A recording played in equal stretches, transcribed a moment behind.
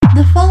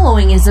The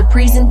following is a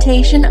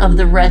presentation of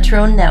the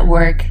Retro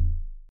Network.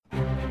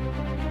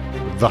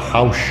 The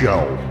House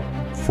Show.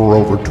 For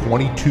over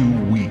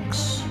 22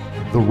 weeks,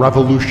 the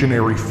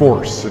revolutionary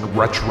force in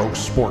retro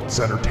sports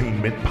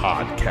entertainment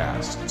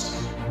podcasts.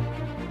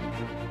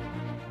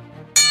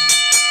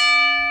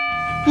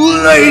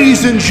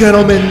 Ladies and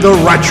gentlemen, the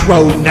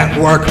Retro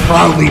Network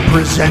proudly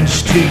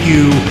presents to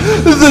you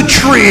the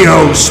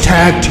Trios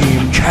Tag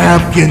Team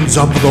Champions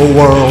of the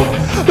World,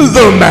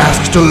 the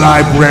Masked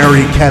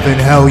Library Kevin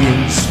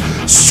Hellions,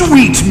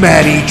 Sweet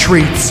Maddie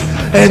Treats,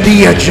 and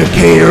the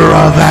Educator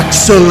of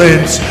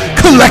Excellence,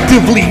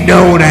 collectively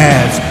known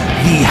as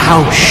the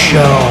House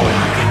Show.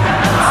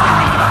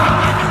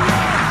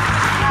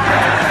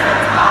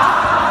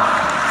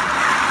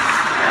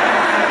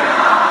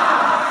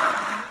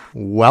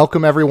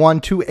 Welcome,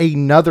 everyone, to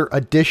another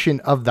edition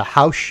of the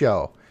House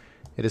Show.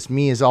 It is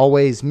me, as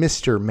always,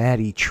 Mr.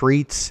 Matty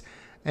Treats,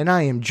 and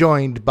I am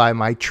joined by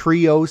my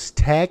Trios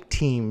Tag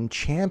Team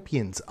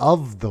Champions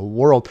of the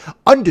World,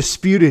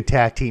 undisputed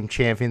Tag Team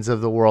Champions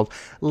of the World,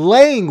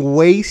 laying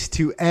waste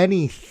to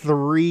any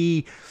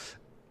three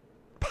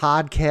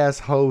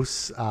podcast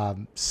hosts,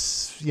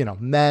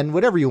 men,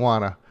 whatever you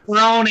want to.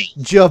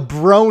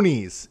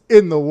 Jabronis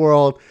in the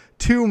world.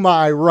 To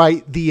my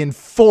right, the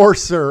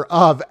enforcer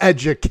of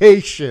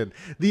education,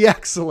 the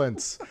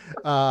excellence.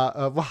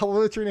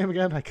 What's your name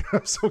again?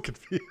 I'm so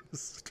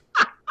confused.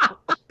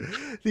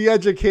 The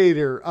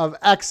educator of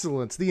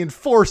excellence, the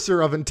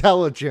enforcer of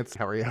intelligence.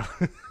 How are you?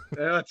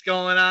 What's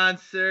going on,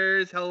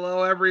 sirs?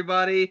 Hello,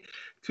 everybody.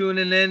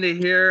 Tuning in to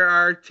hear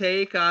our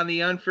take on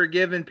the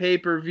Unforgiven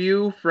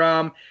pay-per-view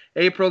from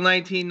April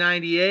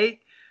 1998.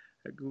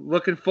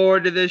 Looking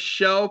forward to this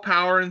show,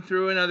 powering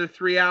through another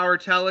 3-hour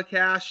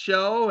telecast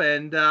show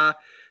and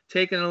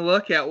taking a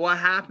look at what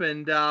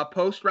happened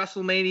post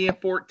WrestleMania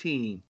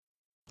 14.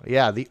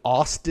 Yeah, the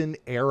Austin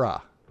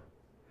era.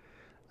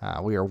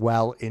 We are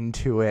well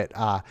into it.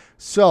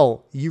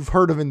 So you've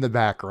heard him in the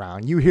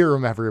background. You hear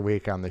him every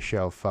week on the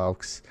show,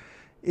 folks.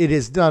 It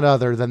is none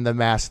other than the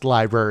Masked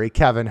Library,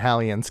 Kevin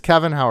Hellions.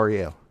 Kevin, how are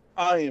you?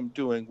 I am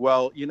doing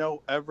well.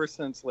 Ever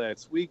since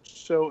last week's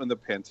show and the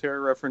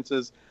Pantera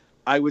references,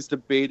 I was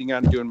debating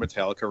on doing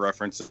Metallica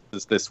references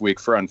this week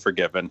for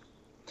Unforgiven.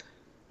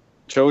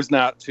 Chose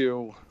not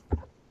to.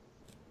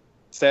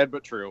 Sad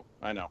but true.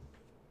 I know.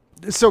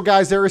 So,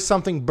 guys, there is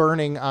something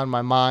burning on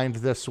my mind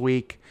this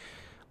week,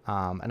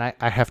 and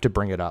I have to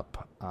bring it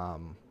up.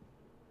 And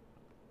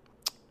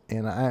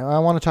I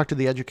want to talk to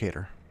the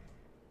educator.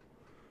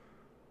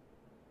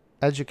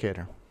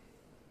 Educator.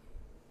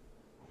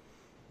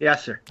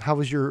 Yes, sir. How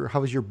was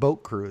your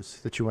boat cruise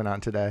that you went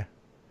on today?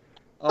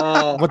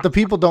 Oh. What the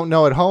people don't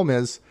know at home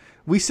is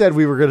we said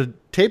we were going to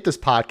tape this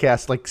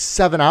podcast like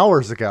 7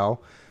 hours ago,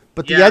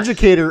 but the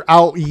educator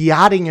out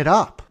yachting it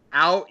up.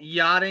 Oh,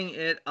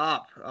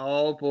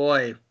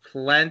 boy.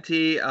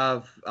 Plenty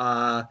of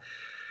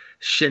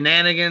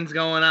shenanigans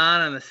going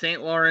on the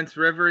St. Lawrence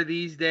River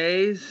these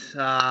days,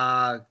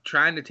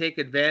 trying to take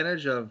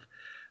advantage of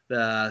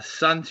the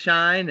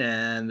sunshine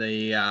and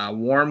the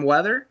warm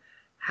weather,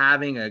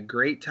 having a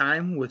great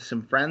time with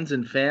some friends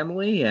and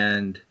family,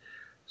 and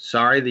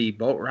sorry, the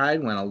boat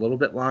ride went a little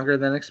bit longer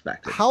than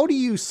expected. How do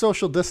you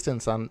social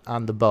distance on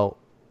the boat?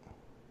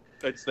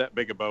 It's that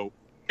big a boat.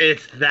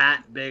 It's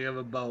that big of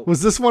a boat.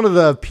 Was this one of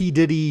the P.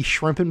 Diddy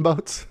shrimping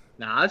boats?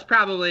 No, it's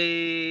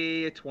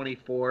probably a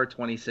 24,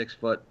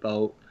 26-foot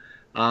boat.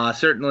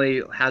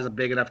 Certainly has a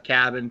big enough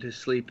cabin to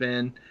sleep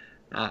in.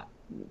 I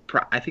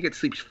think it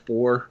sleeps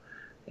 4,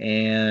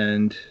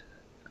 and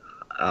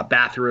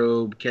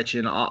bathroom,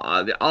 kitchen,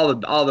 all the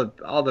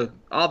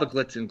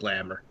glitz and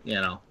glamour,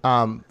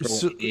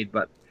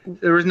 but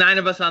there was 9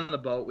 of us on the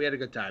boat. We had a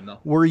good time though.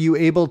 Were you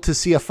able to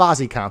see a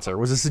Fozzy concert?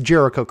 Was this a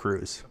Jericho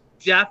cruise?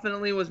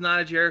 Definitely was not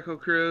a Jericho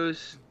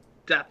cruise.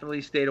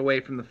 Definitely stayed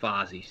away from the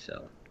Fozzy.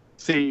 So,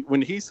 see, when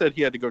he said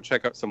he had to go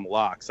check out some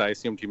locks, I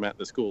assumed he meant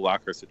the school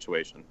locker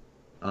situation.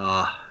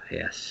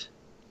 Yes.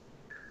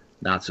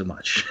 Not so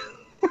much.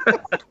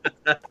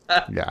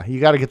 Yeah, you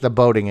got to get the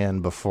boating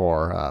in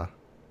before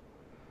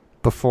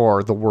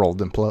the world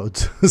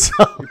implodes.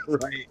 So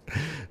right.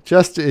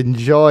 Just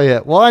enjoy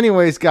it. Well,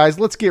 anyways, guys,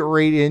 let's get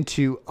right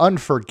into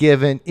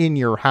Unforgiven in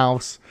your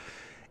house.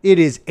 It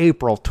is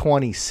April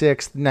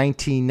 26th,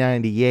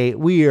 1998.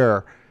 We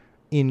are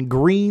in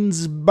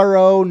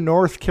Greensboro,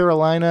 North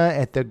Carolina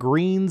at the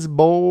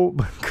Greensboro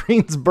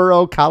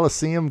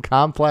Coliseum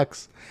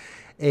Complex.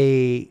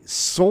 A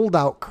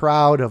sold-out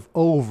crowd of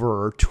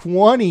over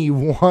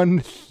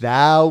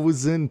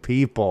 21,000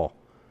 people.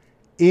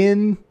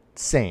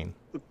 Insane.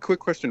 Quick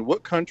question.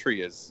 What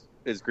country is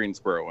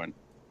Greensboro in?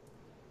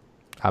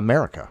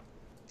 America.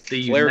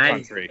 The Flair United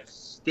country.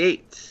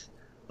 States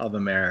of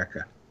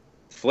America.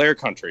 Flair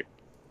country.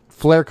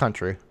 Flair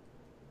country.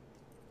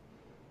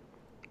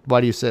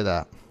 Why do you say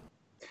that?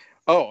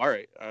 Oh, all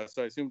right.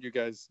 So I assumed you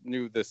guys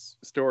knew this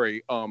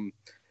story. Flair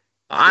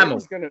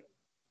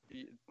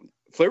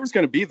was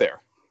gonna be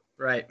there.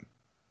 Right.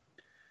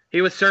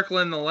 He was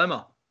circling the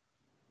limo.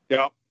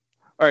 Yeah. All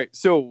right.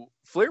 So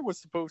Flair was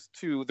supposed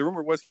to, the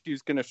rumor was he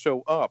was going to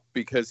show up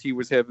because he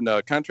was having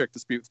a contract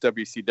dispute with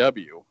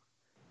WCW.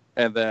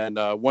 And then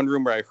one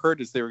rumor I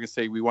heard is they were going to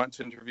say, we want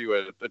to interview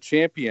a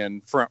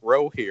champion front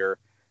row here.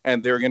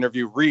 And they were going to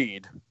interview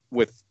Reed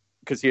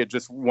because he had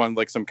just won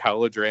like some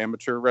college or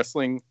amateur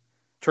wrestling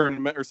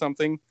tournament or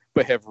something,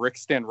 but have Rick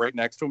stand right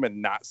next to him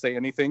and not say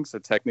anything. So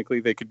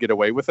technically they could get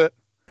away with it.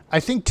 I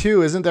think,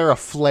 too, isn't there a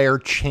Flair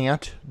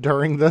chant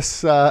during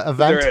this event?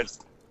 There is.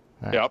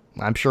 Right. Yep.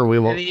 I'm sure we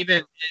will.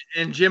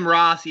 And Jim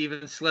Ross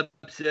even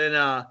slips in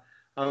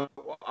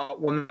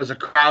when there was a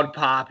crowd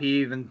pop.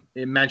 He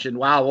mentioned,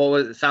 "Wow, what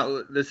was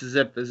it? This is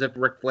as if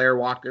Ric Flair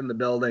walked in the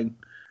building,"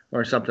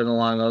 or something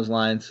along those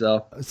lines.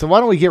 So why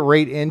don't we get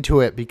right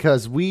into it,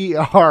 because we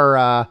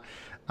are.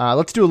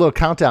 Let's do a little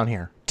countdown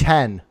here.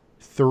 10,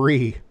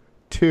 3,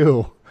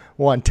 2,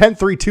 1. 10,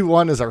 3, 2,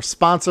 1 is our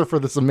sponsor for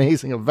this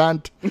amazing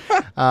event.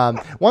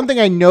 One thing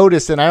I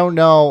noticed, and I don't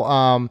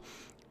know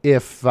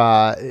if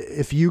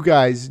you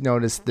guys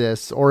noticed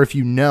this or if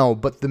you know,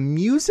 but the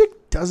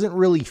music doesn't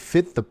really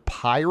fit the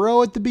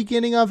pyro at the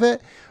beginning of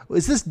it.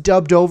 Is this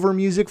dubbed over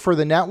music for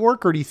the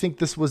network, or do you think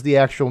this was the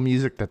actual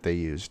music that they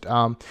used?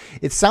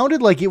 It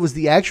sounded like it was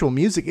the actual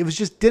music. It was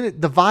just the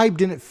vibe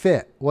didn't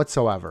fit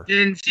whatsoever.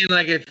 Didn't seem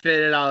like it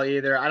fit at all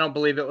either. I don't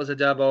believe it was a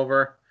dub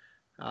over.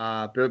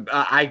 But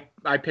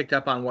I picked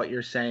up on what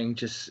you're saying.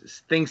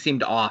 Just things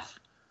seemed off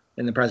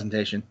in the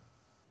presentation.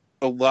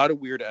 A lot of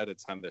weird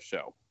edits on this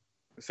show.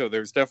 So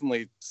there's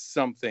definitely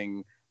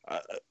something,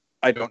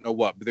 I don't know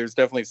what, but there's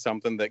definitely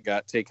something that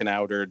got taken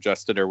out or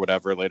adjusted or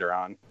whatever later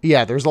on.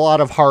 Yeah, there's a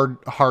lot of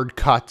hard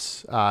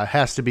cuts.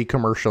 Has to be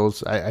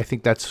commercials. I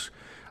think that's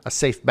a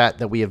safe bet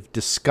that we have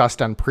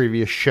discussed on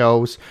previous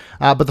shows.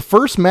 But the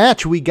first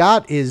match we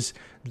got is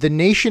the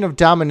Nation of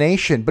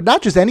Domination, but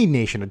not just any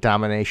Nation of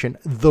Domination,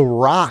 The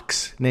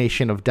Rock's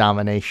Nation of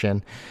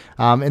Domination.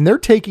 And they're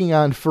taking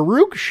on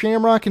Farouk,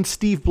 Shamrock, and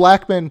Steve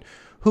Blackman,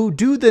 who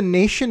do the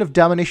Nation of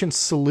Domination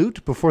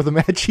salute before the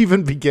match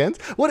even begins.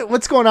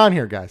 What's going on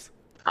here, guys?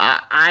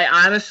 I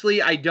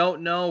honestly, I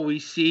don't know. We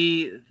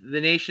see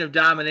the Nation of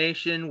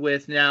Domination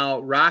with now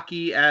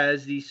Rocky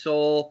as the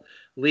sole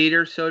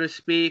leader, so to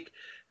speak.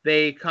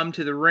 They come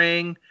to the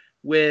ring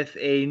with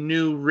a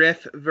new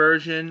riff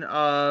version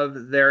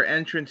of their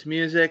entrance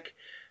music.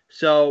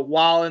 So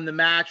while in the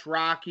match,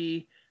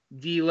 Rocky,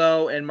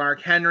 D'Lo, and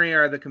Mark Henry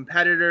are the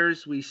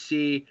competitors, we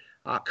see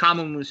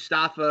Kama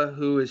Mustafa,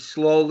 who is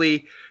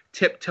slowly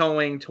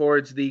tiptoeing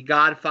towards the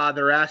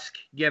Godfather-esque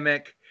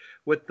gimmick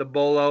with the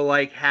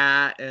bolo-like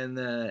hat and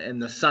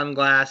the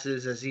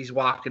sunglasses as he's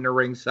walking to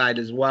ringside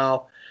as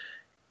well.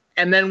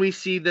 And then we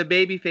see the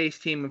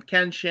babyface team of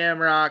Ken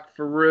Shamrock,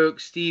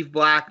 Farouk, Steve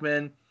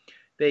Blackman.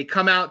 They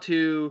come out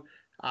to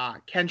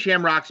Ken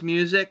Shamrock's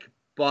music,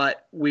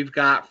 but we've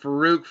got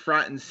Farouk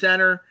front and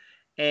center,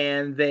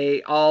 and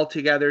they all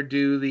together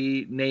do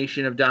the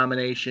Nation of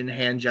Domination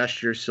hand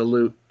gesture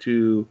salute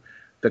to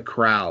the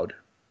crowd.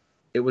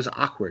 It was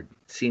awkward.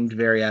 It seemed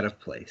very out of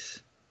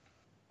place.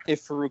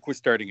 If Farouk was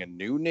starting a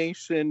new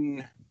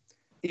nation,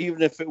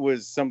 even if it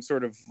was some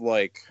sort of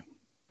like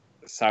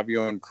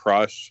Savio and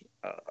Crush,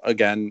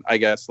 again, I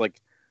guess,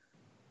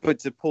 but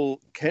to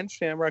pull Ken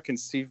Shamrock and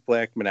Steve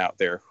Blackman out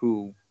there,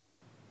 who,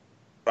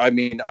 I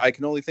mean, I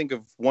can only think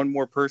of one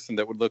more person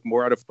that would look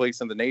more out of place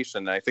in the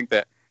nation. And I think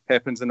that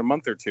happens in a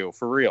month or two,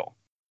 for real.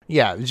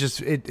 Yeah,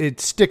 it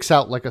sticks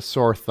out like a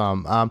sore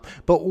thumb.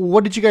 But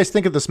what did you guys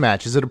think of this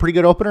match? Is it a pretty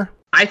good opener?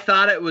 I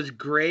thought it was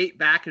great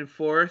back and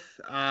forth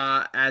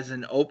as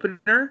an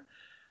opener.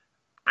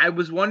 I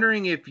was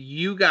wondering if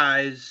you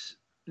guys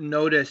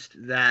noticed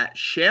that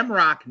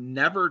Shamrock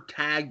never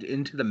tagged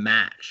into the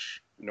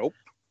match. Nope.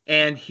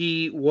 And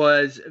he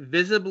was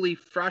visibly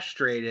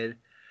frustrated.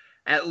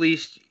 At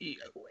least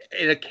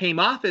it came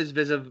off as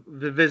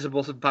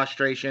visible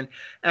frustration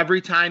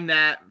every time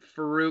that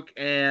Farouk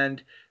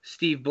and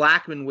Steve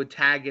Blackman would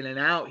tag in and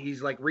out.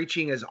 He's like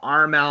reaching his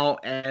arm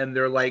out and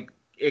they're like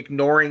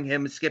ignoring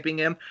him, skipping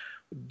him.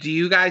 Do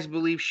you guys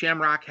believe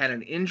Shamrock had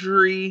an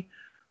injury,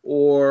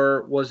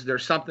 or was there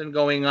something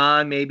going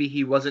on? Maybe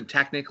he wasn't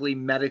technically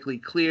medically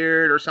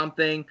cleared or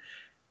something,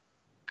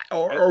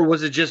 or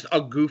was it just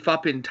a goof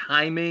up in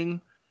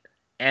timing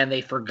and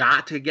they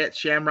forgot to get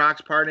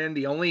Shamrock's part in?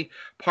 The only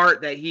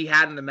part that he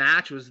had in the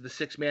match was the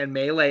 6-man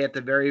melee at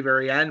the very,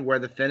 very end where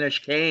the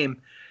finish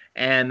came,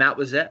 and that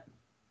was it.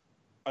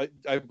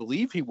 I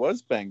believe he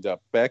was banged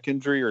up, back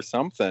injury or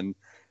something.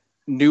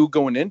 Knew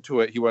going into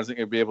it he wasn't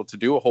going to be able to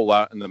do a whole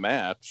lot in the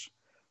match.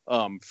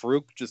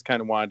 Farouk just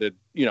kind of wanted,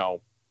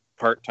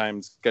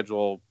 part-time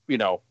schedule,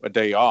 a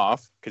day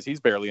off, because he's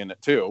barely in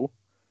it too.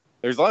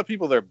 There's a lot of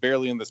people that are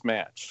barely in this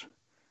match.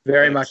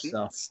 Very much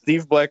so.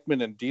 Steve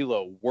Blackman and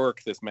D'Lo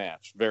work this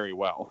match very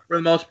well. For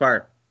the most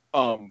part.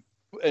 And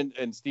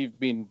Steve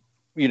being,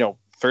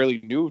 fairly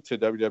new to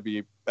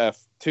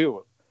WWF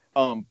too.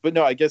 But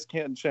no, I guess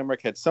Ken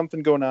Shamrock had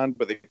something going on,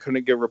 but they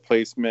couldn't get a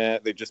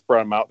replacement. They just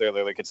brought him out there.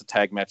 They're like, it's a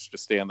tag match.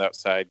 Just stay on the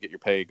outside, get your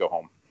pay, go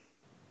home.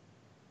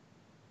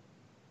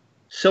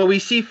 So we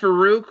see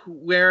Farouk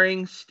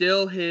wearing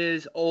still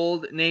his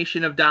old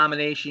Nation of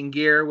Domination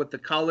gear with the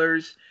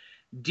colors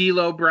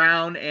D'Lo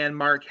Brown and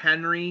Mark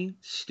Henry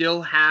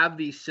still have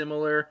these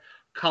similar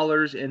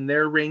colors in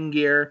their ring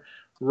gear.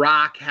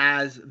 Rock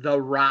has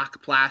the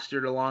Rock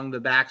plastered along the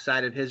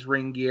backside of his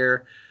ring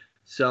gear.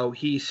 So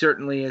he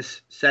certainly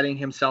is setting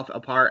himself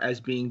apart as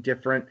being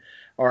different,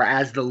 or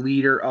as the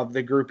leader of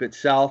the group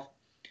itself.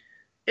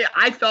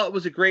 I felt it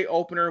was a great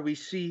opener. We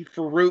see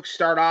Farouk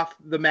start off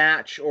the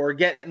match, or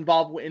get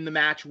involved in the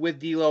match with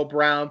D'Lo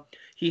Brown.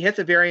 He hits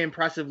a very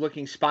impressive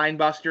looking spine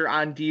buster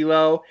on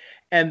D'Lo,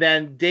 and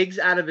then digs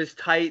out of his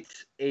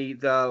tights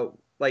the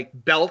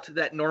belt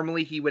that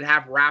normally he would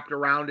have wrapped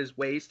around his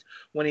waist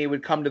when he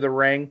would come to the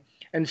ring,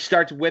 and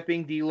starts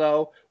whipping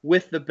D'Lo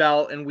with the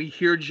belt. And we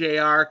hear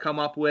JR come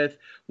up with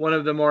one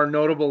of the more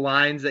notable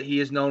lines that he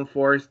is known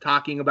for, is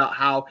talking about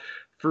how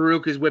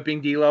Farouk is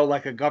whipping D'Lo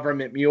like a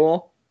government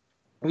mule.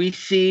 We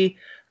see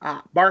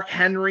Mark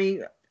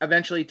Henry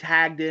eventually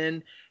tagged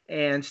in,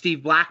 and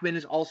Steve Blackman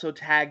is also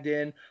tagged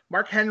in.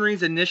 Mark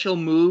Henry's initial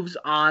moves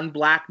on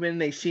Blackman,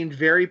 they seemed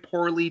very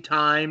poorly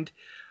timed.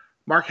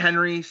 Mark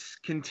Henry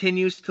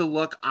continues to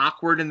look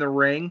awkward in the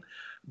ring,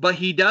 but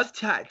he does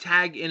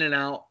tag in and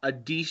out a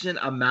decent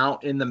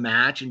amount in the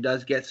match and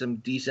does get some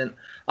decent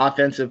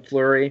offensive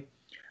flurry.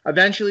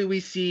 Eventually, we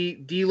see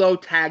D'Lo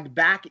tagged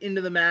back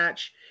into the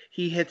match.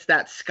 He hits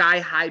that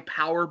sky-high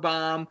power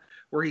bomb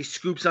where he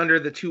scoops under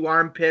the two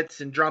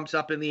armpits and jumps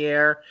up in the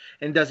air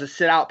and does a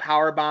sit-out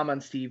powerbomb on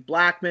Steve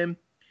Blackman.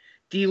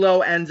 D'Lo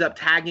ends up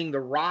tagging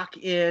The Rock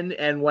in,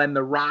 and when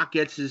The Rock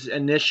gets his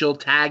initial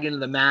tag into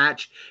the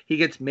match, he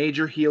gets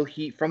major heel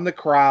heat from the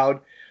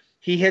crowd.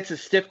 He hits a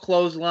stiff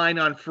clothesline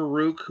on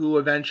Farouk, who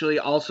eventually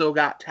also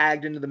got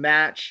tagged into the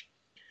match.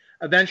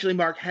 Eventually,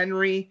 Mark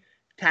Henry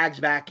tags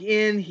back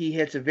in. He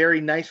hits a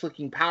very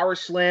nice-looking power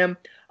slam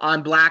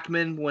on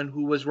Blackman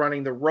who was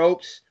running the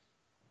ropes.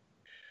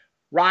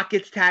 Rock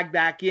gets tagged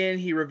back in.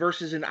 He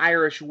reverses an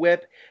Irish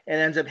whip and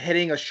ends up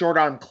hitting a short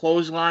arm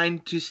clothesline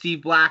to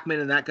Steve Blackman,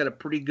 and that got a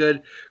pretty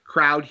good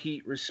crowd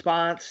heat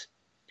response.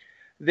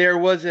 There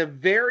was a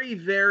very,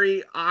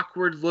 very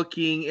awkward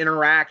looking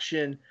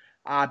interaction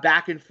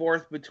back and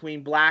forth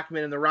between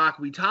Blackman and The Rock.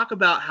 We talk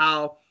about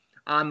how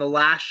on the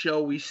last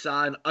show we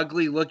saw an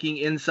ugly looking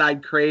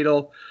inside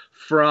cradle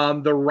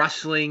from the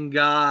wrestling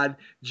god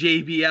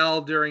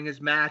JBL during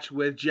his match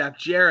with Jeff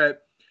Jarrett.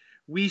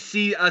 We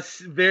see a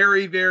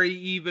very, very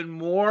even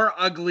more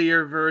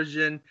uglier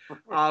version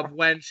of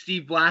when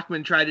Steve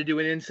Blackman tried to do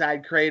an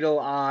inside cradle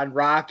on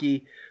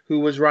Rocky, who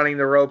was running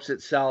the ropes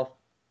itself.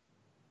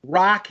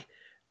 Rock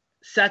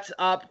sets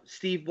up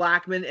Steve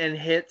Blackman and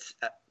hits,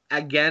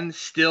 again,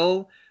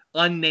 still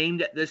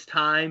unnamed at this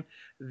time,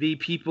 the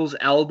People's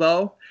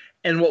Elbow.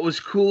 And what was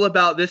cool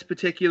about this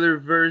particular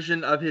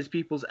version of his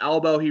People's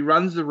Elbow, he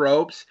runs the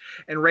ropes,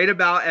 and right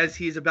about as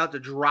he's about to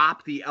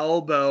drop the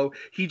elbow,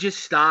 he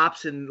just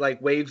stops and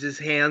waves his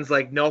hands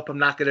like, nope, I'm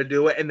not going to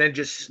do it, and then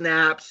just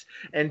snaps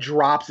and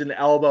drops an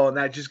elbow, and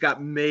that just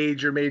got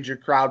major, major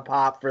crowd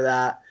pop for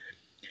that.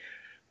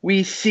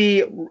 We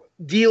see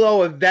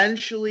D'Lo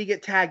eventually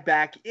get tagged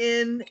back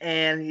in,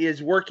 and he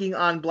is working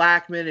on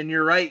Blackman. And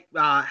you're right,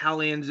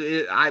 Hellions.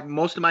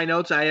 Most of my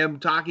notes I am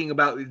talking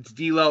about it's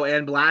D'Lo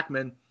and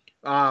Blackman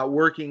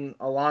working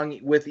along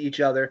with each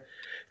other.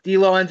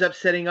 D'Lo ends up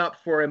setting up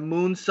for a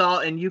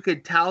moonsault, and you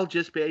could tell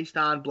just based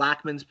on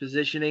Blackman's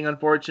positioning,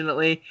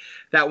 unfortunately,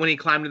 that when he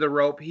climbed to the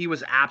rope, he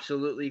was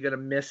absolutely going to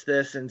miss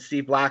this, and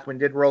Steve Blackman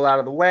did roll out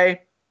of the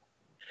way.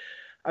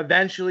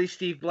 Eventually,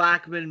 Steve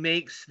Blackman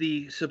makes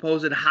the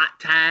supposed hot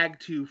tag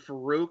to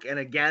Farouk, and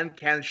again,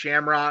 Ken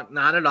Shamrock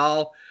not at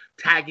all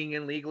tagging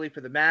in legally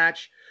for the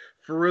match.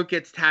 Farouk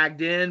gets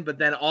tagged in, but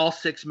then all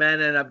six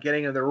men end up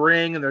getting in the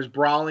ring, and there's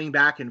brawling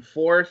back and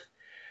forth.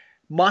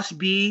 Must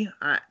be,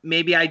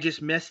 maybe I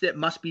just missed it,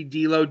 must be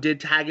D'Lo did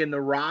tag in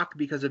The Rock,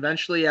 because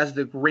eventually as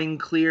the ring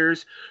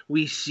clears,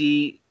 we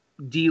see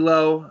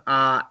D'Lo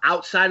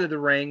outside of the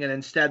ring, and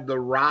instead The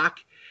Rock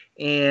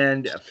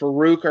and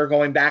Farouk are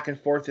going back and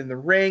forth in the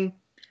ring,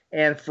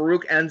 and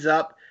Farouk ends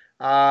up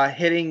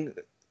hitting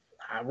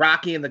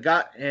Rocky in the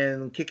gut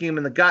and kicking him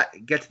in the gut,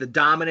 gets the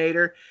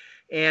Dominator.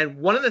 And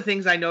one of the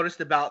things I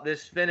noticed about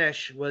this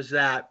finish was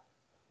that,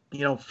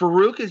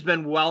 Farouk has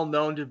been well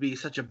known to be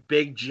such a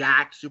big,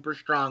 jacked, super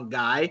strong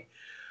guy.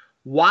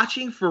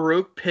 Watching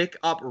Farouk pick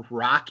up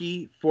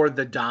Rocky for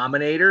the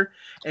Dominator,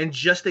 and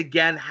just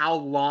again how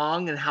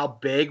long and how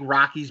big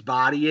Rocky's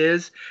body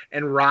is,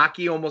 and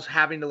Rocky almost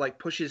having to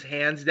push his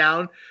hands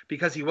down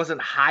because he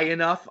wasn't high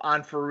enough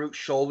on Farouk's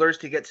shoulders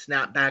to get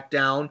snapped back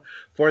down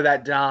for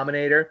that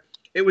Dominator.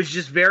 It was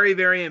just very,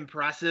 very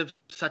impressive.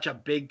 Such a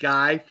big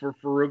guy for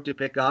Farouk to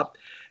pick up.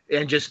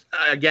 And just,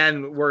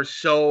 again, we're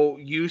so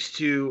used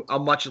to a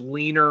much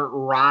leaner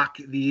Rock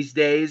these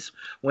days.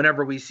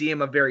 Whenever we see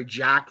him, a very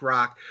jacked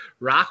Rock.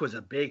 Rock was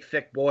a big,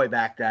 thick boy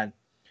back then.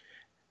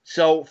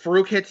 So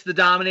Farouk hits the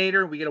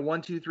Dominator. We get a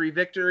 1-2-3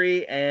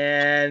 victory,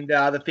 and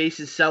the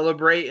faces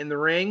celebrate in the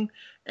ring.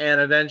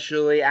 And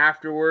eventually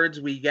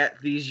afterwards, we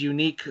get these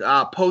unique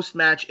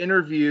post-match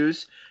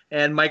interviews,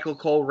 and Michael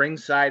Cole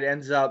ringside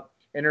ends up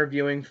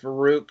interviewing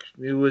Farouk,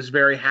 who was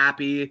very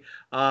happy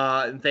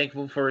and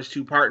thankful for his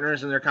two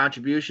partners and their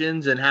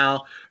contributions, and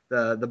how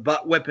the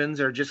butt whippings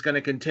are just going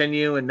to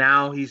continue, and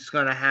now he's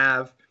going to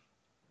have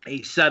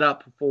a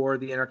setup for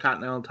the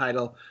Intercontinental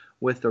title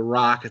with The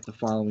Rock at the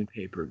following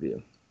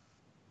pay-per-view.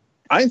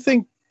 I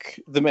think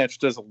the match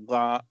does a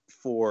lot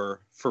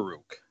for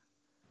Farouk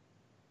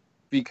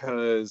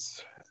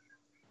because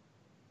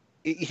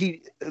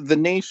the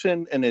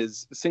Nation and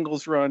his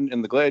singles run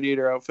and the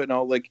Gladiator outfit and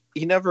all, like,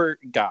 he never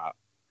got,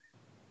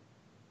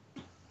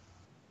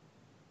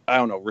 I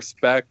don't know,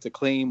 respect,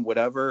 acclaim,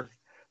 whatever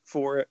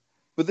for it.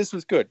 But this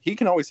was good. He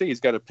can always say he's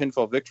got a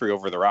pinfall victory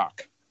over The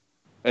Rock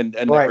and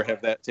never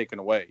have that taken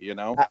away, you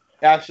know?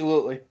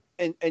 Absolutely.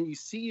 And you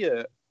see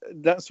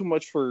not so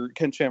much for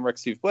Ken Shamrock,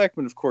 Steve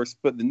Blackman, of course,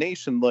 but the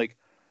Nation, like,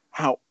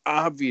 how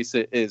obvious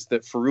it is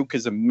that Farouk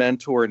is a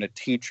mentor and a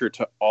teacher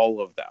to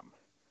all of them.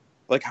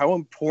 Like, how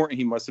important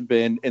he must have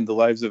been in the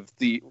lives of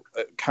the,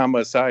 comma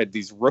aside,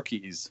 these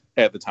rookies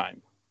at the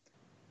time.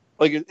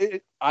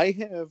 Like,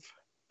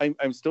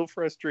 I'm still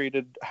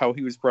frustrated how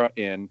he was brought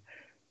in.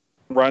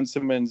 Ron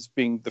Simmons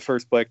being the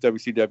first black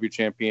WCW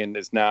champion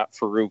is not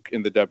Farouk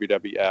in the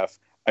WWF.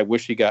 I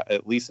wish he got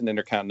at least an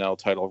Intercontinental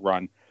title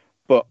run.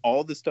 But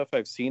all the stuff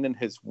I've seen in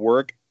his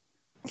work,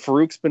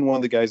 Farouk's been one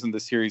of the guys in the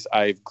series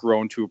I've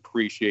grown to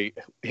appreciate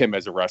him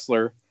as a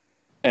wrestler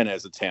and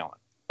as a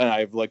talent. And I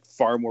have, like,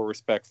 far more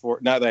respect for,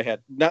 not that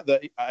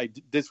I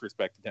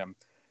disrespected him,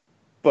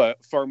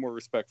 but far more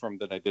respect for him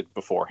than I did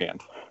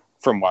beforehand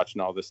from watching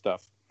all this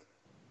stuff.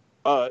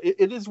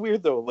 It is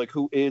weird though, like,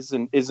 who is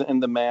and isn't in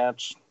the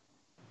match.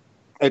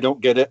 I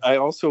don't get it.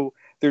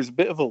 There's a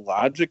bit of a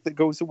logic that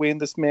goes away in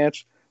this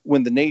match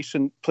when the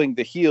Nation playing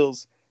the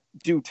heels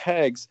do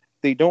tags.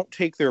 They don't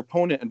take their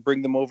opponent and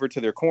bring them over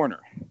to their corner.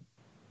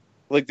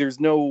 Like, there's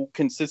no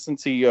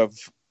consistency of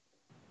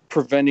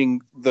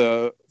preventing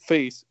the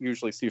face,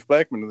 usually Steve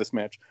Blackman in this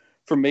match,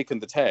 from making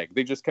the tag.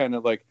 They just kind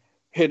of, like,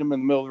 hit him in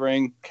the middle of the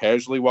ring,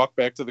 casually walk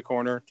back to the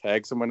corner,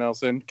 tag someone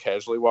else in,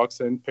 casually walks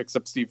in, picks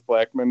up Steve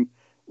Blackman.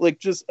 Like,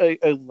 just a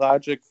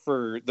logic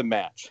for the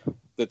match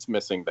that's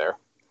missing there.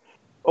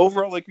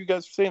 Overall, like you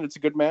guys were saying, it's a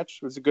good match.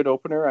 It was a good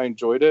opener. I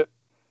enjoyed it.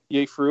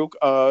 Yay, Farouk.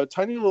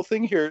 Tiny little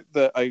thing here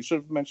that I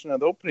should have mentioned at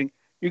the opening.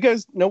 You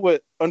guys know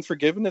what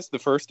Unforgiven is the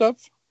first of?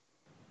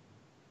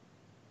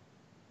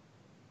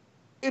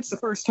 It's the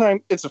first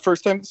time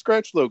the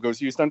scratch logo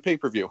is used on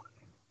pay-per-view.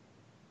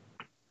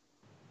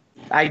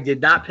 I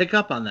did not pick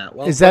up on that.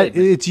 Well, is that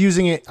it's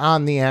using it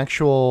on the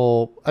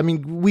actual? I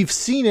mean, we've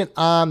seen it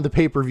on the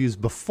pay-per-views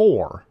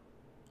before,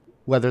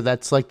 whether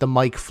that's like the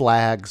mic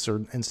flags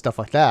and stuff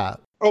like that.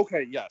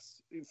 Okay,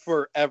 yes,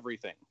 for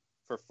everything,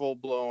 for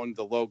full-blown,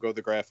 the logo,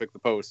 the graphic, the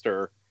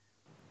poster,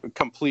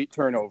 complete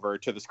turnover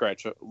to the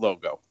scratch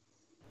logo.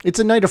 It's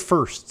a night of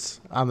firsts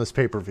on this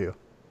pay-per-view.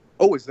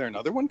 Oh, is there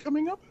another one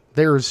coming up?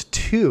 There's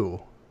 2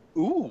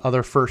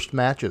 other first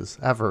matches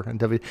ever in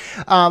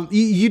WWE.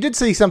 You did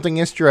say something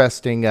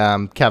interesting,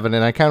 Kevin,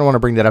 and I kind of want to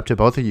bring that up to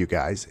both of you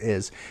guys,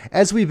 is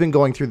as we've been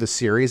going through the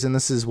series, and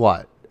this is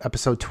what,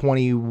 episode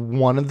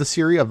 21 of the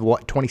series, of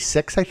what,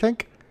 26, I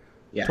think?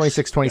 Yes.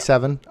 26,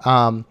 27.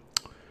 Yeah.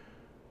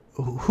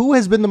 Who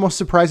has been the most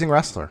surprising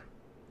wrestler,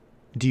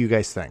 do you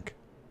guys think?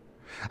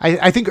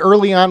 I think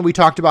early on we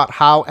talked about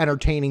how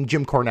entertaining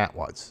Jim Cornette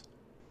was.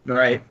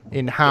 Right.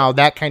 And how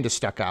that kind of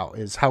stuck out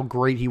is how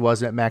great he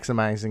was at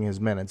maximizing his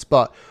minutes.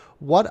 But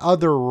what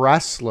other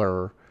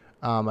wrestler,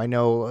 I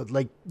know,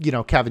 like, you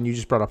know, Kevin, you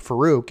just brought up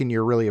Farouk and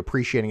you're really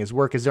appreciating his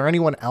work. Is there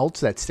anyone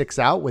else that sticks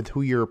out with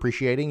who you're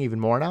appreciating even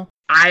more now?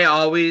 I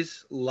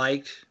always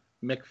liked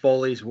Mick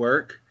Foley's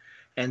work,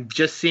 and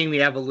just seeing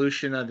the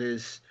evolution of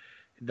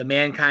the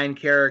Mankind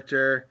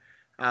character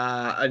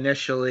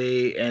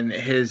initially, and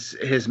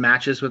his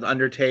matches with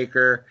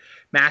Undertaker.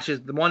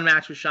 The one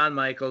match with Shawn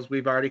Michaels,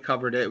 we've already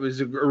covered it. It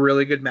was a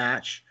really good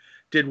match.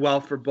 Did well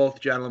for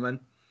both gentlemen.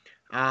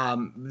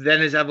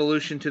 Then his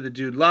evolution to the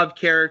Dude Love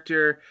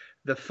character,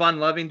 the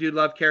fun-loving Dude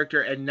Love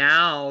character, and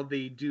now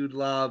the Dude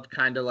Love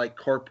kind of like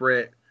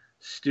corporate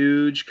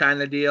stooge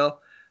kind of deal.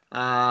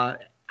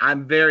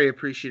 I'm very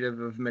appreciative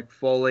of Mick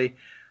Foley.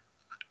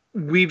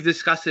 We've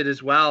discussed it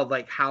as well,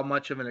 like how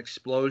much of an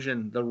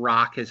explosion The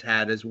Rock has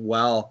had as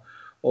well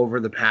over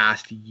the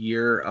past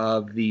year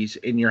of these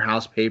In Your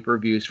House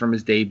pay-per-views, from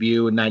his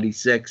debut in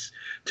 '96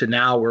 to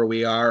now where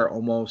we are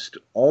almost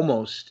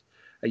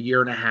a year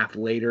and a half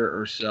later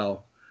or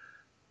so.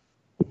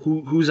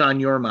 Who's on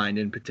your mind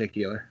in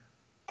particular?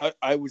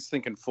 I was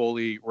thinking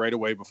Foley right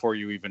away before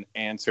you even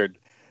answered.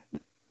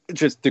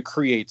 Just the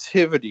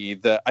creativity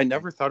that I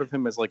never thought of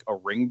him as like a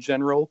ring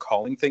general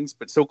calling things,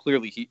 but so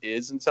clearly he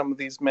is in some of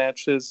these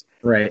matches.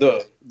 Right.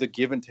 The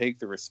give and take,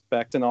 the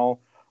respect and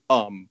all.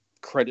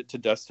 Credit to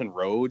Dustin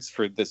Rhodes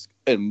for this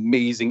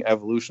amazing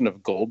evolution of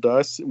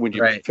Goldust. When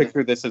you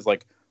picture this as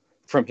like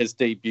from his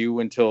debut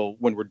until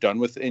when we're done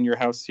with In Your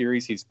House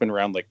series, he's been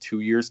around like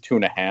 2 years,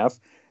 2.5,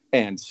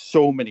 and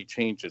so many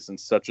changes in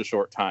such a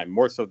short time,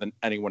 more so than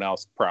anyone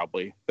else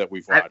probably that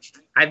we've watched.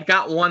 I've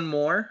got one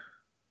More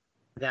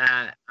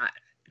that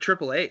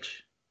Triple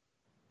H.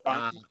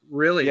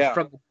 Really,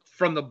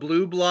 from the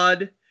blue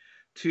blood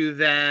to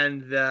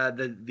then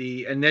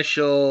the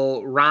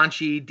initial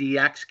raunchy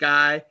DX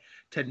guy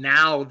to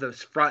now the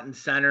front and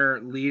center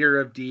leader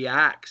of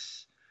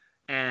DX,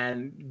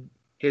 and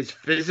his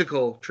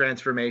physical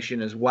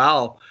transformation as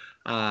well.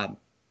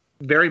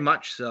 Very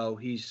much so.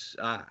 He's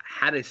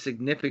had a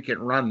significant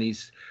run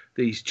these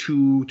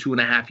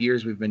 2.5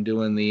 years we've been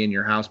doing the In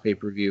Your House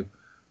pay-per-view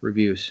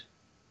reviews.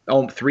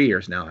 3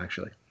 years now,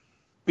 actually.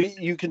 But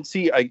you can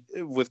see,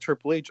 with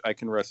Triple H, I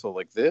can wrestle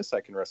like this. I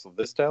can wrestle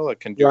this style. I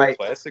can do a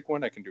classic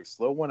one. I can do a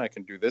slow one. I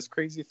can do this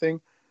crazy thing.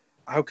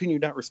 How can you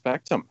not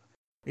respect him?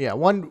 Yeah,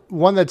 one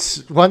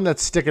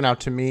that's sticking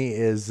out to me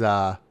is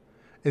this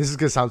is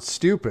gonna sound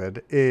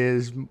stupid,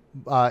 is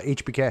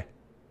HBK,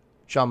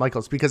 Shawn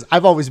Michaels, because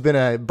I've always been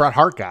a Bret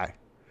Hart guy,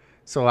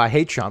 so I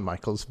hate Shawn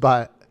Michaels.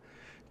 But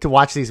to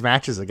watch these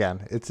matches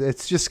again,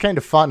 it's just kind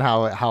of fun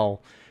how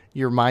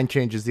your mind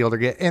changes the older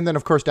you get. And then,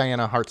 of course,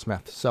 Diana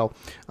Hart-Smith. So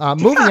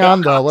moving on,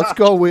 though, let's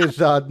go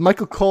with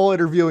Michael Cole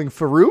interviewing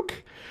Farouk,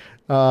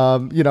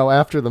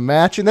 after the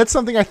match. And that's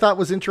something I thought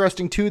was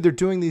interesting, too. They're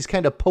doing these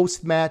kind of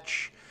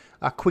post-match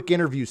quick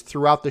interviews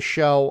throughout the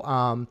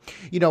show.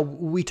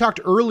 We talked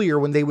earlier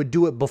when they would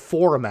do it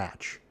before a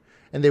match.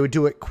 And they would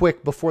do it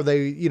quick before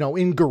they,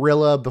 in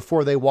guerrilla,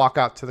 before they walk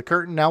out to the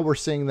curtain. Now we're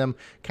seeing them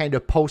kind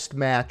of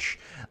post-match.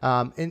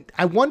 And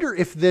I wonder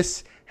if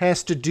this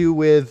has to do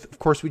with, of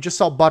course, we just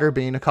saw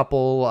Butterbean a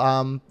couple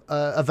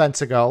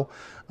events ago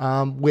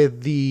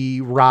with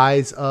the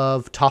rise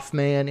of Tough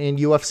Man in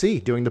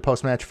UFC doing the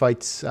post-match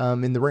fights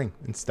in the ring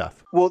and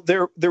stuff. Well,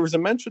 there was a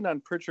mention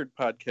on Pritchard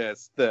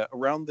podcast that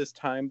around this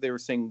time they were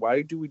saying,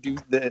 why do we do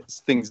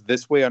things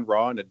this way on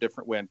Raw and a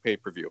different way on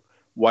pay-per-view?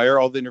 Why are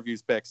all the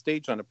interviews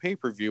backstage on a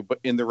pay-per-view, but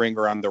in the ring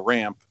or on the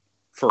ramp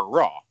for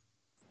Raw?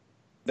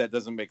 That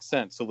doesn't make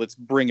sense. So let's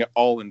bring it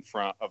all in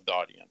front of the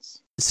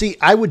audience. See,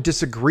 I would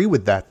disagree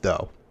with that,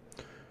 though.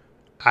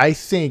 I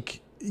think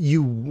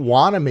you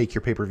want to make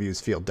your pay-per-views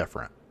feel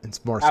different.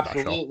 It's more special.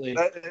 Absolutely.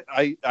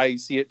 I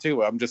see it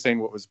too. I'm just saying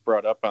what was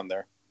brought up on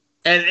there.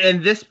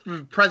 And this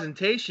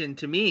presentation,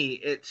 to me,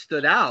 it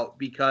stood out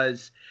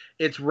because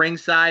it's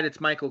ringside.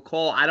 It's Michael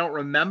Cole. I don't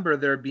remember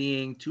there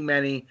being too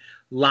many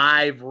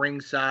live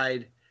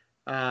ringside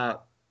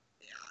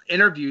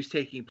interviews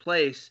taking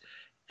place.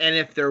 And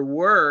if there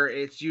were,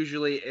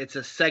 it's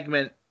a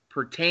segment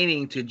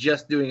pertaining to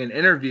just doing an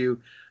interview,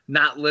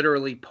 not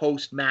literally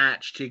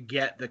post-match to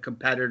get the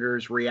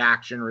competitor's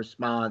reaction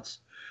response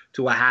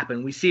to what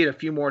happened. We see it a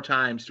few more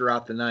times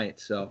throughout the night.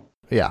 So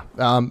yeah.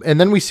 And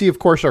then we see, of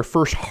course, our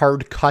first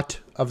hard cut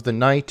of the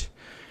night.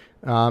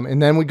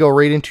 And then we go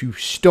right into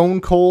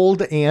Stone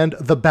Cold and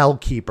the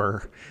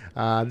Bellkeeper.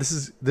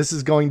 This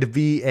is going to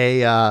be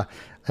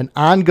an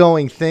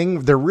ongoing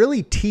thing. They're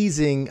really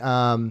teasing,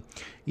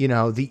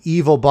 the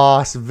evil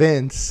boss,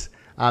 Vince,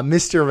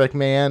 Mr.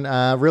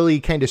 McMahon, really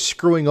kind of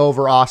screwing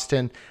over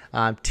Austin,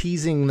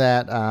 teasing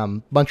that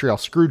Montreal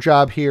screw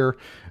job here.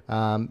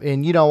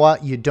 And you know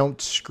what? You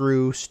don't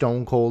screw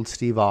Stone Cold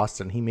Steve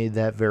Austin. He made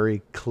that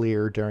very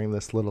clear during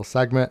this little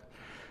segment.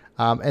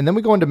 And then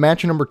we go into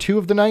match number 2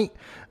 of the night,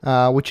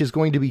 which is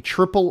going to be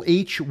Triple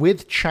H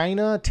with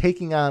Chyna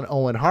taking on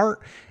Owen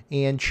Hart.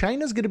 And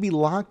Chyna's going to be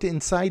locked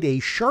inside a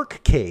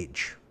shark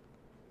cage.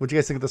 What do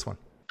you guys think of this one?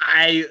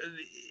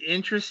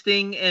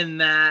 Interesting in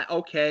that,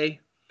 okay,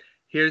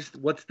 here's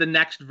what's the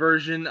next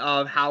version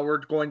of how we're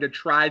going to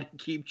try to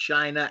keep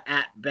Chyna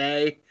at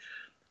bay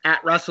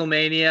at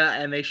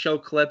WrestleMania. And they show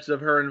clips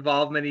of her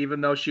involvement,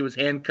 even though she was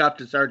handcuffed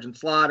to Sergeant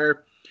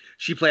Slaughter.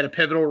 She played a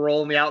pivotal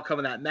role in the outcome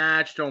of that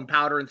match, throwing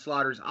powder in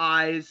Slaughter's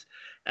eyes,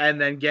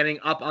 and then getting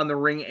up on the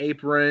ring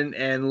apron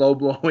and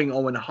low-blowing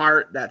Owen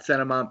Hart. That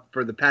set him up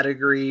for the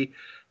pedigree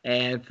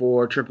and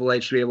for Triple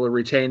H to be able to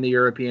retain the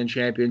European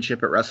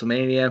Championship at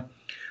WrestleMania.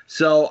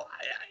 So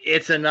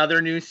it's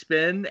another new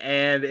spin,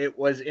 and it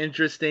was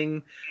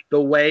interesting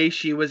the way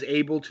she was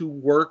able to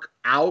work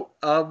out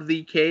of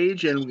the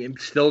cage and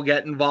still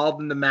get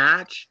involved in the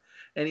match,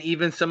 and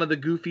even some of the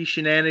goofy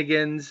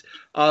shenanigans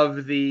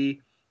of the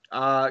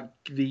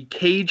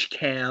cage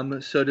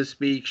cam, so to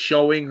speak,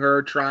 showing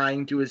her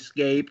trying to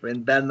escape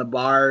and bend the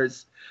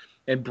bars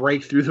and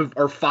break through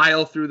or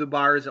file through the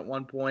bars at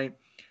one point.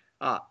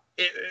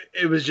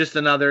 It was just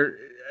another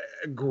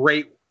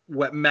great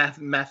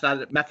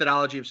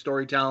methodology of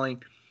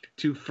storytelling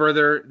to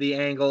further the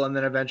angle and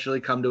then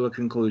eventually come to a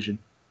conclusion.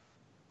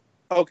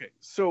 Okay,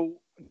 so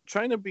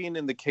Chyna being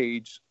in the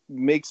cage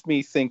makes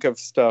me think of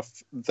stuff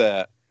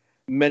that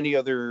many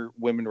other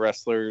women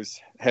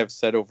wrestlers have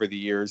said over the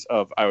years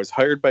of, I was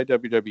hired by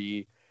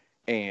WWE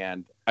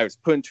and I was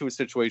put into a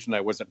situation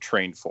I wasn't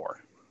trained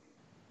for.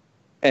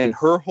 And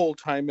her whole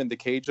time in the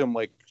cage, I'm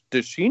like,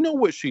 does she know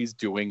what she's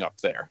doing up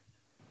there?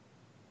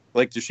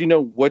 Like, does she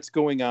know what's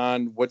going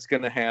on, what's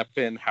going to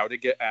happen, how to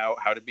get out,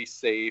 how to be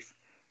safe?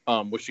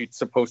 Was she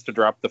supposed to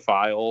drop the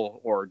file,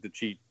 or did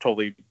she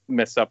totally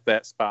mess up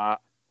that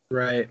spot?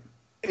 Right.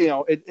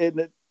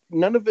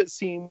 None of it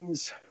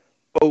seems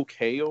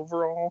okay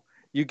overall.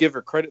 You give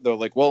her credit though,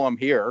 like, well, I'm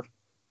here.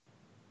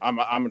 I'm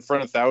in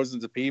front of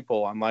thousands of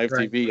people on live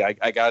TV.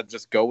 I gotta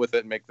just go with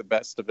it and make the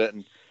best of it,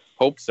 and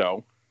Hope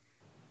so.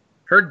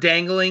 Her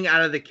dangling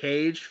out of the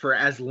cage for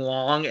as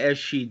long as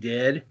she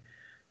did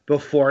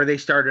before they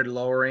started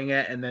lowering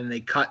it, and then they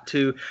cut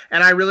to,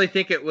 and I really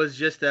think it was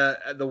just the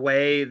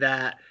way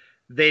that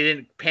they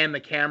didn't pan the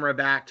camera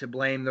back to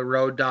blame the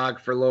road dog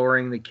for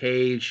lowering the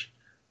cage.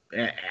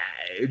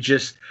 It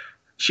just,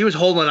 she was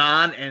holding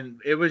on,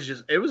 and it was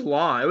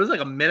long. It was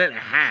like a minute and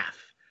a half.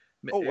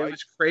 It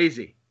was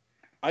crazy.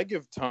 I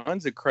give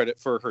tons of credit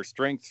for her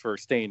strength for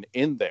staying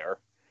in there.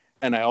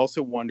 And I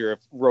also wonder if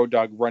Road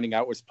Dogg running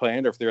out was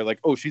planned, or if they're like,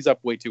 oh, she's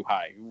up way too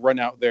high. Run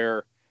out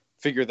there,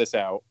 figure this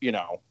out,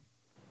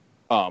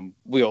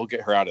 we'll get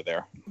her out of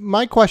there.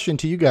 My question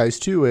to you guys,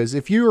 too, is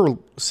if you were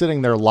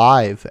sitting there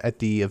live at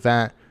the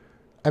event,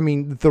 I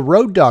mean, the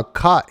Road Dogg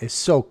cut is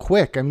so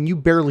quick. I mean, you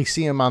barely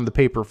see him on the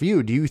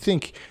pay-per-view. Do you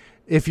think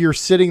if you're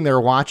sitting there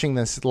watching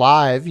this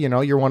live,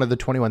 you're one of the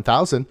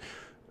 21,000,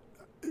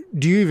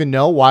 do you even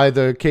know why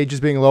the cage is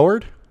being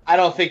lowered? I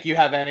don't think you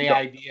have any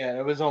idea.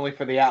 It was only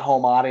for the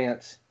at-home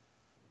audience.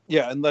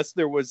 Yeah, unless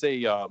there was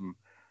a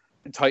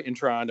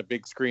Titantron, a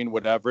big screen,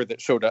 whatever, that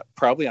showed up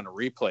probably on a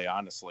replay,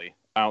 honestly.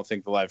 I don't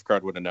think the live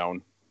crowd would have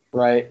known.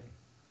 Right.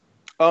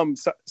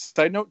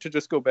 Side note, to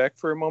just go back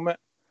for a moment,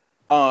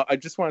 I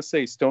just want to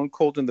say Stone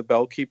Cold and the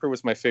Bell Keeper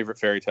was my favorite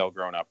fairy tale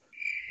growing up.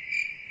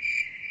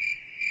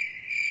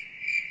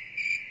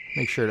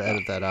 Make sure to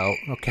edit that out.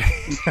 Okay.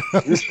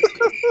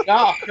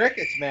 No,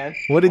 crickets, man.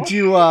 What did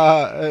you,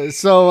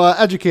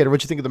 Educator,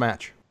 what'd you think of the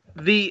match?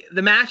 The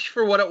match,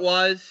 for what it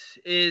was,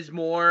 is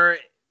more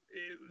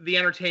the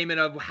entertainment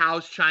of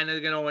how's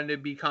China going to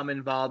become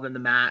involved in the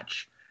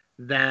match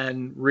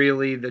than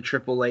really the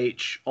Triple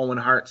H Owen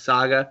Hart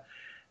saga.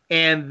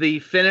 And the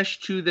finish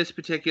to this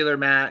particular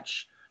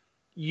match,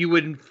 you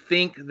would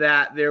think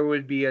that there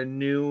would be a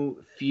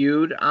new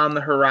feud on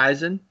the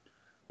horizon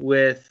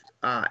with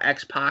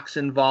X-Pac's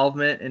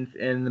involvement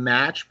in the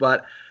match,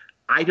 but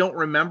I don't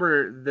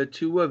remember the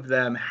two of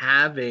them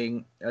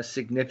having a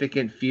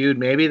significant feud.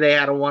 Maybe they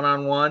had a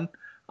one-on-one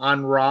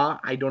on Raw.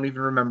 I don't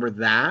even remember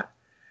that,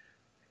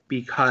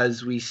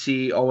 because we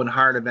see Owen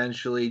Hart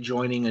eventually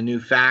joining a new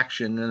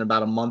faction in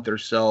about a month or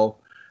so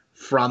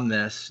from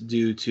this,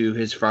 due to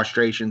his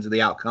frustrations of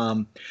the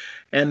outcome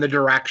and the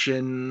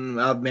direction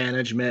of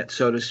management,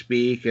 so to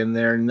speak, and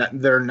they're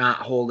not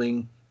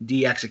holding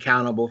DX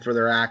accountable for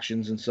their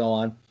actions and so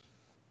on.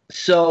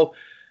 So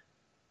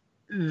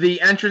the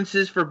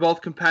entrances for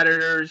both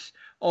competitors,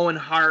 Owen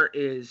Hart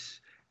is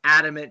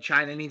adamant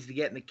China needs to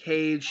get in the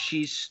cage.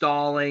 She's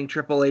stalling.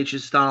 Triple H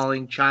is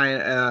stalling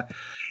China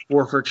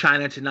for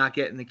China to not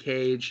get in the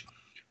cage.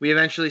 We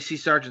eventually see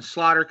Sergeant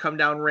Slaughter come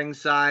down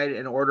ringside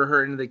and order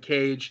her into the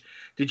cage.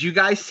 Did you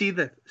guys see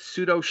the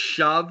pseudo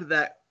shove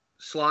that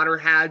Slaughter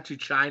had to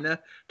China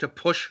to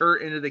push her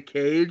into the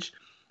cage?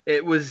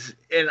 It was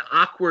an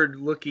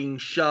awkward-looking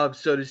shove,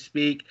 so to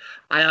speak.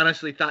 I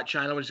honestly thought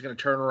China was just going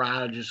to turn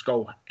around and just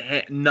go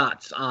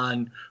nuts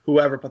on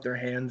whoever put their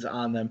hands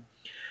on them.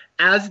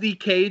 As the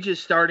cage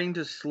is starting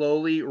to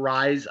slowly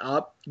rise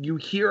up, you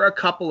hear a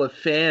couple of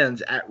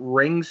fans at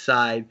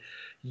ringside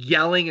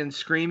yelling and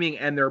screaming,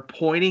 and they're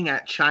pointing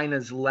at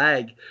China's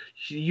leg.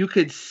 You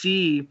could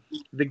see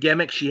the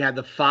gimmick she had,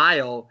 the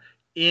file,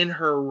 in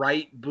her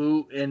right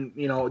boot and,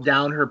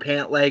 down her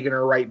pant leg in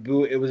her right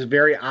boot. It was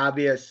very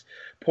obvious,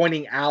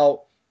 pointing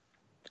out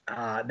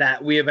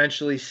that we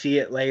eventually see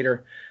it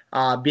later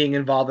being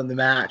involved in the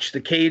match.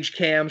 The cage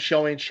cam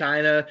showing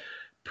China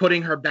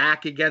putting her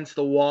back against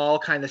the wall,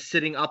 kind of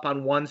sitting up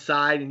on one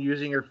side and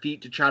using her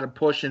feet to try to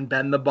push and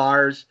bend the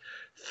bars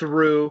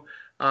throughout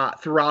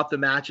the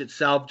match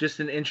itself. Just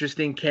an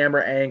interesting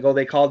camera angle.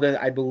 They called it,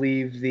 I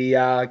believe,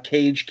 the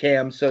cage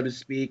cam, so to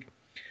speak.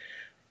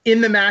 In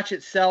the match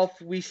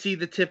itself, we see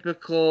the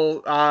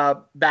typical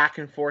back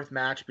and forth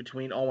match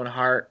between Owen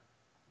Hart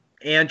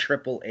and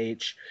Triple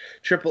H.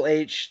 Triple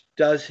H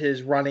does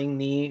his running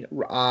knee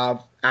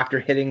after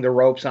hitting the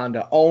ropes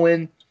onto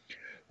Owen.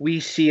 We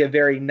see a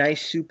very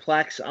nice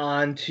suplex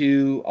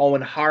onto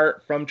Owen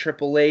Hart from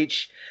Triple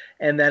H.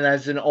 And then,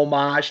 as an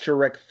homage to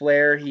Ric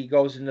Flair, he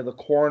goes into the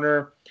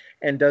corner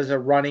and does a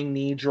running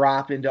knee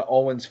drop into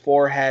Owen's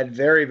forehead.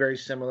 Very, very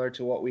similar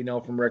to what we know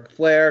from Ric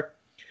Flair.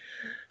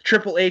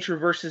 Triple H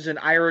reverses an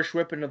Irish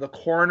whip into the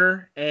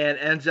corner and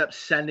ends up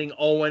sending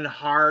Owen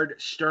hard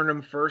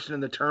sternum first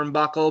into the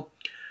turnbuckle.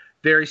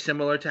 Very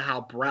similar to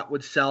how Brett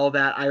would sell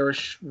that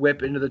Irish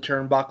whip into the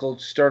turnbuckle,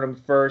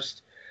 sternum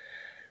first.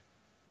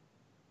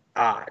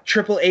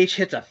 Triple H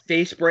hits a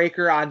face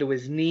breaker onto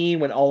his knee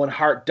when Owen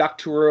Hart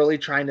ducked too early,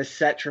 trying to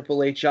set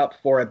Triple H up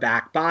for a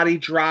back body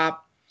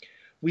drop.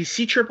 We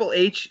see Triple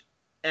H,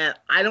 and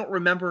I don't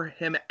remember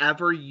him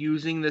ever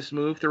using this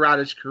move throughout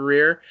his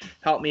career.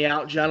 Help me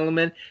out,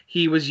 gentlemen.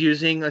 He was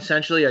using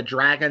essentially a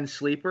dragon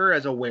sleeper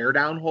as a wear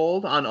down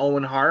hold on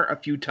Owen Hart a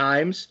few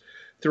times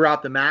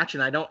throughout the match,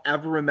 and I don't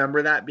ever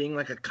remember that being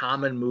like a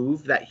common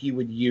move that he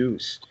would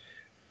use.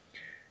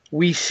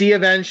 We see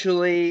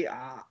eventually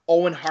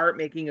Owen Hart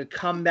making a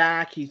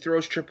comeback. He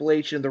throws Triple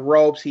H in the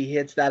ropes. He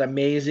hits that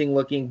amazing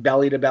looking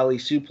belly to belly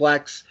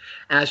suplex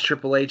as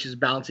Triple H is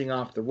bouncing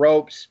off the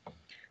ropes.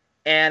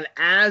 And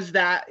as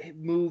that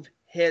move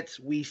hits,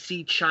 we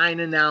see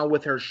China now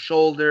with her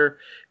shoulder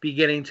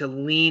beginning to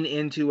lean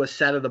into a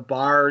set of the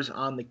bars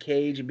on the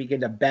cage and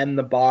begin to bend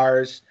the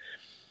bars,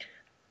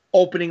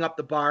 opening up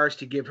the bars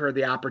to give her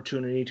the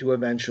opportunity to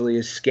eventually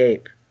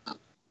escape.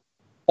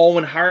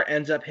 Owen Hart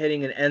ends up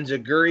hitting an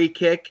enziguri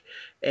kick,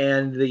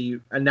 and the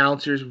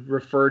announcers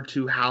referred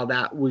to how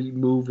that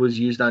move was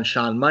used on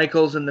Shawn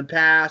Michaels in the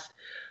past.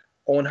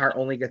 Owen Hart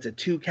only gets a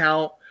 2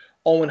 count.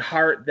 Owen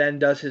Hart then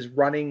does his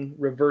running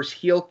reverse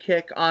heel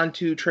kick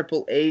onto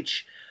Triple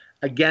H.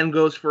 Again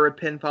goes for a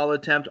pinfall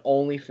attempt,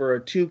 only for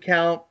a 2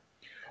 count.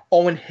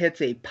 Owen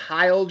hits a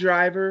pile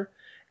driver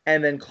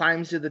and then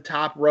climbs to the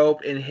top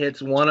rope and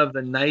hits one of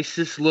the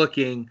nicest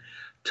looking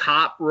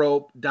top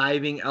rope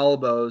diving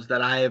elbows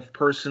that I have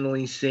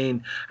personally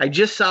seen. I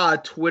just saw a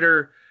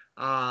Twitter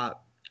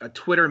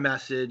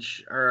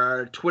message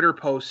or a Twitter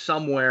post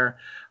somewhere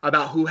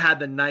about who had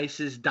the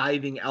nicest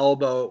diving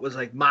elbow. It was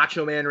like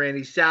Macho Man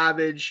Randy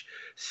Savage,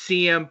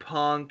 CM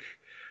Punk,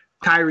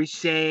 Kairi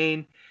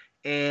Sane,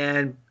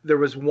 and there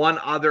was one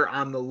other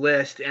on the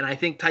list, and I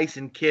think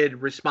Tyson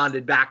Kidd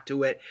responded back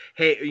to it,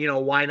 hey,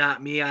 why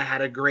not me? I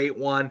had a great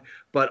one.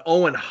 But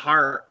Owen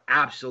Hart,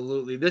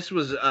 absolutely. This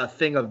was a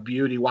thing of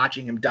beauty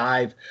watching him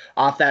dive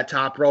off that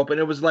top rope, and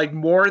it was like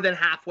more than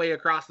halfway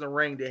across the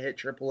ring to hit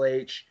Triple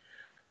H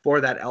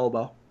for that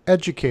elbow.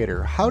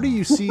 Educator, how do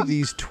you see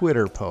these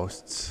Twitter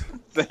posts?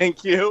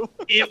 Thank you.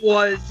 It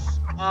was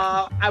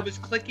I was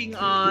clicking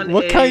on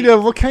what kind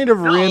of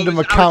random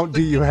account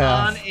do you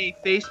have? On a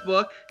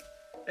Facebook.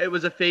 It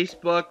was a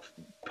Facebook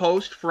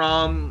post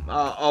from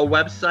a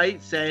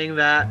website saying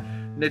that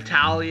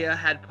Natalia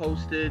had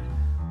posted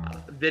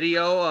a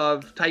video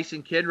of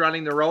Tyson Kidd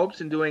running the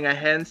ropes and doing a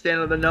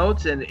handstand of the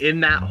notes, and in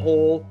that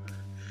whole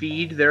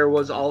feed there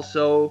was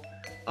also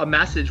a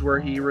message where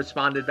he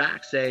responded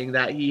back saying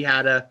that he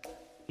had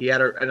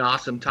an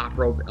awesome top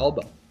rope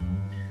elbow.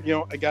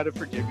 I gotta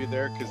forgive you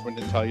there, because when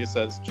Natalia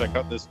says check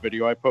out this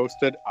video I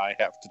posted, I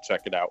have to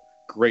check it out.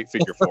 Great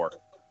figure 4.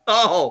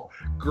 Oh,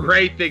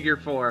 great figure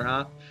 4,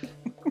 huh?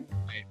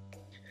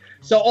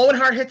 So Owen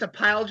Hart hits a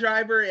pile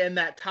driver and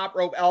that top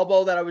rope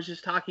elbow that I was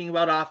just talking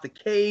about off the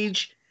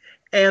cage.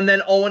 And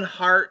then Owen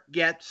Hart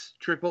gets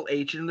Triple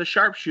H in the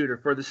sharpshooter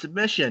for the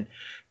submission.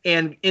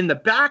 And in the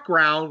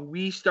background,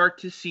 we start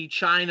to see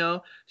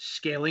Chyna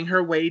scaling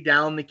her way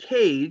down the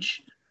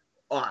cage.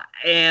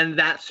 And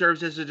that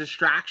serves as a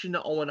distraction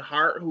to Owen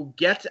Hart, who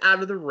gets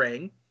out of the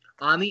ring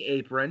on the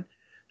apron.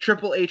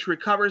 Triple H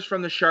recovers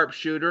from the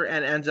sharpshooter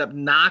and ends up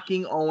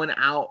knocking Owen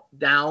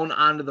down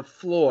onto the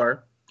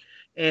floor.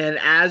 And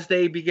as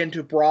they begin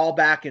to brawl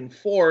back and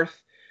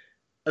forth,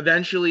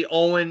 eventually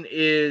Owen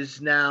is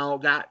now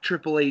got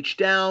Triple H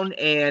down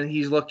and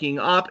he's looking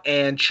up,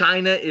 and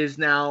Chyna is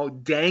now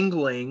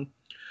dangling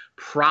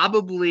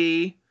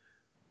probably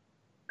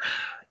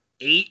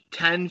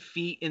 8-10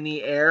 feet in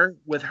the air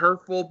with her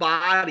full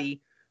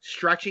body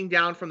stretching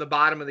down from the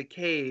bottom of the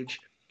cage.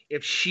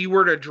 If she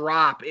were to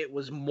drop, it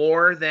was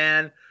more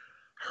than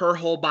her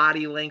whole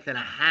body length and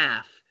a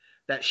half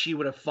that she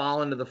would have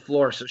fallen to the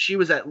floor. So she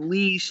was at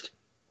least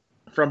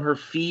from her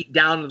feet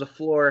down to the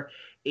floor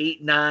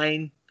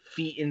 8-9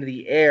 feet into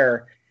the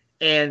air,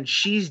 and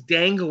she's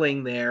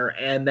dangling there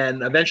and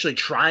then eventually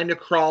trying to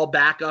crawl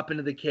back up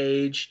into the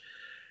cage.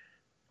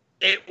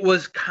 It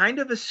was kind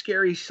of a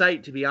scary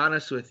sight, to be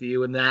honest with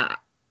you, and that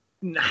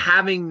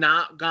having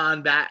not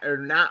gone back or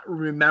not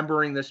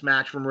remembering this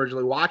match from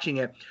originally watching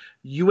it,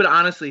 you would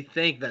honestly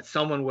think that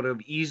someone would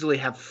have easily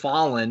have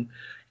fallen,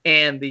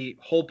 and the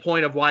whole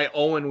point of why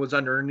Owen was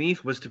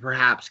underneath was to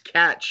perhaps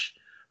catch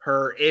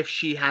her if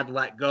she had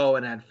let go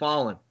and had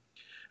fallen.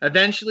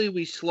 Eventually,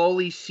 we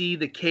slowly see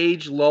the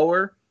cage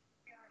lower,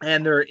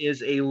 and there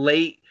is a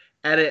late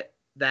edit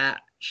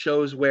that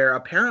shows where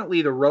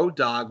apparently the Road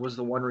Dogg was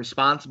the one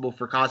responsible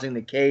for causing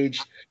the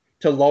cage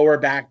to lower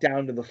back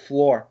down to the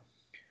floor.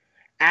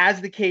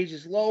 As the cage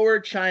is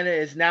lowered, Chyna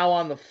is now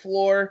on the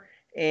floor,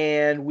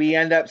 and we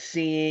end up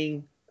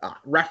seeing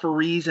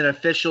referees and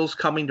officials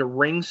coming to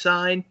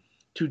ringside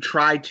to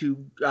try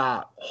to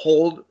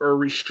hold or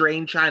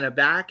restrain Chyna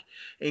back,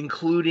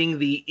 including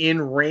the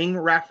in-ring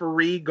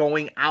referee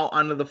going out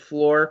onto the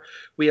floor.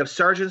 We have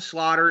Sergeant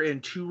Slaughter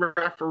and 2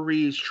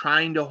 referees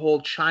trying to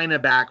hold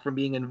Chyna back from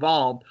being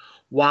involved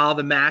while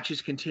the match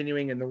is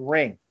continuing in the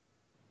ring.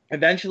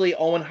 Eventually,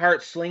 Owen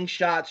Hart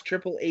slingshots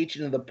Triple H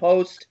into the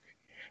post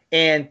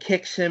and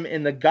kicks him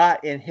in the gut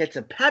and hits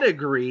a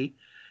pedigree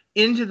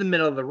into the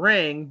middle of the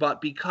ring,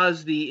 but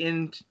because the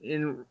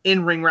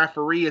in-ring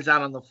referee is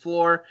out on the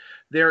floor,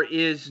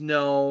 there's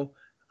no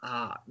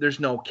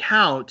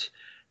count,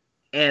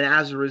 and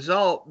as a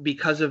result,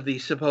 because of the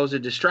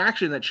supposed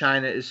distraction that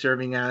Chyna is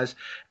serving as,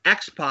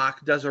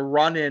 X-Pac does a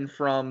run-in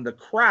from the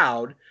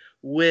crowd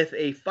with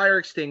a fire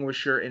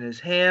extinguisher in his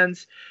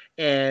hands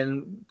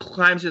and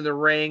climbs in the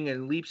ring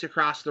and leaps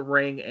across the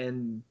ring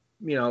and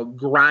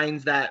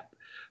grinds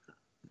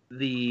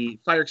the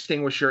fire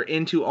extinguisher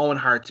into Owen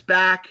Hart's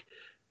back,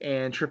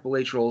 and Triple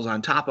H rolls on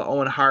top of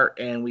Owen Hart,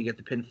 and we get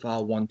the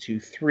pinfall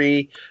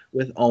 1-2-3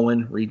 with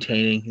Owen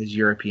retaining his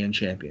European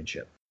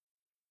Championship.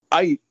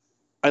 I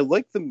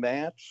like the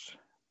match,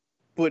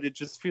 but it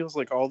just feels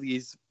like all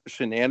these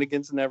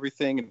shenanigans and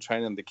everything, and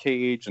China in the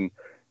cage and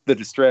the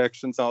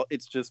distractions,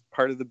 it's just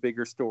part of the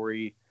bigger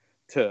story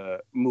to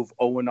move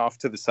Owen off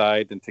to the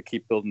side and to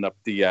keep building up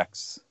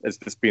DX as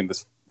just being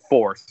this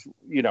force,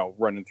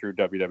 running through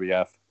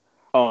WWF.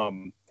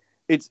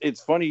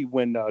 It's funny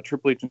when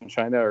Triple H and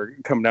China are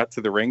coming out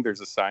to the ring,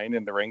 there's a sign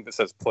in the ring that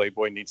says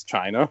Playboy needs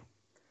China.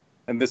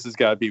 And this has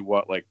got to be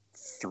what, like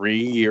 3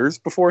 years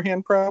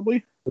beforehand,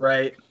 probably?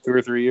 Right. 2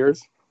 or 3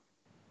 years.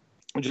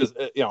 Just,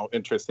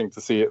 interesting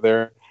to see it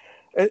there.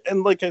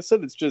 And like I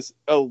said, it's just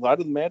a lot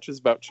of the matches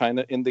about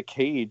China in the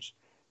cage.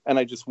 And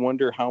I just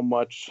wonder how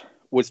much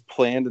was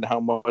planned and how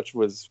much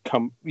was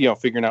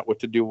figuring out what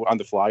to do on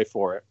the fly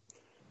for it.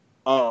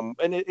 And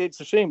it's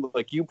a shame.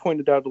 Like you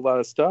pointed out a lot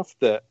of stuff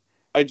that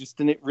I just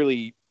didn't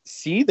really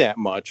see that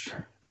much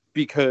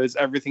because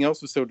everything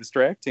else was so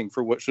distracting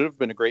for what should have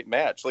been a great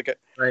match. Like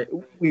right.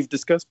 We've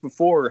discussed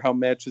before how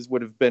matches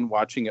would have been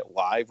watching it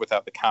live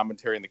without the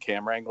commentary and the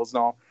camera angles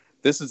and all.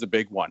 This is a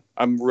big one.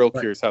 I'm real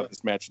curious how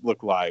this match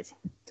looked live.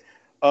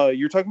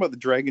 You're talking about the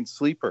Dragon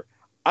Sleeper.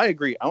 I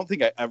agree. I don't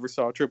think I ever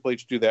saw Triple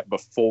H do that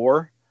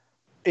before.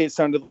 It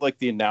sounded like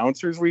the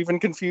announcers were even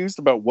confused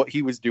about what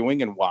he was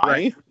doing and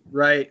why.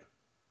 Right.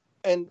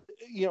 And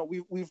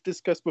we've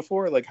discussed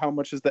before, like, how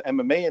much is the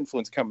MMA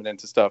influence coming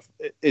into stuff?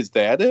 Is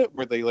that it?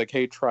 Were they like,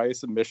 hey, try a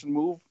submission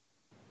move,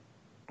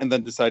 and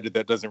then decided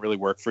that doesn't really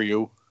work for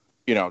you?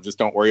 Just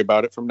don't worry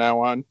about it from now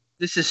on.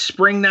 This is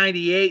spring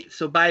 '98,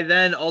 so by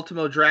then,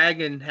 Ultimo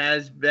Dragon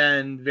has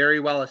been very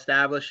well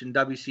established in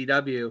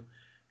WCW,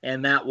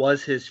 and that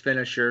was his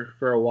finisher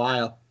for a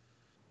while.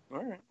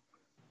 All right.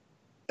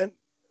 And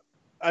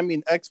I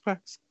mean,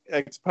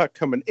 X-Pac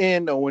coming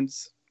in,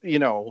 Owens,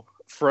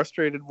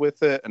 frustrated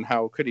with it, and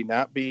how could he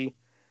not be?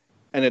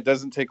 And it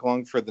doesn't take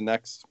long for the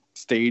next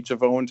stage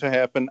of Owen to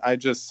happen. I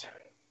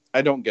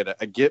don't get it.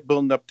 I get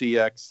building up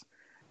DX.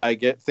 I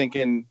get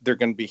thinking they're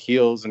going to be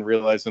heels and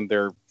realizing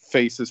they're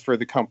faces for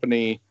the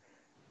company.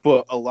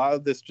 But a lot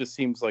of this just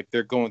seems like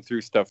they're going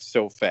through stuff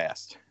so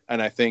fast.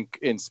 And I think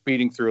in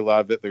speeding through a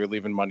lot of it, they're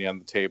leaving money on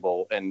the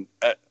table. And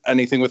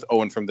anything with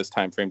Owen from this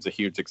time frame is a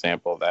huge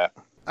example of that.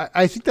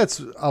 I think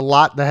that's a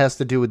lot that has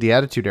to do with the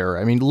Attitude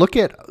Era. I mean, look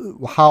at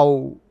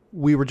how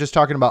we were just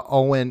talking about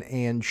Owen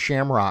and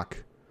Shamrock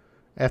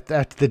at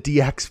the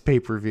DX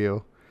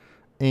pay-per-view.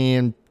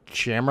 And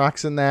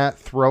Shamrock's in that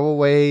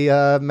throwaway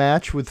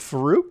match with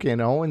Farouk,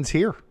 and Owen's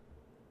here.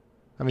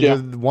 I mean,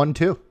 they're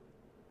 1-2.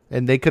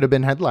 And they could have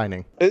been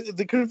headlining.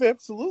 They could have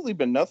absolutely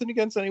been. Nothing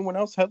against anyone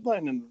else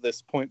headlining at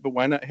this point, but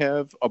why not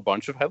have a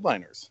bunch of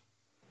headliners?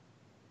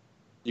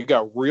 You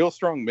got real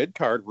strong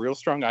mid-card, real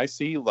strong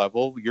IC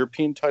level.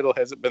 European title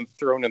hasn't been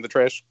thrown in the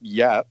trash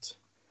yet.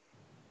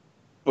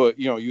 But,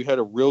 you had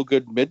a real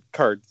good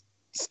mid-card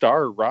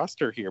star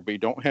roster here, but you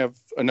don't have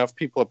enough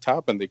people up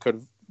top, and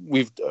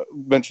we've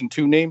mentioned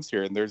 2 names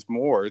here, and there's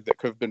more that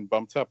could have been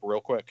bumped up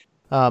real quick.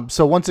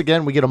 So once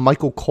again, we get a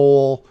Michael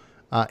Cole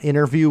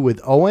interview with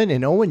Owen,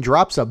 and Owen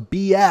drops a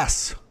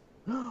BS.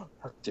 How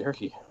dare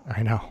he?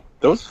 I know.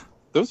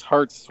 Those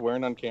hearts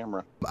swearing on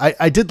camera.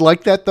 I did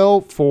like that,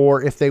 though,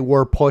 for if they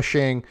were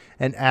pushing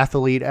an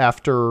athlete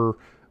after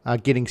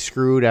getting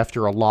screwed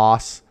after a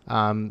loss.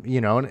 And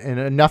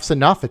enough's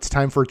enough. It's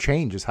time for a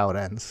change is how it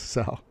ends.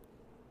 So,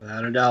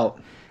 without a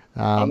doubt.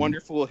 I wonder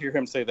if we'll hear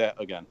him say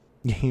that again.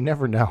 You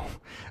never know.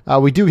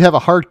 We do have a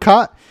hard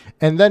cut,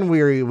 and then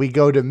we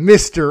go to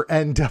Mr.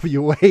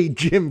 NWA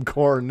Jim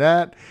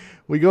Cornette.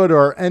 We go to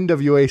our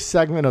NWA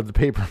segment of the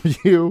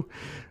pay-per-view.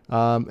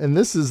 And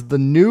this is the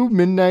new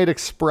Midnight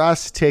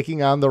Express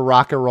taking on the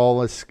Rock and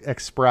Roll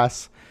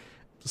Express.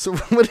 So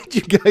what did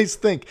you guys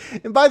think?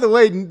 And by the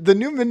way, the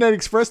new Midnight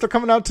Express, they're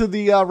coming out to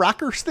the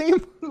Rockers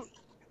theme?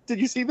 Did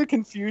you see the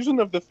confusion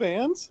of the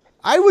fans?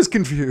 I was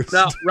confused.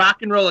 No,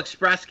 Rock and Roll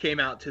Express came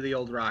out to the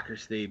old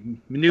Rockers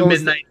theme. New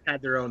Midnight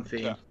had their own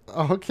theme. Yeah.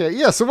 Okay,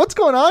 yeah. So what's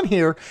going on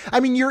here? I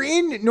mean, you're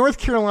in North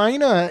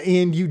Carolina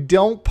and you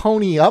don't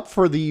pony up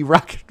for the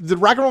Rock. Did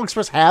Rock and Roll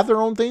Express have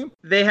their own theme?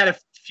 They had a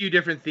few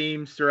different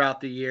themes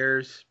throughout the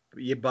years,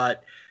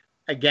 but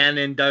again,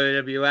 in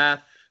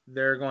WWF,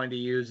 they're going to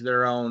use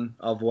their own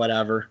of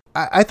whatever.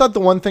 I thought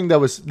the one thing that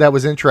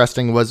was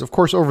interesting was, of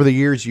course, over the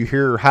years you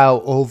hear how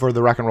over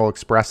the Rock and Roll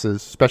Express is,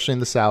 especially in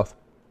the South,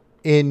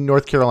 in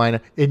North Carolina,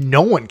 and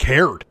no one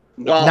cared.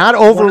 Well, not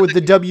over with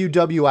the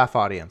WWF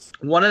audience.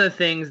 One of the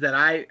things that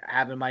I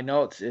have in my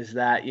notes is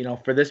that,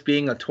 for this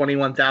being a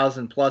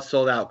 21,000 plus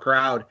sold out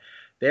crowd,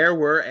 there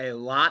were a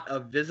lot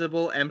of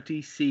visible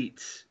empty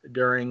seats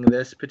during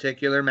this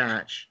particular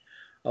match.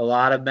 A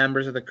lot of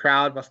members of the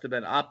crowd must have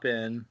been up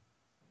in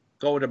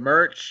go to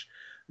merch,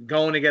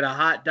 going to get a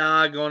hot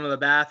dog, going to the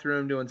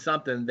bathroom, doing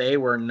something. They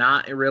were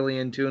not really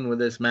in tune with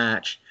this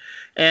match.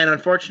 And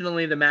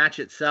unfortunately, the match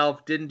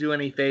itself didn't do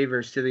any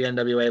favors to the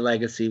NWA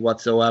legacy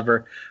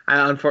whatsoever.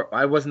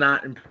 I was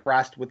not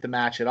impressed with the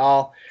match at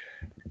all.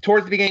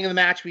 Towards the beginning of the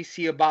match, we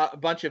see a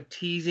bunch of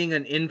teasing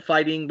and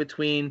infighting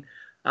between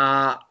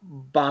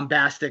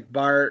Bombastic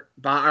Bob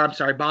and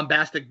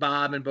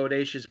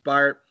Bodacious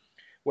Bart.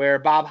 where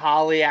Bob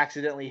Holly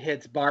accidentally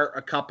hits Bart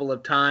a couple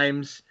of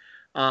times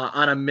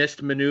on a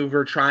missed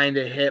maneuver trying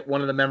to hit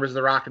one of the members of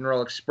the Rock and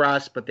Roll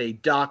Express, but they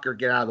duck or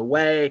get out of the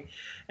way,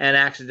 and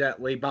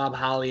accidentally Bob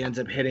Holly ends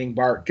up hitting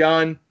Bart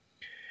Gunn.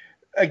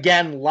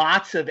 Again,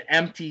 lots of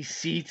empty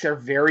seats are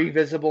very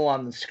visible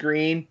on the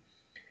screen.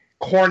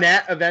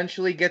 Cornette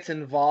eventually gets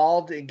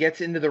involved and gets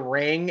into the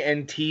ring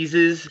and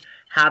teases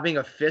having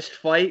a fist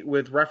fight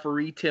with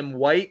referee Tim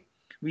White.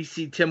 We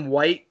see Tim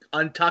White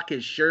untuck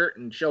his shirt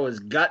and show his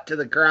gut to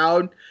the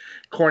crowd.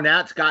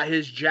 Cornette's got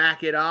his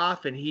jacket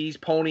off and he's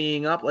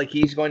ponying up like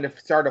he's going to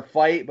start a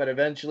fight, but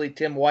eventually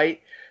Tim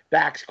White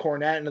backs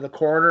Cornette into the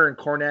corner and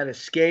Cornette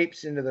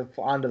escapes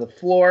onto the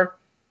floor.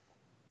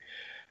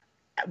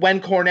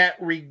 When Cornette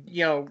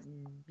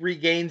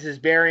regains his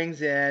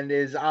bearings and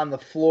is on the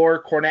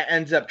floor, Cornette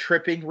ends up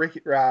tripping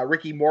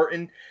Ricky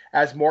Morton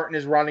as Morton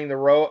is running the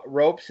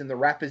ropes and the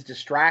ref is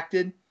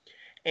distracted.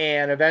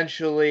 And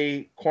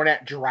eventually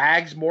Cornette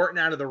drags Morton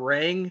out of the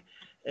ring,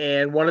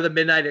 and one of the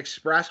Midnight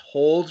Express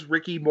holds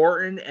Ricky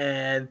Morton,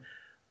 and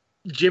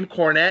Jim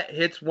Cornette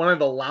hits one of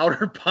the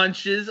louder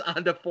punches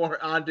onto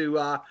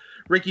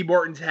Ricky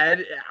Morton's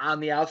head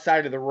on the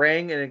outside of the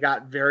ring, and it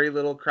got very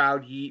little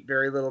crowd heat,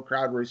 very little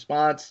crowd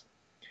response.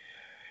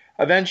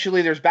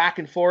 Eventually, there's back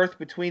and forth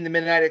between the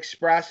Midnight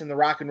Express and the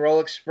Rock and Roll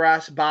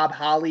Express. Bob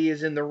Holly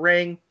is in the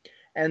ring,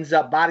 ends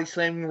up body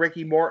slamming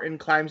Ricky Morton,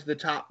 climbs the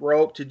top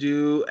rope to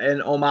do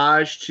an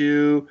homage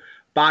to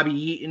Bobby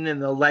Eaton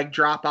and the leg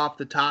drop off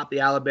the top, the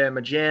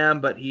Alabama Jam,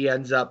 but he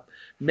ends up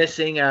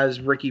missing as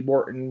Ricky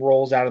Morton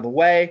rolls out of the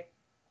way.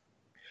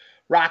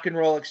 Rock and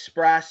Roll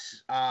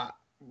Express,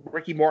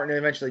 Ricky Morton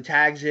eventually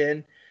tags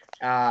in,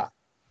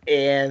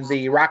 and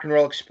the Rock and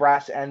Roll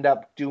Express end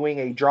up doing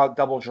a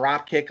double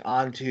drop kick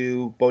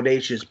onto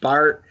Bodacious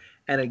Bart.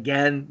 And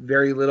again,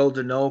 very little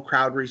to no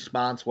crowd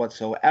response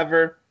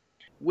whatsoever.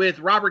 With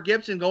Robert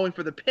Gibson going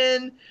for the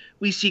pin,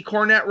 we see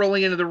Cornette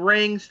rolling into the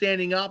ring,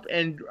 standing up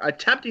and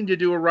attempting to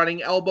do a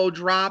running elbow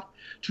drop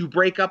to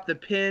break up the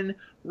pin.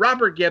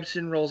 Robert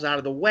Gibson rolls out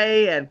of the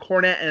way, and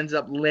Cornette ends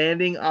up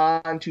landing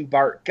onto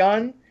Bart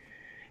Gunn.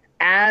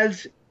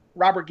 As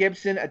Robert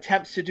Gibson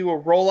attempts to do a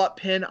roll-up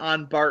pin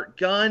on Bart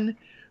Gunn,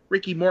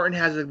 Ricky Morton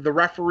has the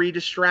referee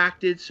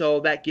distracted,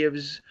 so that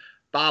gives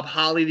Bob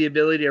Holly the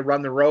ability to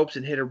run the ropes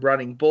and hit a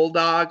running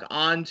bulldog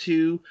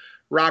onto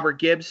Robert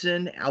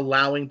Gibson,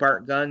 allowing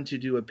Bart Gunn to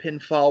do a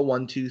pinfall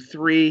 1, 2,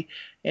 3,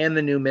 and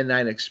the new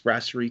Midnight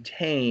Express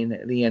retain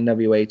the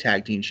NWA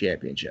Tag Team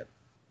Championship.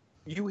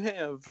 You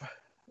have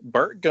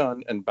Bart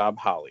Gunn and Bob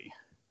Holly,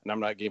 and I'm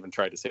not even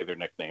trying to say their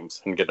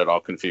nicknames and get it all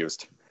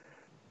confused,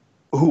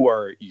 who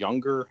are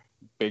younger,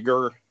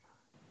 bigger,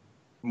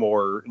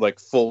 more like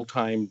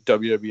full-time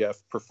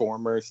WWF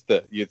performers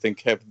that you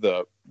think have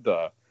the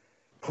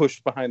push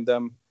behind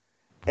them,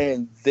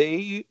 and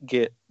they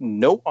get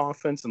no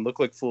offense and look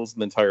like fools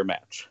the entire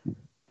match,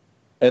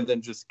 and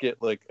then just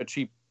get like a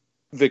cheap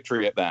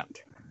victory at the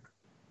end.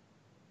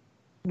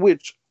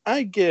 Which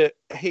I get,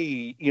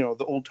 hey,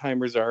 the old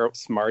timers are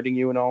outsmarting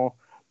you and all,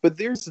 but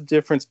there's a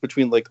difference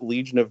between like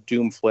Legion of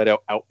Doom flat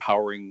out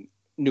outpowering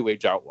New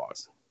Age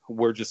Outlaws.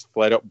 We're just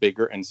flat out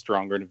bigger and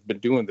stronger and have been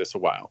doing this a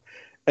while.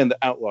 And the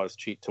Outlaws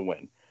cheat to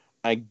win.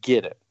 I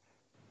get it.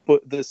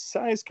 But the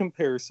size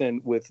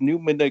comparison with New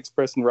Midnight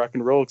Express and Rock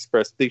and Roll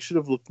Express, they should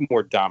have looked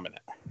more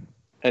dominant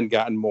and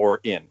gotten more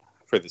in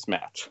for this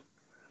match.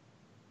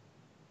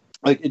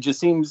 Like, it just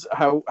seems,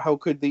 how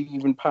could they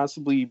even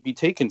possibly be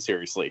taken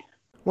seriously?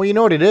 Well, you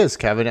know what it is,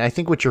 Kevin? I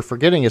think what you're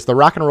forgetting is the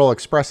Rock and Roll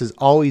Express has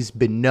always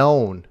been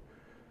known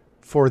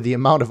for the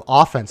amount of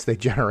offense they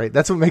generate.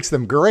 That's what makes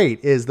them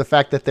great, is the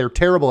fact that they're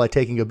terrible at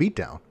taking a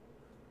beatdown.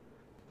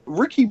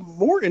 Ricky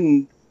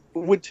Morton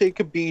would take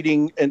a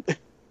beating, and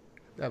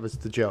that was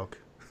the joke.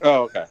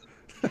 Oh, okay.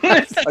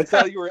 I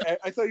thought you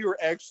were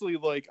actually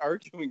like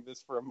arguing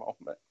this for a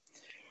moment.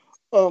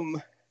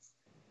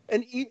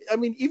 And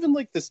even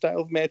like the style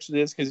of match it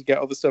is, because you got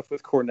all the stuff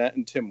with Cornette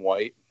and Tim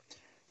White.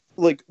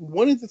 Like,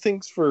 one of the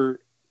things for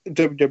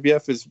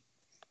WWF is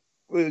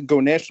go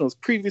national is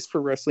previous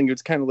for wrestling.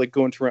 It's kind of like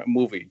going to rent a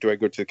movie. Do I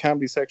go to the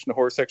comedy section, the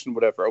horror section,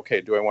 whatever?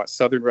 Okay, do I want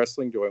Southern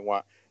wrestling? Do I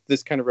want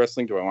this kind of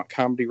wrestling? Do I want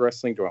comedy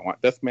wrestling? Do I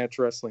want deathmatch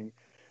wrestling?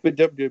 But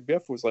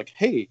WWF was like,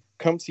 hey,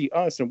 come see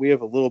us, and we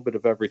have a little bit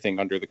of everything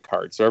under the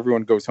card. So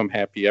everyone goes home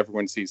happy.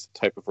 Everyone sees the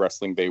type of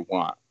wrestling they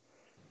want.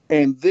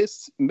 And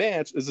this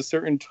match is a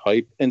certain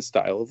type and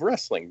style of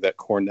wrestling that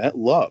Cornette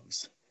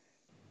loves.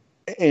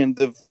 And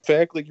the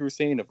fact, like you were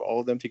saying, of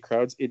all the empty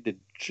crowds, it did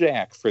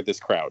jack for this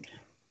crowd.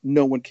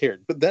 No one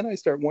cared. But then I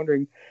start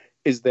wondering,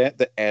 is that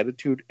the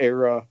Attitude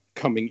Era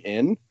coming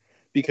in?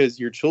 Because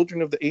you're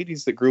children of the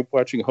 80s that grew up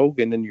watching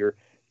Hogan, and you're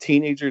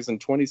teenagers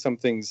and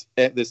 20-somethings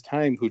at this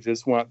time who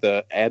just want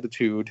the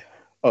attitude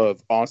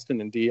of Austin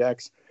and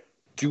DX,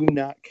 do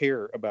not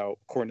care about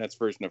Cornette's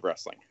version of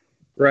wrestling.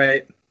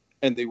 Right.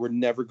 And they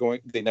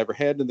never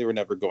had, and they were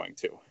never going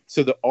to.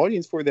 So the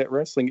audience for that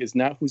wrestling is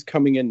not who's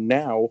coming in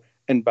now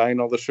and buying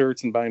all the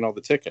shirts and buying all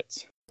the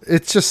tickets.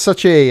 It's just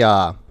such a,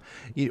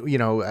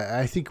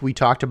 I think we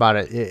talked about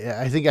it.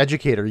 I think,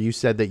 Educator, you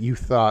said that you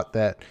thought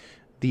that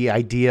the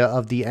idea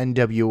of the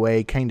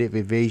NWA kind of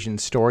evasion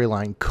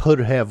storyline could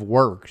have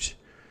worked.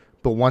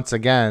 But once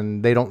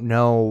again, they don't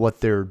know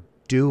what they're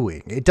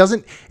doing. It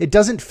doesn't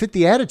fit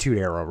the Attitude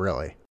Era,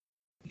 really.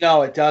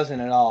 No, it doesn't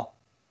at all.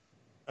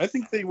 I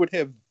think they would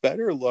have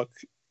better luck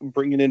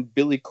bringing in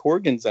Billy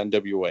Corgan's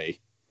NWA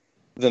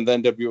than the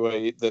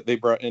NWA that they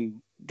brought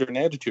in during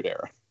Attitude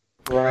Era.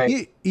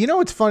 Right. You know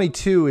what's funny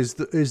too is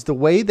the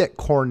way that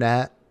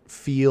Cornette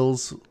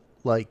feels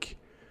like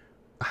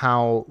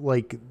how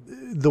like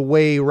the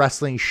way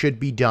wrestling should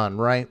be done,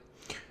 right?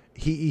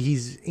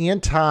 He's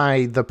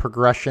anti the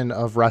progression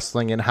of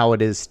wrestling and how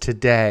it is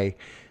today.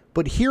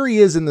 But here he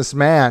is in this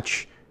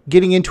match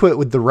getting into it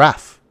with the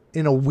ref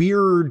in a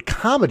weird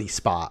comedy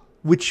spot,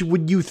 which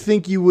would you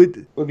think you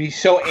would be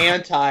so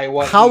anti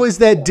what. How is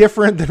that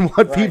different than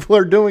what people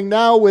are doing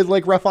now with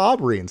like Ref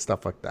Aubrey and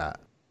stuff like that?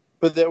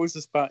 But that was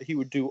the spot he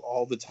would do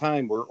all the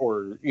time,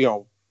 or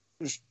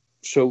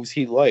shows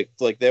he liked.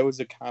 Like that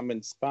was a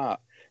common spot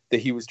that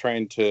he was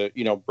trying to,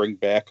 bring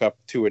back up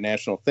to a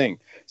national thing.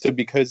 So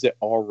because it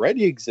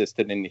already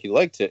existed and he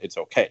liked it, it's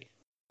okay.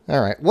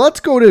 All right. Well, let's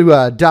go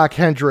to Doc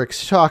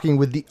Hendricks talking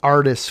with the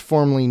artist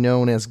formerly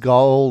known as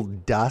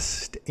Gold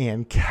Dust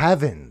and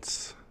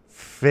Kevin's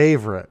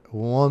favorite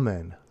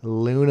woman,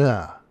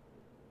 Luna.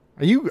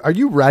 Are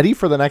you ready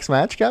for the next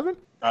match, Kevin?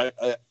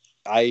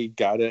 I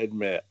gotta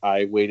admit,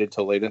 I waited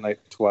till late at night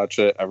to watch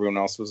it. Everyone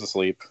else was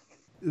asleep.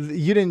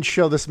 You didn't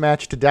show this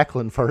match to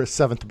Declan for his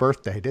 7th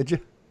birthday, did you?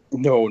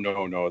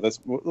 No.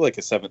 That's like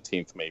a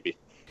 17th, maybe.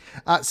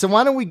 So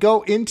why don't we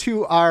go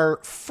into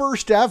our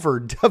first ever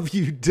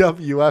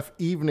WWF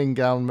evening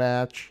gown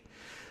match?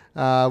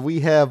 We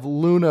have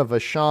Luna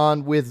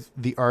Vachon with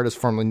the artist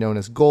formerly known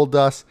as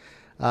Goldust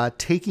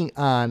taking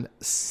on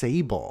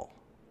Sable.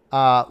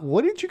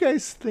 What did you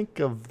guys think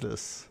of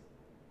this?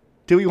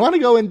 Do we want to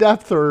go in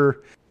depth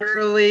or?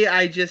 Early,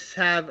 I just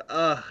have,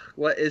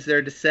 what is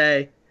there to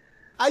say?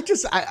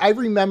 I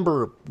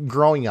remember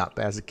growing up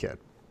as a kid.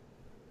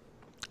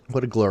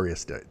 What a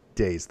glorious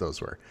days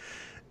those were.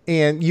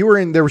 And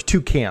there was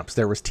 2 camps.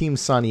 There was Team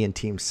Sunny and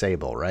Team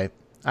Sable, right?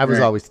 I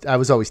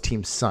was always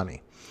Team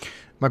Sunny.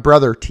 My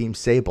brother, Team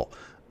Sable.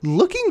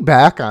 Looking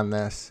back on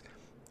this,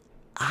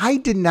 I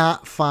did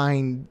not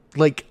find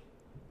like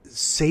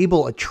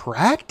Sable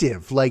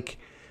attractive, like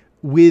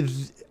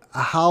with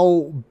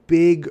how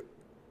big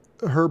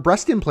her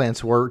breast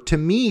implants were. To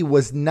me,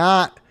 was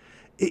not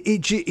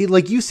it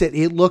like you said,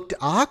 it looked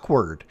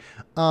awkward.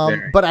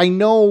 But I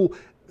know,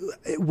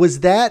 was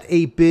that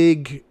a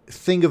big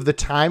thing of the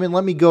time? And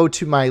let me go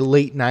to my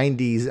late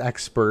 90s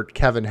expert,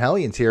 Kevin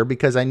Hellions here,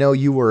 because I know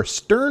you were a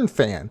Stern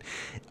fan.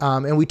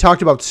 And we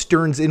talked about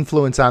Stern's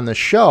influence on the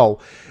show.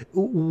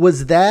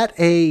 Was that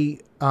a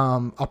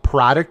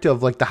product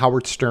of like the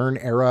Howard Stern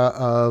era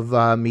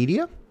of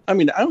media? I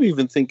mean, I don't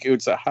even think it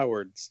was a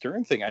Howard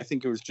Stern thing. I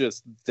think it was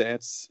just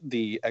that's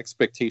the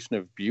expectation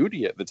of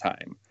beauty at the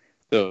time.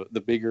 The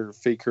bigger,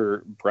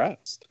 faker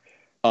breast.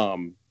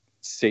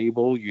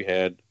 Sable, you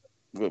had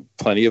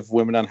plenty of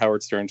women on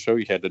Howard Stern show.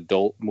 You had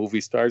adult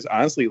movie stars.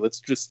 Honestly,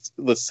 let's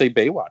say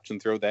Baywatch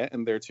and throw that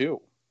in there too.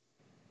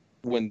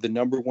 When the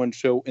number 1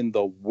 show in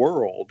the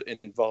world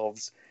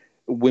involves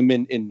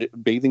women in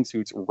bathing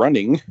suits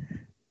running,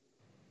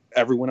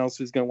 everyone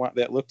else is going to want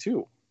that look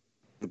too.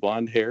 The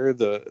blonde hair,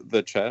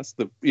 the chest,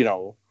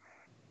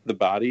 the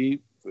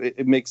body,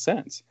 it makes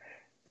sense.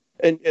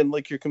 And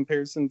like your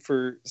comparison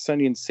for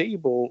Sunny and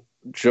Sable,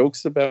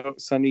 jokes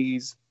about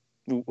Sunny's,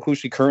 who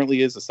she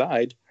currently is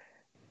aside,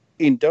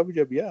 in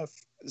WWF,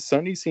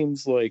 Sunny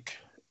seems like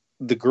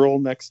the girl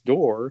next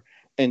door,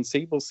 and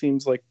Sable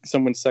seems like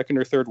someone's second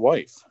or third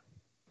wife.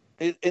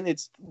 And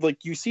it's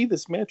like you see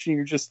this match and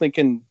you're just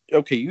thinking,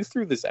 okay, you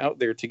threw this out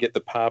there to get the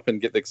pop and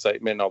get the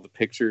excitement and all the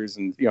pictures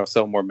and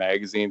sell more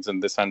magazines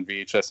and this on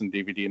VHS and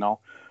DVD and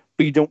all,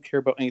 but you don't care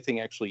about anything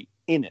actually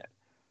in it.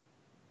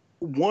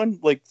 One,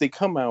 like they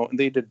come out and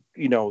they did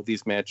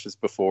these matches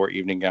before,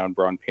 evening gown,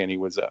 bra and panty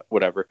was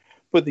whatever,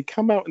 but they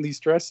come out in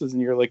these dresses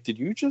and you're like, did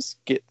you just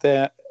get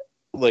that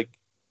like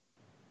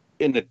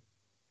in a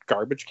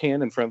garbage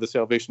can in front of the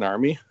Salvation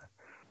Army?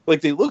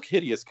 Like they look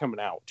hideous coming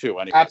out too.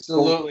 Anyway,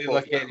 absolutely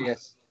look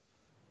hideous.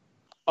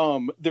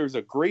 There's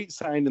a great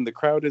sign in the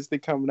crowd as they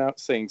coming out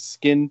saying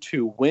 "Skin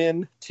to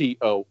Win,"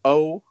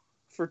 TOO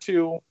for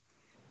 2.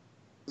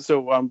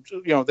 So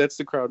that's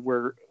the crowd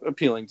we're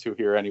appealing to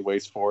here,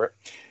 anyways. For it,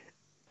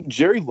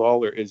 Jerry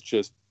Lawler is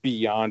just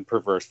beyond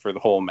perverse for the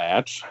whole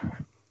match.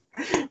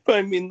 But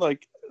I mean,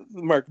 like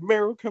Mark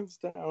Merrow comes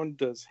down,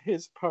 does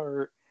his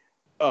part.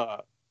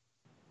 The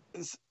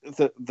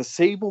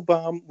Sable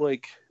bomb,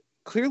 like.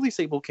 Clearly,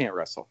 Sable can't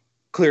wrestle.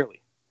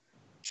 Clearly.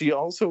 She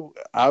also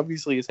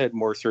obviously has had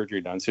more surgery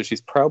done, so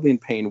she's probably in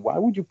pain. Why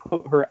would you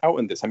put her out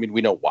in this? I mean,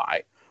 we know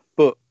why,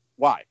 but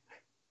why?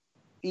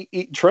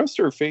 Trust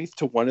her faith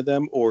to one of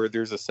them, or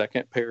there's a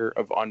second pair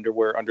of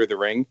underwear under the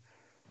ring.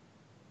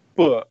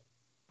 But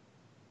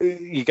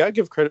you got to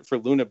give credit for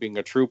Luna being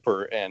a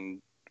trooper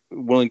and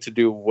willing to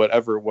do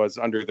whatever was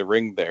under the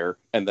ring there,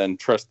 and then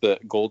trust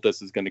that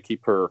Goldust is going to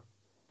keep her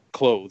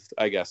clothed,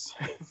 I guess,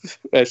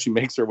 as she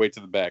makes her way to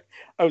the back.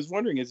 I was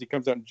wondering as he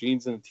comes out in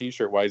jeans and a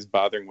t-shirt why he's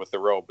bothering with the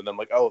robe, and then I'm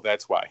like, oh,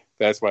 that's why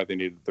they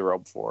needed the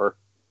robe for her.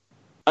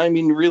 I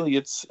mean, really,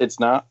 it's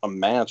not a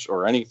match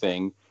or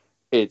anything.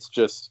 It's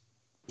just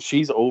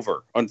she's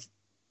over.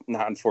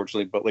 Not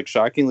unfortunately, but like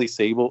shockingly,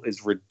 Sable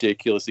is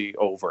ridiculously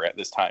over at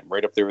this time,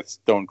 right up there with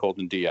Stone Cold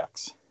and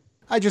DX.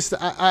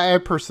 I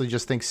personally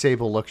just think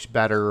Sable looks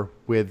better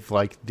with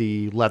like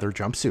the leather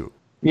jumpsuit.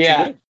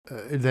 Yeah.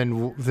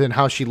 Than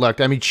how she looked.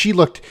 I mean,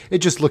 it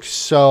just looked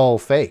so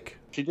fake.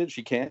 She did.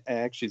 She can't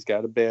act. She's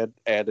got a bad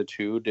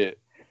attitude.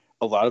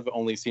 A lot of it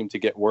only seemed to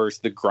get worse.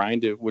 The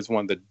grind, it was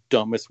one of the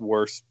dumbest,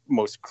 worst,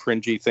 most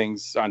cringy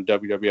things on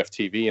WWF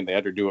TV, and they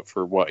had to do it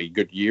for, a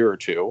good year or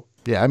two.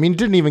 Yeah, I mean, it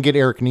didn't even get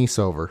Eric Nice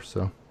over,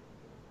 so.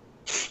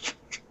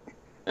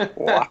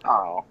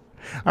 Wow.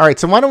 All right,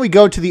 so why don't we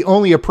go to the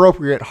only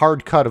appropriate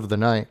hard cut of the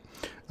night?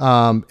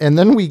 And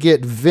then we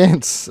get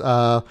Vince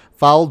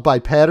followed by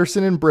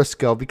Patterson and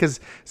Briscoe because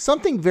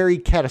something very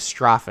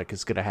catastrophic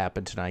is going to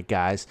happen tonight,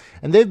 guys.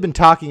 And they've been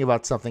talking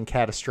about something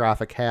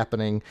catastrophic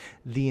happening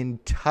the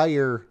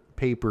entire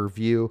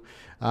pay-per-view.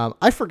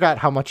 I forgot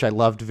how much I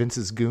loved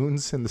Vince's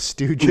Goons and the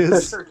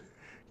Stooges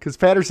because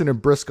Patterson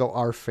and Briscoe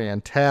are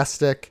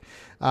fantastic.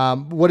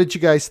 What did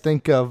you guys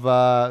think of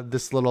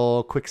this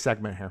little quick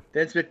segment here?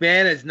 Vince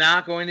McMahon is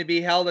not going to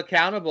be held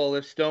accountable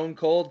if Stone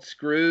Cold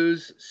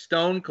screws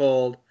Stone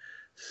Cold.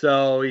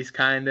 So he's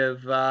kind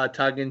of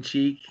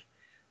tongue-in-cheek,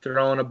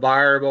 throwing a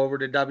barb over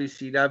to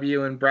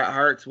WCW and Bret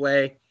Hart's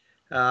way.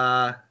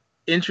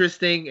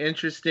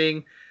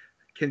 Interesting.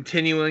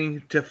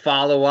 Continuing to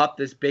follow up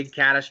this big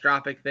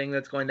catastrophic thing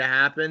that's going to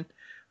happen.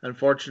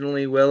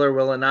 Unfortunately, will or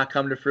will it not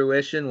come to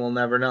fruition? We'll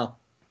never know.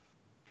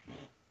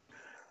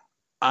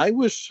 I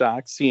was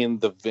shocked seeing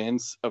the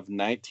Vince of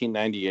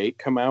 1998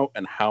 come out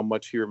and how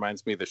much he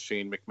reminds me of the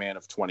Shane McMahon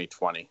of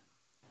 2020.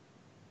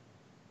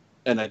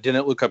 And I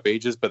didn't look up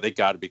ages, but they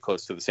got to be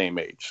close to the same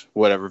age.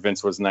 Whatever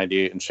Vince was in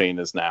 98 and Shane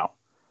is now.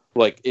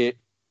 Like, the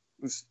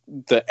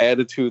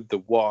attitude, the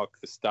walk,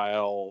 the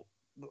style,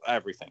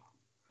 everything.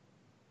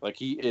 Like,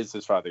 he is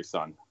his father's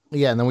son.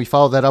 Yeah, and then we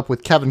followed that up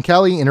with Kevin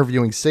Kelly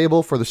interviewing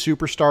Sable for the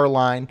Superstar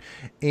line.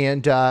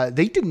 And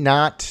they did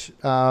not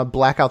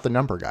black out the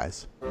number,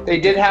 guys. They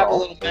did have a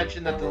little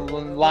mention that the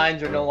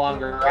lines are no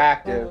longer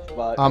active,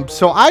 but...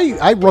 So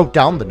I wrote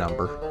down the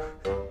number.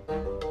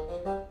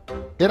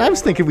 And I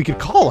was thinking we could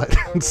call it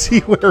and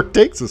see where it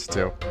takes us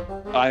to.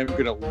 I'm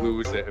going to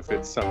lose it if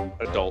it's some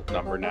adult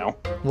number now.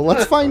 Well,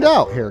 let's find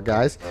out here,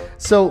 guys.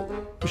 So,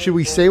 should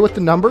we say what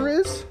the number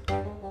is?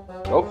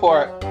 Go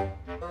for it.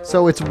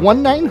 So, it's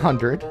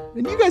 1-900,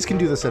 and you guys can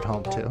do this at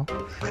home, too.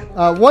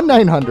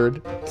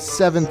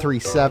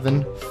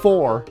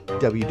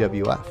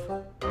 1-900-737-4WWF.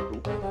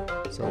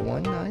 So,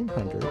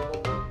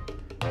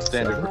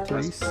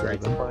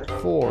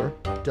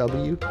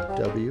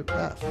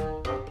 1-900-737-4WWF.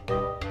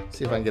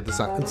 See if I can get this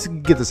on. Let's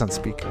get this on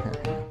speaker here.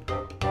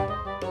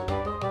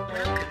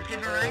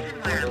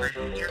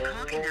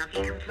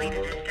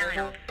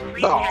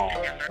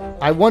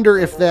 I wonder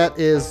if that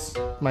is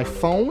my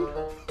phone.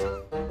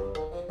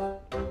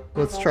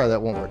 Let's try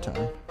that one more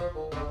time.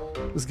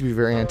 This is gonna be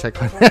very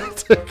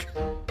anticlimactic.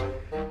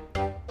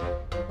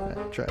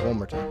 Right, try it one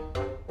more time.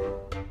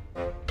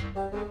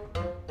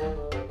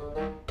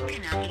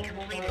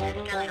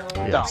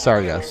 Yeah,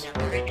 sorry guys.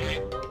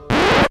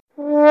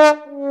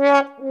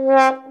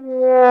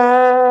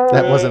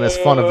 That wasn't as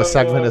fun of a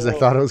segment as I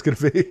thought it was going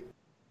to be.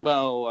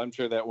 Well, I'm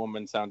sure that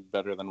woman sounded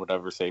better than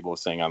whatever Sable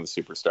was saying on the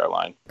Superstar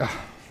line.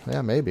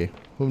 Yeah, maybe.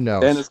 Who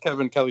knows? And as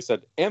Kevin Kelly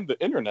said, and the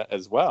internet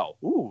as well.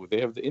 Ooh,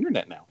 they have the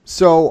internet now.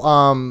 So,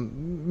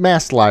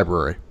 Mass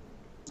Library.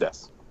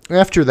 Yes.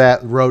 After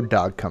that, Road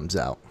Dogg comes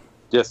out.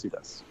 Yes, he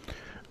does.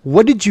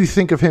 What did you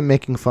think of him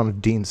making fun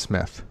of Dean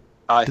Smith?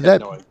 No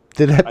idea.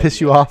 Did that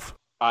piss you off?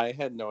 I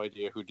had no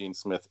idea who Dean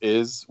Smith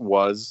is,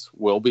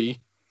 will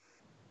be.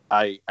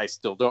 I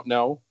still don't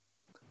know.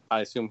 I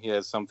assume he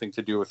has something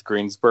to do with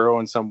Greensboro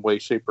in some way,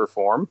 shape, or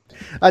form.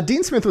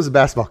 Dean Smith was a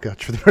basketball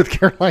coach for the North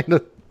Carolina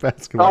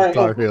basketball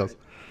Tar Heels.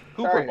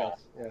 Hooper Ball.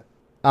 Yeah.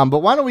 But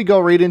why don't we go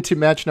right into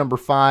match number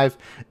 5?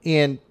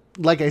 And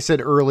like I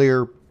said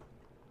earlier,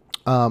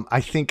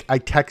 I think I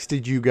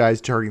texted you guys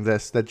during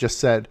this that just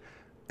said,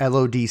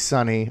 LOD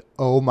Sunny,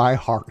 oh my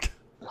heart.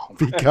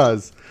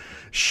 Because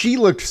she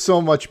looked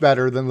so much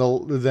better than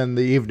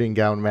the evening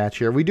gown match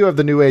here. We do have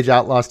the New Age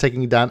Outlaws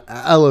taking down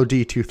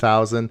LOD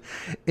 2000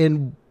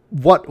 in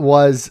what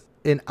was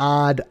an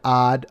odd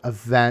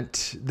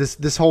event.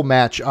 This whole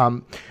match.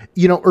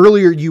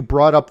 Earlier you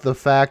brought up the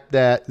fact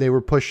that they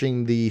were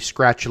pushing the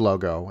Scratch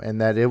logo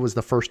and that it was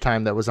the first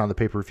time that was on the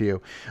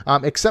pay-per-view,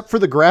 except for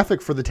the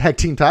graphic for the tag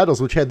team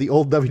titles, which had the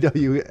old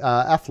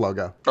WWF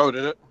logo. Oh,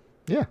 did it?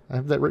 Yeah, I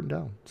have that written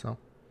down. So,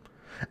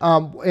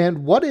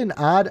 and what an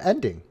odd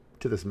ending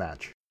to this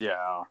match.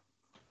 Yeah,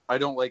 I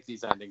don't like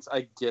these endings.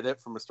 I get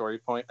it from a story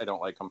point. I don't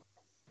like them.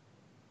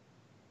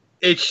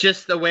 It's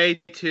just the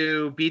way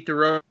to beat the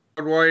Road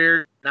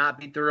Warriors, not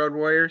beat the Road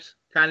Warriors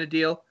kind of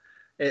deal.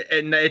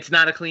 And it's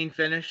not a clean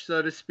finish,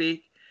 so to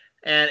speak.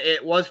 And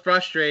it was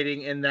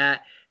frustrating in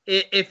that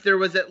if there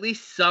was at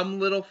least some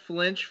little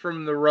flinch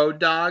from the Road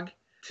Dogg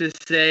to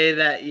say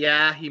that,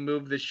 yeah, he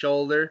moved the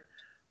shoulder,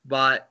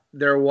 but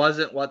there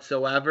wasn't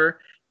whatsoever.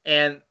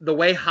 And the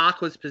way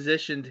Hawk was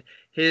positioned,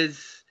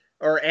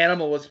 or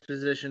Animal was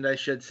positioned, I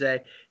should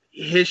say,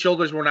 his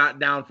shoulders were not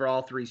down for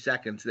all 3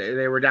 seconds.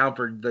 They were down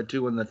for the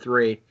 2 and the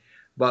 3.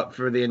 But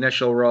for the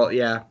initial roll,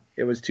 yeah,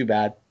 it was too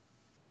bad.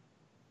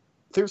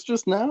 There's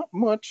just not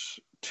much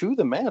to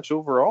the match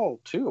overall,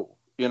 too,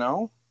 you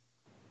know?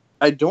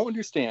 I don't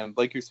understand,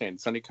 like you're saying,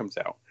 Sunny comes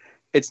out.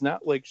 It's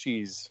not like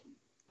she's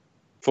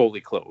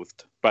fully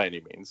clothed by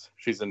any means.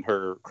 She's in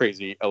her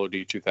crazy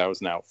LOD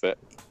 2000 outfit.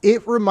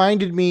 It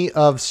reminded me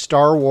of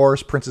Star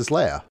Wars Princess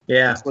Leia.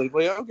 Yeah,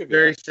 I'll give you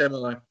very that.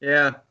 similar.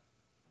 Yeah.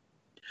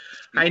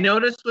 I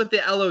noticed with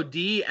the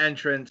LOD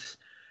entrance,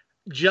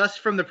 just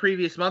from the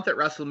previous month at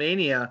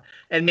WrestleMania,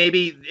 and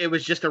maybe it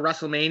was just a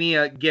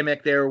WrestleMania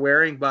gimmick they were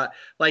wearing, but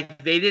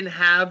like they didn't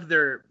have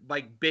their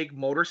like big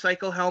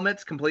motorcycle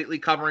helmets completely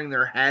covering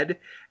their head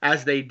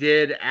as they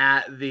did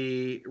at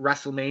the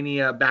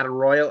WrestleMania Battle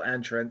Royal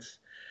entrance.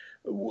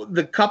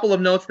 The couple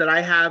of notes that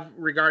I have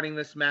regarding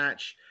this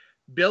match,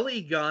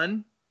 Billy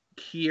Gunn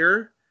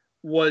here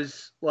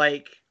was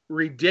like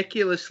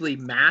ridiculously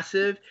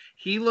massive.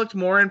 He looked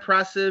more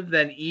impressive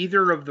than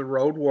either of the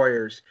Road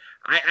Warriors.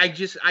 I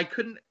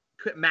couldn't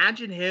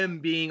imagine him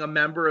being a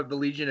member of the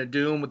Legion of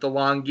Doom with the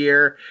long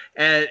gear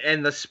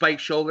and the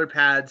spiked shoulder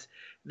pads.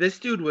 This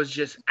dude was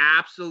just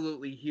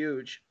absolutely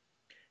huge.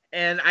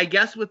 And I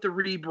guess with the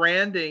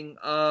rebranding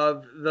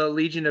of the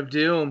Legion of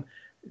Doom,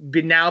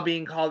 now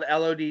being called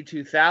LOD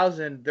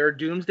 2000, their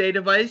Doomsday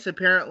device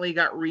apparently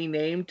got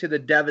renamed to the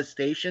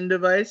Devastation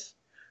device.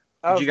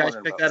 Did you guys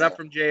pick that up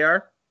from JR?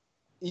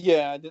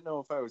 Yeah, I didn't know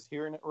if I was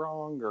hearing it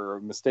wrong or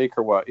a mistake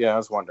or what. Yeah, I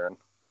was wondering.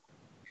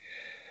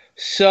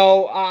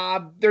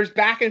 So there's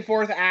back and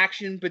forth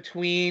action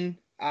between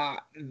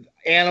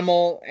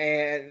Animal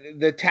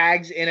and the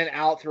tags in and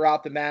out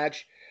throughout the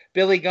match.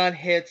 Billy Gunn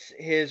hits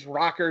his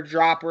rocker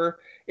dropper.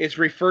 It's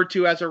referred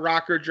to as a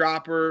rocker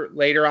dropper.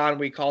 Later on,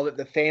 we called it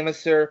the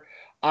Famouser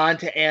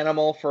onto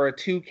Animal for a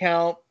 2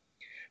 count.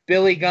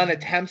 Billy Gunn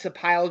attempts a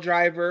pile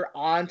driver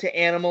onto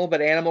Animal,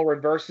 but Animal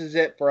reverses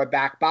it for a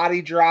back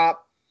body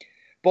drop.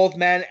 Both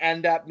men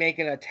end up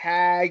making a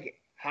tag.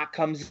 Hawk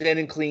comes in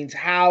and cleans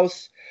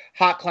house.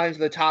 Hawk climbs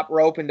the top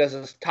rope and does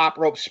a top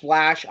rope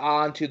splash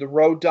onto the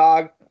Road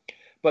Dogg.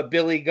 But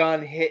Billy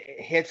Gunn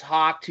hits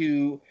Hawk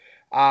to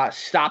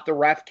stop the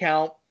ref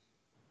count.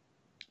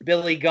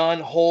 Billy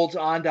Gunn holds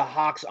on to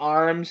Hawk's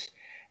arms,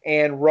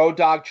 and Road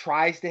Dogg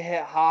tries to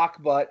hit Hawk,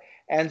 but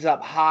ends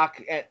up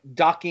Hawk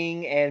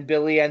ducking, and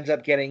Billy ends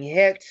up getting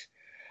hit.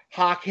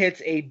 Hawk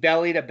hits a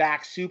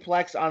belly-to-back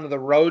suplex onto the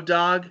Road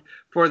Dogg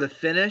for the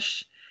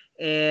finish,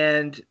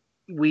 and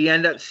we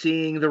end up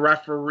seeing the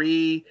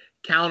referee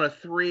count a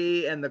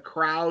 3, and the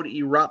crowd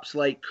erupts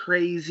like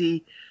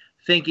crazy,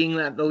 thinking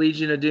that the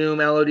Legion of Doom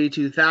LOD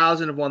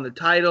 2000 have won the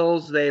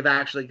titles. They've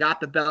actually got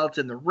the belts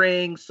in the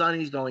ring.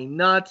 Sonny's going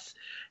nuts.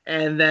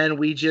 And then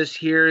we just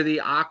hear the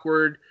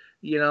awkward,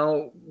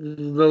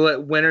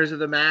 the winners of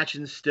the match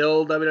and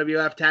still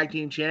WWF Tag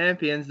Team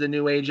Champions, the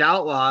New Age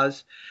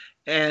Outlaws.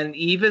 And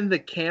even the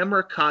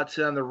camera cuts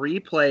on the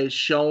replays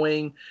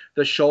showing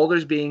the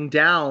shoulders being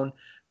down,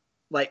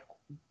 like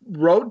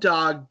Road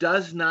Dogg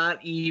does not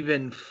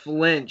even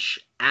flinch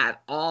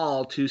at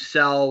all to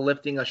sell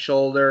lifting a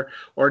shoulder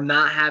or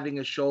not having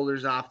his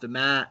shoulders off the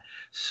mat.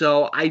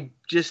 So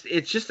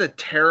it's just a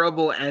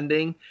terrible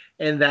ending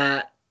in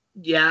that,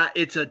 yeah,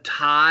 it's a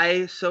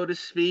tie, so to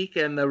speak.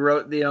 And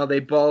they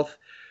both,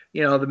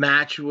 the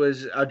match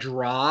was a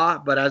draw,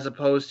 but as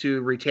opposed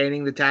to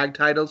retaining the tag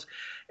titles.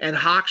 And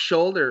Hawk's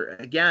shoulder,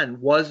 again,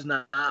 was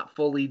not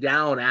fully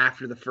down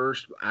after the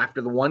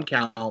 1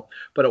 count,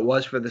 but it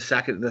was for the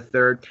second and the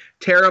third.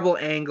 Terrible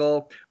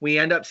angle. We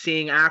end up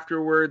seeing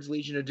afterwards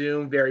Legion of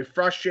Doom very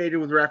frustrated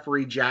with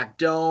referee Jack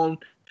Doan,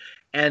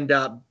 end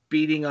up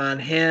beating on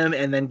him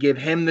and then give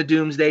him the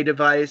Doomsday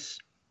device.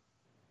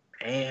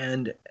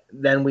 And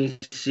then we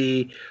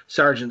see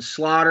Sergeant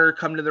Slaughter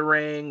come to the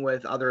ring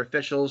with other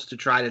officials to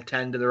try to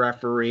tend to the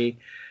referee.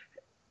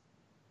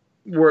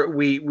 We're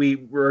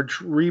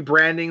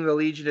rebranding the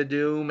Legion of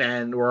Doom,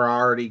 and we're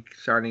already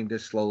starting to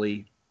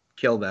slowly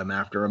kill them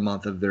after a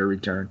month of their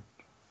return.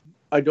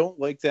 I don't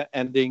like that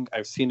ending.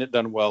 I've seen it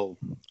done well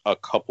a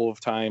couple of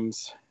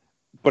times,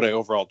 but I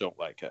overall don't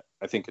like it.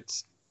 I think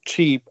it's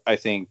cheap. I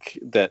think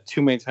that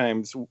too many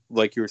times,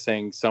 like you were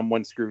saying,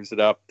 someone screws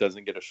it up,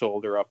 doesn't get a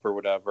shoulder up or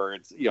whatever.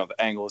 It's, the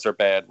angles are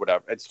bad,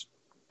 whatever. It's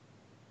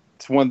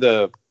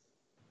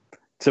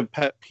a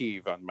pet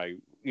peeve on my,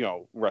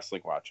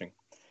 wrestling watching.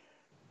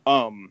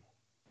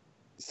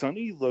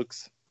 Sonny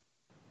looks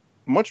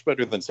much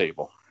better than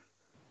Sable,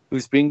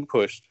 who's being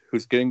pushed,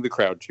 who's getting the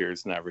crowd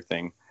cheers and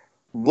everything,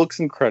 looks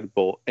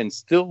incredible, and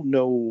still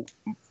no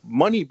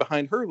money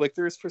behind her like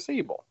there is for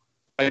Sable.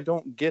 I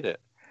don't get it.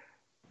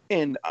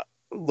 And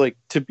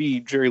to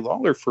be Jerry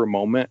Lawler for a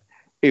moment,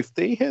 if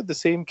they had the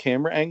same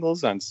camera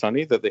angles on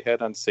Sonny that they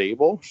had on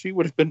Sable, she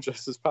would have been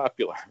just as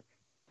popular.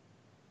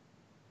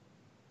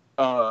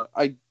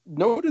 I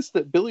noticed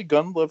that Billy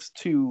Gunn loves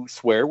to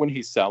swear when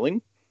he's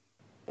selling.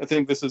 I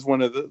think this is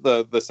one of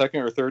the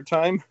second or third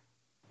time,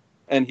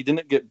 and he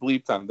didn't get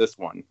bleeped on this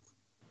one.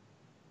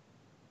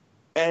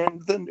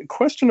 And then a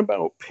question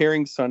about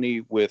pairing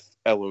Sonny with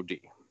LOD.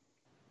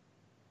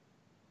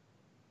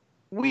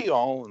 We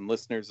all, and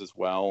listeners as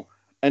well,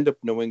 end up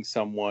knowing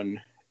someone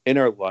in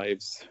our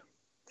lives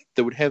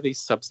that would have a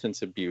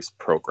substance abuse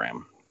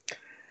program.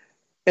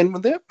 And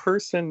when that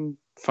person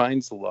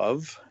finds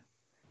love,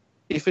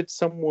 if it's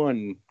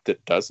someone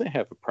that doesn't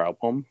have a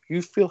problem,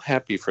 you feel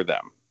happy for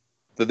them,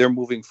 that they're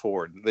moving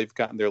forward, that they've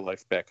gotten their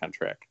life back on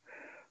track.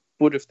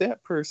 But if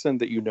that person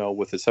that you know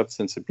with a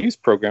substance abuse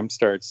program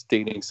starts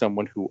dating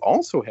someone who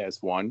also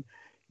has one,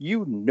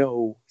 you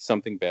know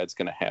something bad's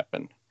going to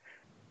happen.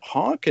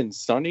 Hawk and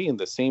Sonny in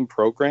the same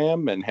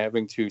program and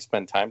having to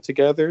spend time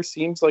together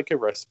seems like a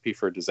recipe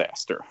for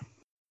disaster.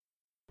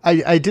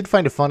 I did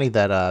find it funny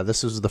that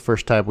this was the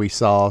first time we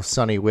saw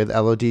Sonny with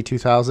LOD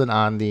 2000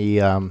 on the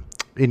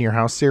In Your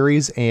House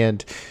series.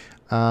 And,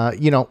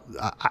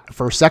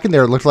 for a second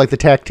there, it looked like the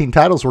tag team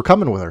titles were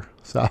coming with her.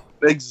 So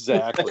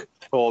Exactly.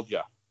 Told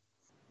you.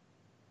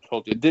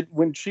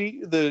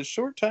 The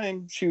short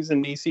time she was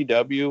in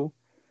ECW,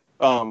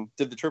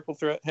 did the Triple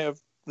Threat have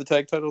the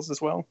tag titles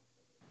as well?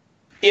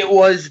 It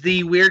was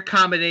the weird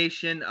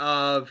combination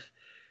of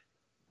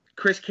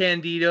Chris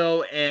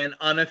Candido and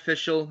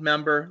unofficial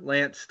member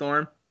Lance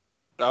Storm.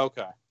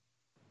 Okay.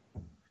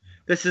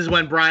 This is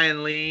when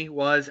Brian Lee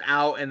was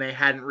out and they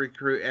hadn't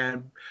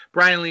and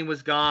Brian Lee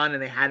was gone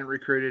and they hadn't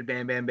recruited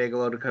Bam Bam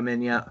Bigelow to come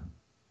in yet.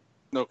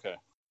 Okay.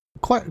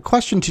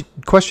 Question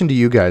to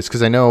you guys,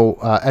 because I know,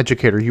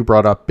 Educator, you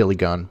brought up Billy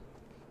Gunn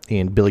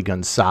and Billy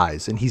Gunn's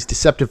size, and he's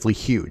deceptively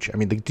huge. I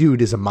mean, the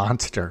dude is a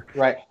monster.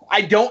 Right.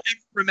 I don't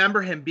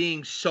remember him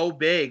being so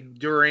big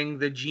during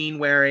the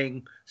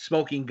Gene-wearing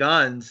Smoking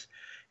Guns.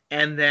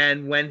 And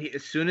then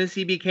as soon as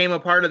he became a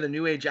part of the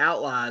New Age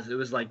Outlaws, it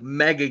was like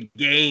mega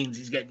gains.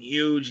 He's getting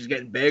huge. He's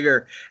getting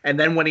bigger. And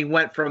then when he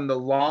went from the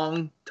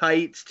long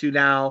tights to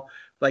now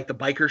like the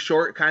biker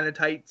short kind of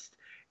tights,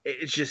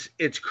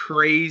 it's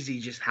crazy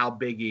just how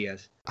big he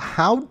is.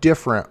 How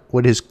different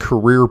would his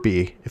career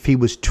be if he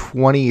was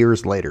 20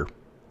 years later?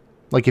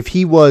 Like if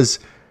he was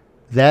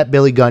that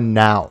Billy Gunn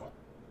now,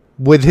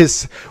 with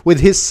his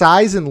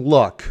size and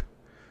look,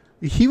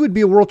 he would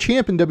be a world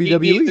champ in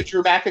WWE. He'd be the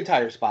Drew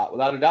McIntyre spot,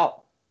 without a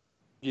doubt.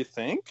 You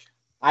think?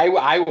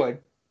 I would.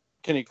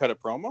 Can he cut a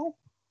promo?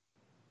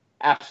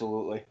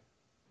 Absolutely.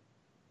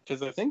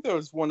 Because I think that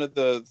was one of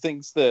the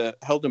things that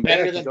held him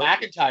better back. Than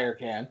McIntyre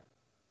can.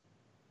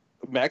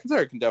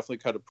 McIntyre can definitely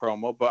cut a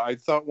promo, but I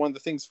thought one of the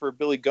things for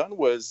Billy Gunn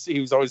was he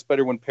was always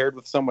better when paired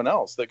with someone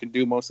else that can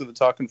do most of the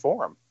talking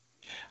for him.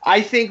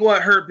 I think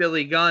what hurt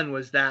Billy Gunn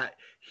was that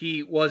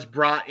he was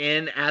brought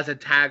in as a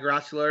tag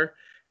wrestler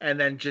and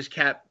then just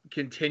kept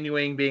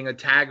continuing being a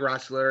tag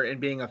wrestler and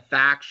being a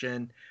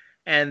faction.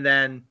 And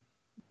then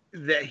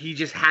that he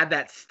just had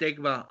that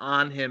stigma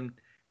on him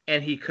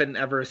and he couldn't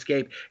ever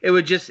escape. It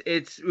would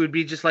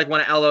be just like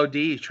one of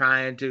LOD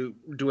trying to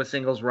do a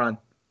singles run.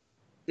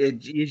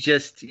 You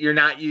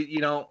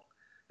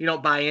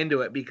don't buy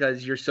into it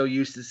because you're so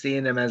used to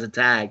seeing them as a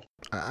tag.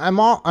 I'm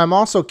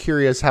also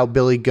curious how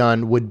Billy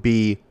Gunn would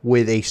be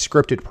with a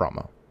scripted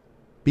promo.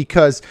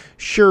 Because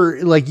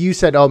sure, like you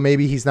said, oh,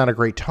 maybe he's not a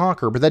great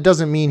talker, but that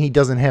doesn't mean he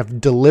doesn't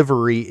have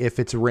delivery if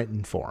it's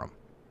written for him.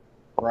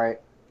 Right.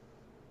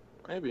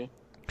 Maybe.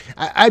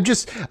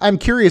 I'm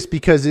curious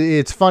because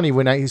it's funny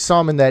when I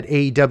saw him in that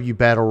AEW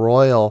Battle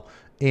Royal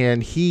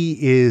and he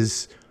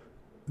is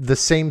the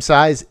same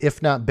size,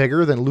 if not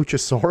bigger, than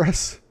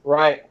Luchasaurus.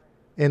 Right.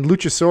 And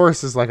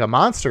Luchasaurus is like a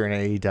monster in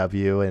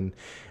AEW,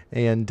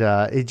 and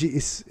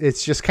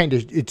it's just kind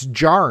of, it's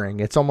jarring.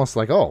 It's almost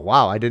like, oh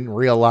wow, I didn't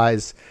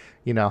realize,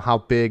 how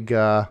big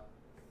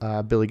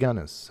Billy Gunn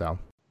is. So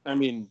I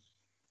mean,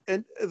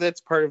 and that's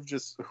part of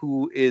just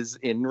who is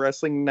in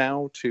wrestling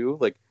now too.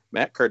 Like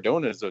Matt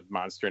Cardona is a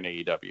monster in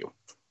AEW.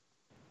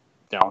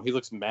 Now he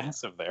looks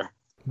massive there.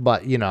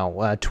 But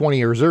 20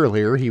 years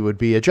earlier, he would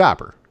be a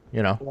jobber.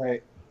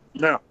 Right.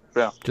 No.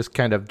 Yeah. Just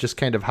kind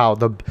of how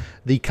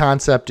the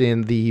concept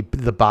and the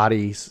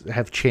bodies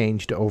have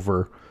changed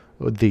over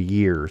the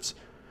years.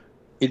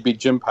 He'd be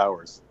Jim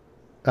Powers.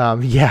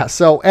 Yeah.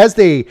 So as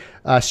they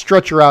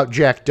stretch her out,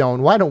 Jack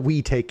Doan, why don't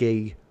we take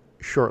a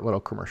short little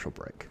commercial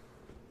break?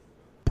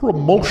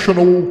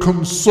 Promotional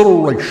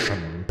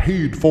consideration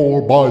paid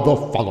for by the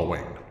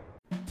following.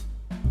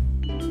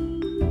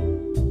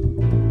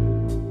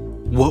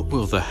 What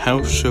will the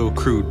house show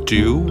crew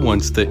do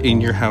once the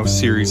In Your House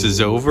series is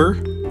over?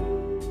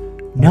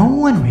 No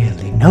one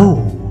really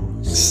knows.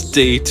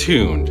 Stay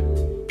tuned,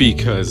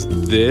 because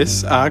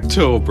this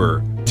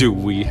October, do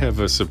we have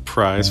a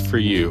surprise for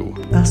you?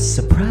 A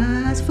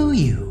surprise for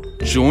you.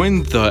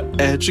 Join the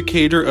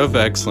Educator of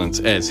Excellence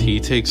as he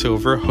takes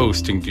over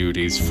hosting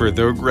duties for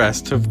the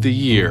rest of the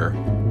year.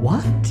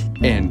 What?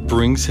 And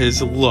brings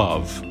his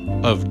love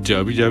of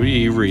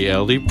WWE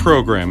reality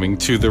programming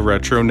to the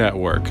Retro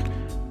Network.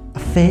 A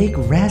fake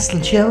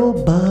wrestling show,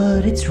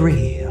 but it's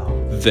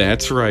real.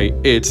 That's right,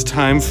 it's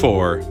time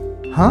for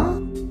Huh?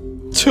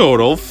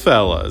 Total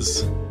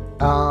Fellas.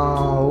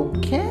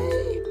 Okay.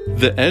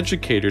 The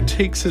educator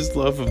takes his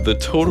love of the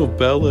Total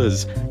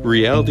Bellas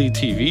reality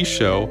TV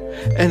show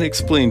and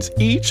explains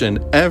each and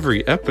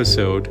every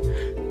episode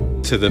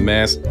to the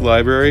Masked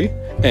Library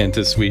and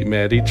to Sweet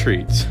Maddie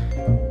Treats.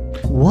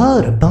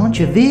 What a bunch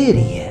of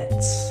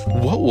idiots.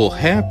 What will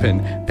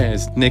happen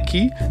as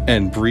Nikki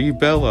and Brie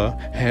Bella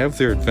have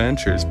their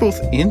adventures both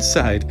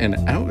inside and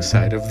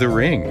outside of the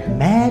ring?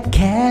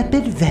 Madcap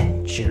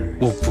adventures.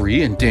 Will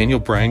Brie and Daniel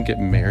Bryan get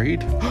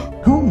married?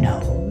 Who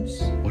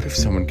knows? What if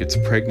someone gets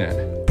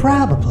pregnant?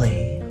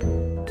 Probably.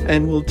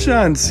 And will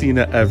John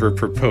Cena ever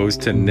propose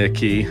to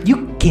Nikki?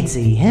 You can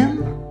see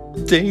him.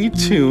 Stay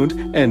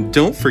tuned and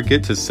don't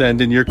forget to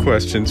send in your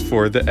questions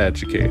for the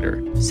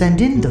educator. Send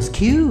in those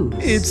cues.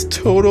 It's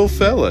Total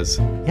Fellas.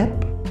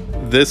 Yep.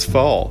 This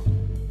fall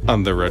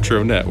on the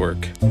Retro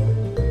Network.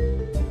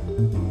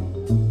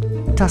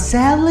 Toss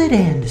salad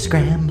and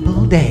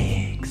scrambled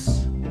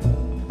eggs.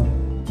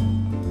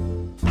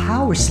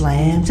 Power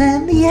slams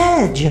and the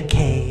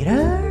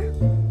educator.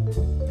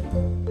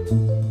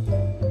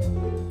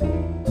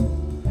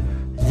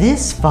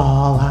 This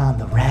fall on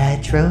the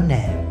Retro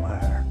Network.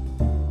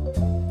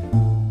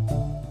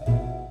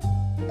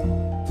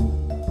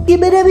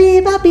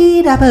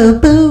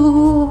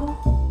 Bee-ba-da-bee-ba-bee-da-boo-boo.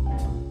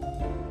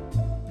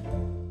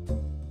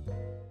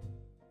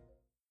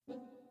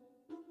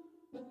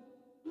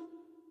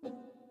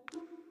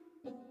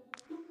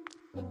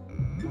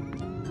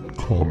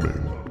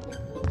 Coming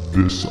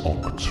this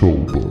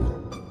October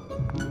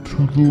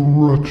to the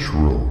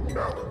Retro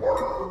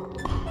Network.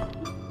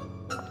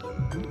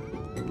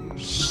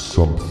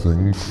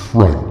 Something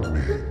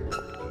frightening.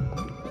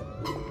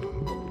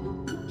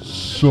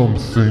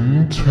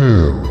 Something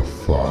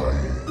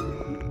terrifying.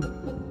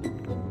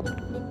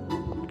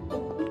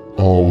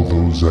 All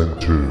those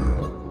enter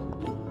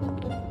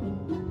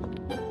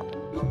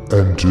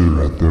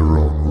at their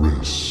own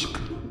risk.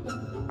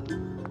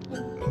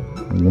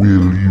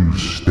 Will you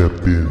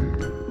step in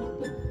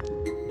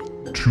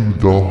to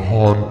the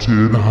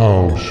Haunted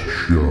House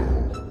Show?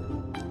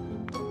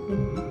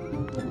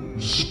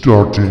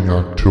 Starting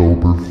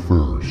October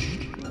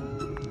 1st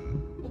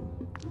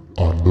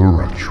on the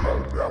Retro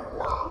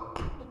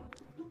Network.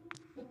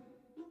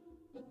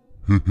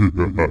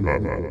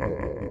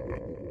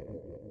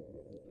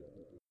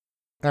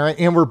 All right,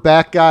 and we're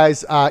back,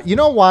 guys. You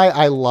know why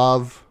I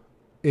love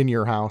In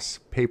Your House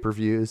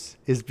pay-per-views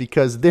is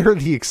because they're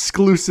the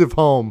exclusive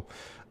home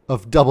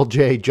of Double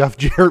J Jeff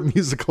Jarrett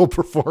musical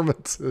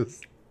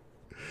performances.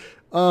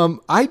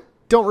 I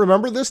don't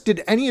remember this.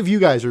 Did any of you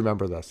guys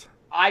remember this?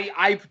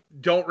 I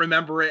don't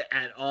remember it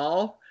at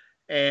all,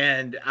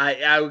 and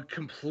I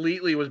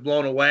completely was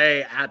blown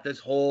away at this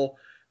whole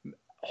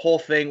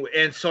thing,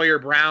 and Sawyer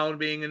Brown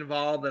being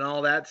involved and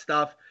all that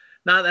stuff.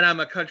 Not that I'm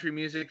a country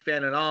music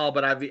fan at all,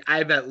 but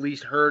I've at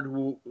least heard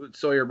who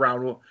Sawyer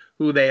Brown,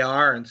 who they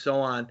are, and so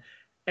on.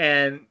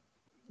 And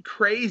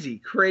crazy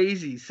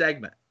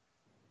segment.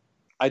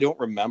 I don't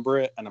remember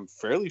it, and I'm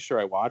fairly sure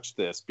I watched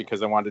this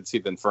because I wanted to see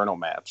the Inferno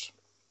match.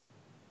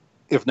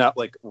 If not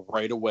like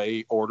right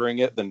away ordering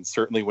it, then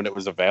certainly when it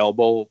was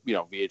available,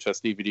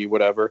 VHS, DVD,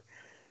 whatever.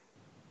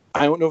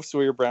 I don't know if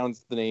Sawyer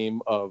Brown's the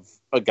name of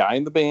a guy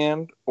in the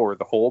band or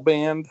the whole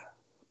band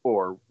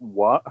or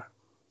what.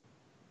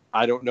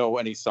 I don't know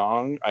any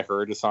song. I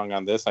heard a song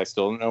on this. I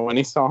still don't know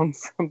any song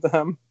from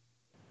them.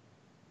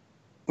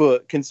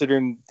 But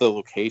considering the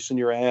location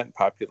you're at and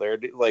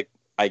popularity,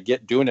 I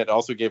get doing it.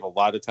 Also gave a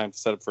lot of time to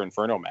set up for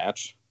Inferno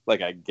match.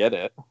 I get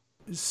it.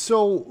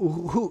 So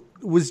who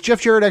was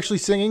Jeff Jarrett actually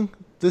singing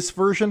this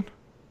version?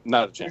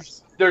 Not a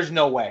chance. There's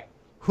no way.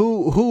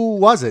 Who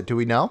was it? Do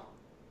we know?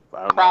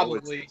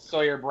 Probably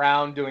Sawyer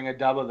Brown doing a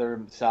dub of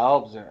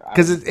themselves.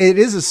 Because it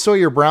is a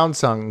Sawyer Brown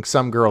song,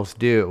 Some Girls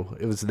Do.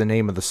 It was the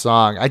name of the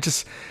song. I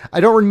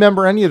don't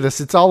remember any of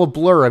this. It's all a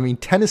blur. I mean,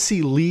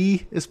 Tennessee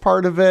Lee is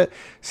part of it.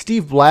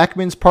 Steve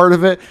Blackman's part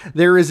of it.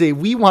 There is a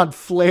We Want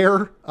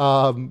Flair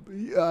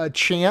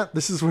chant.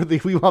 This is where the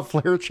We Want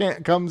Flair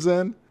chant comes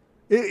in.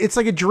 It's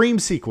like a dream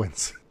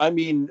sequence. I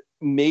mean,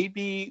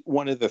 maybe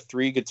one of the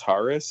three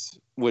guitarists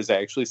was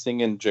actually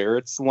singing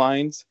Jarrett's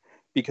lines.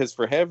 Because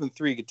for having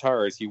three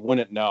guitars, you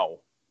wouldn't know.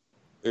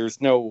 I'll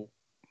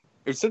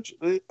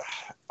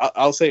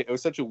say it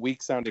was such a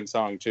weak sounding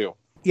song too.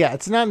 Yeah,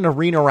 it's not an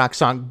arena rock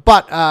song,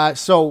 but I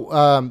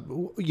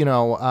do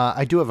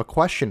have a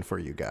question for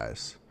you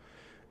guys.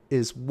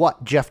 Is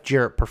what Jeff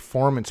Jarrett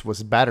performance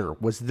was better?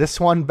 Was this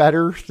one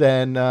better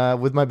than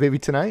With My Baby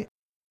Tonight?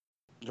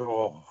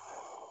 Oh.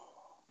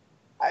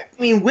 I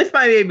mean, With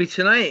My Baby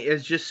Tonight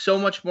is just so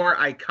much more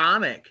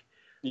iconic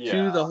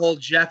to the whole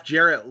Jeff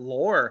Jarrett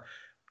lore.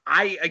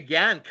 I,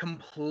 again,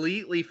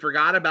 completely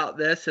forgot about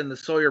this and the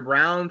Sawyer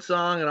Brown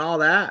song and all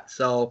that.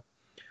 So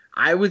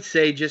I would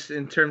say just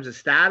in terms of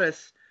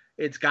status,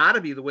 it's got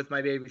to be the With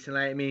My Baby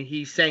Tonight. I mean,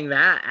 he sang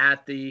that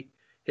at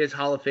his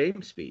Hall of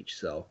Fame speech.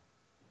 So,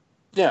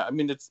 yeah, I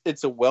mean,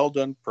 it's a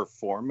well-done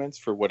performance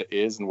for what it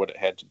is and what it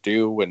had to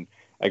do. And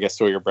I guess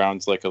Sawyer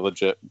Brown's like a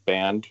legit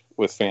band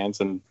with fans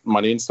and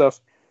money and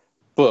stuff.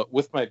 But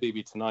With My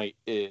Baby Tonight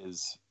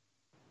is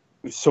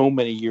so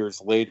many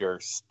years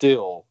later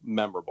still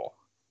memorable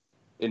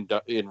in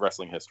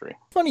wrestling history.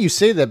 Funny you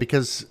say that,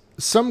 because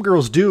Some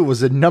Girls Do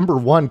was a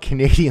 #1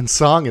 Canadian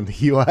song in the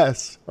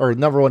U.S. or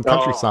 #1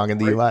 country song in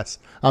the U.S.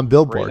 on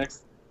Billboard.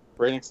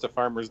 Right next to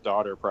Farmer's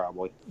Daughter,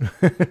 probably.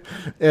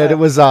 And it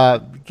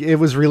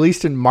was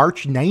released in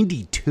March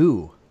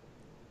 '92,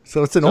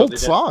 so it's an old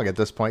song at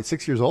this point,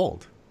 6 years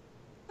old.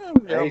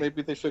 Yeah,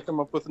 maybe they should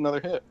come up with another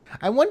hit.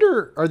 I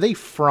wonder, are they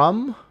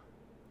from?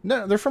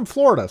 No, they're from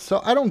Florida,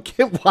 so I don't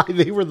get why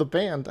they were the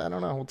band. I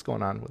don't know what's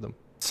going on with them.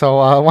 So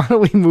why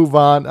don't we move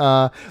on?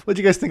 What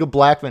do you guys think of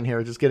Blackman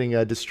here, just getting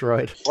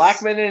destroyed?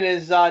 Blackman and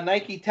his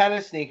Nike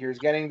tennis sneakers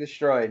getting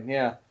destroyed.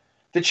 Yeah,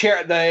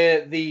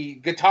 the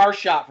guitar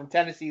shot from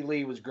Tennessee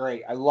Lee was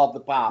great. I love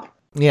the pop.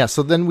 Yeah,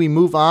 so then we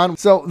move on.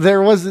 So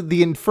there was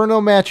the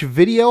Inferno match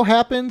video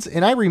happens,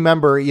 and I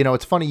remember,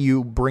 it's funny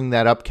you bring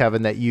that up,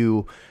 Kevin, that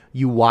you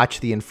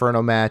watched the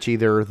Inferno match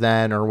either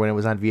then or when it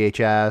was on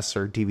VHS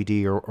or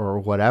DVD or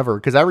whatever,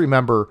 because I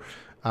remember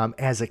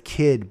as a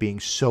kid being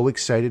so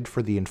excited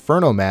for the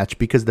Inferno match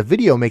because the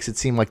video makes it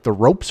seem like the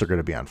ropes are going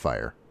to be on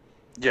fire.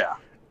 Yeah.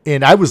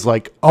 And I was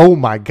like, oh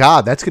my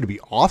God, that's going to be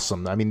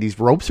awesome. I mean, these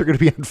ropes are going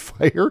to be on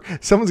fire.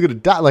 Someone's going to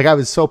die. Like, I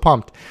was so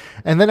pumped.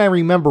 And then I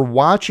remember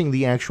watching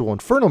the actual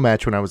Inferno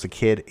match when I was a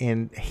kid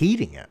and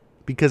hating it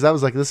because I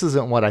was like, this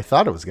isn't what I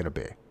thought it was going to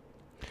be.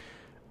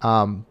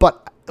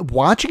 But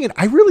watching it,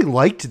 I really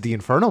liked the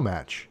Inferno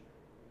match.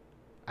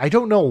 I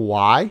don't know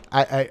why.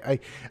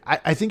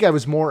 I think I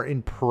was more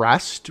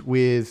impressed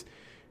with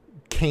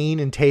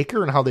Kane and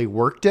Taker and how they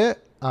worked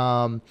it.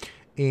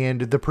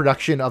 And the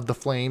production of the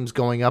flames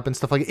going up and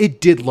stuff like that.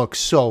 It did look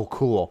so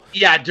cool.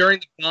 Yeah, during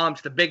the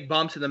bumps, the big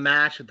bumps in the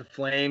match with the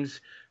flames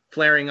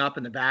flaring up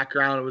in the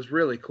background, it was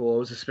really cool. It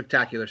was a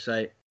spectacular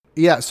sight.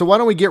 Yeah, so why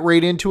don't we get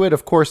right into it?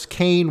 Of course,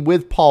 Kane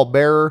with Paul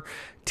Bearer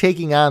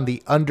taking on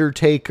The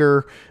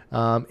Undertaker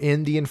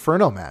in the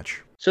Inferno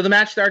match. So the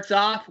match starts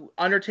off,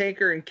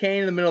 Undertaker and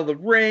Kane in the middle of the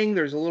ring.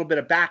 There's a little bit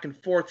of back and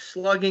forth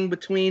slugging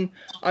between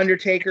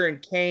Undertaker and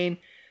Kane.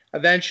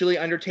 Eventually,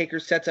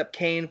 Undertaker sets up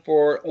Kane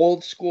for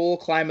old school,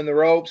 climbing the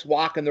ropes,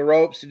 walking the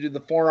ropes to do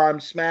the forearm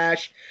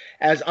smash.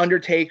 As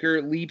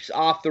Undertaker leaps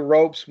off the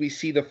ropes, we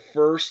see the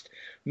first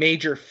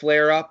major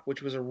flare-up,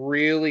 which was a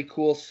really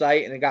cool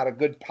sight, and it got a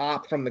good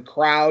pop from the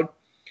crowd.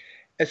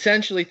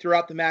 Essentially,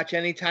 throughout the match,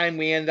 anytime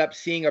we end up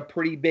seeing a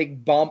pretty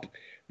big bump,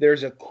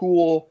 there's a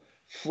cool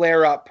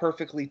flare-up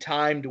perfectly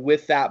timed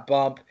with that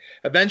bump.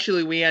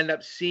 Eventually, we end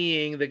up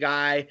seeing the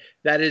guy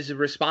that is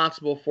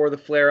responsible for the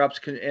flare-ups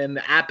and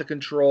at the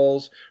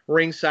controls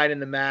ringside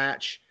in the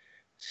match.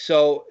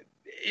 So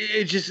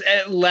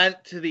it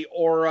lent to the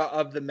aura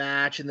of the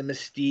match and the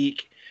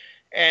mystique,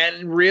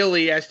 and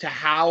really as to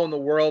how in the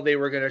world they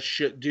were going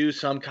to do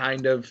some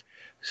kind of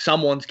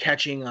someone's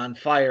catching on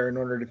fire in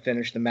order to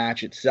finish the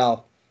match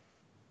itself.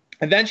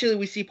 Eventually,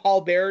 we see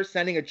Paul Bearer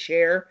sending a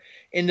chair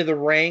into the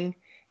ring,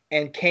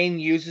 and Kane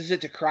uses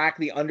it to crack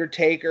the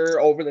Undertaker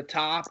over the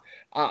top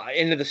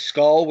into the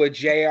skull, with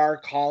JR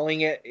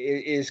calling it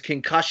is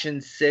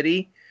Concussion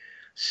City.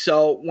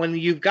 So when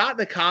you've got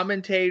the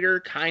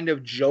commentator kind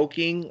of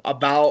joking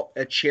about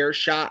a chair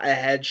shot, a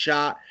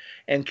headshot,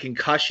 and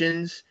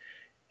concussions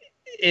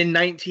in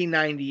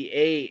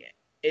 1998,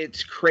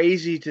 it's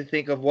crazy to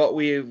think of what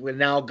we've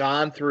now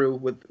gone through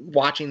with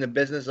watching the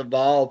business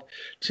evolve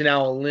to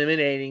now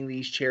eliminating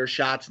these chair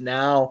shots,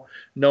 now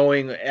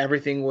knowing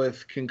everything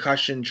with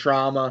concussion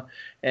trauma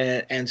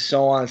and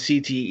so on,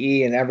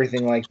 CTE and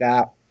everything like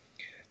that.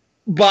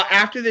 But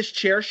after this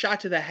chair shot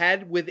to the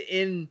head,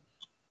 within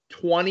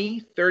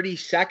 20-30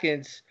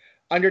 seconds,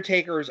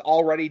 Undertaker is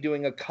already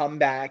doing a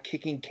comeback,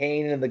 kicking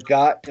Kane in the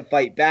gut to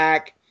fight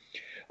back.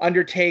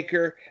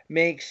 Undertaker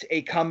makes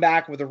a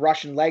comeback with a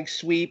Russian leg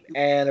sweep,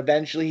 and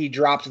eventually he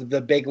drops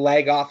the big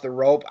leg off the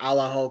rope a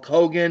la Hulk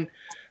Hogan,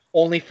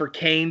 only for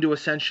Kane to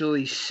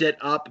essentially sit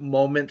up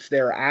moments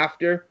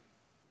thereafter.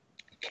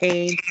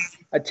 Kane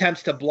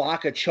attempts to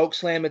block a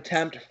chokeslam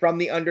attempt from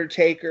the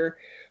Undertaker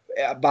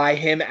by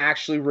him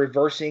actually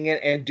reversing it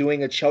and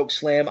doing a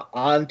chokeslam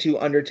onto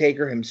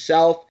Undertaker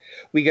himself.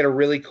 We get a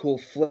really cool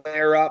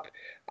flare-up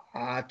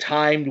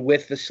timed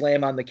with the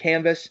slam on the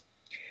canvas.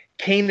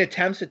 Kane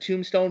attempts a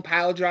tombstone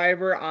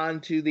piledriver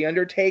onto the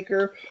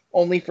Undertaker,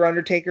 only for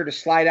Undertaker to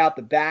slide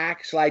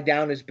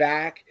down his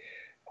back.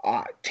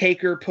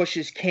 Taker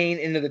pushes Kane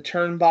into the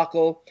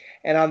turnbuckle,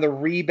 and on the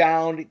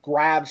rebound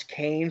grabs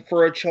Kane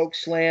for a choke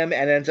slam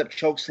and ends up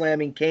choke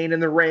slamming Kane in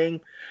the ring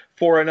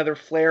for another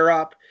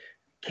flare-up.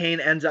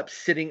 Kane ends up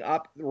sitting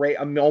up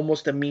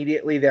almost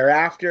immediately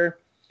thereafter.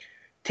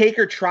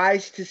 Taker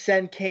tries to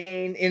send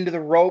Kane into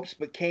the ropes,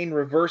 but Kane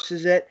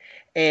reverses it,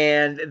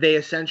 and they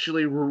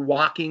essentially were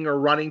walking or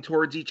running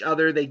towards each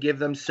other. They give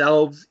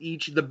themselves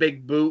each the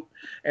big boot,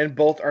 and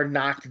both are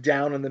knocked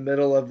down in the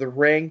middle of the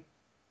ring.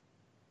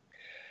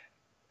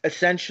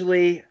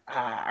 Eventually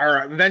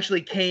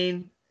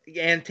Kane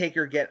and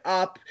Taker get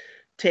up.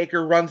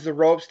 Taker runs the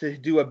ropes to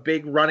do a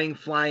big running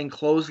flying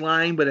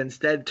clothesline, but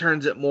instead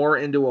turns it more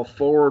into a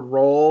forward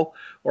roll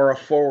or a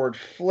forward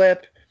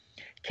flip.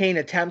 Kane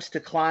attempts to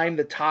climb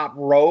the top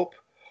rope,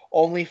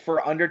 only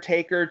for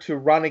Undertaker to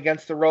run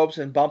against the ropes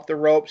and bump the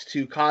ropes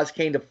to cause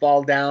Kane to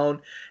fall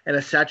down and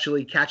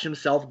essentially catch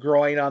himself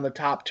groin on the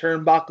top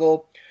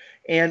turnbuckle.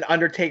 And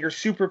Undertaker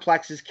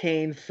superplexes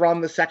Kane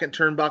from the second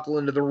turnbuckle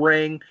into the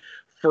ring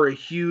for a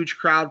huge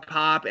crowd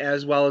pop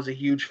as well as a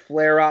huge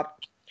flare-up.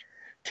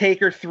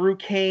 Taker threw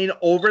Kane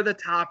over the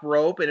top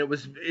rope, and it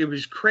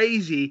was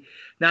crazy.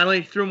 Not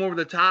only threw him over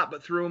the top,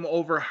 but threw him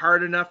over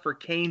hard enough for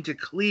Kane to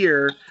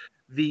clear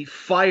the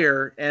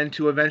fire and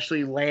to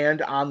eventually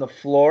land on the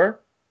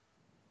floor.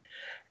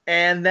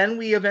 And then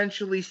we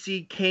eventually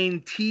see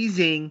Kane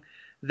teasing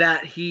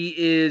that he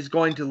is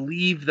going to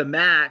leave the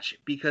match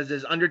because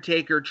as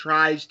Undertaker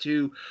tries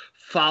to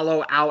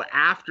follow out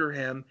after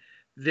him,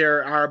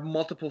 there are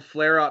multiple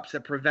flare-ups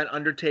that prevent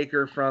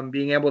Undertaker from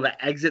being able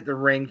to exit the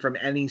ring from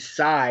any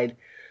side.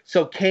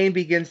 So Kane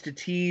begins to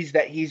tease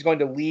that he's going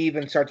to leave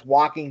and starts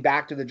walking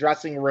back to the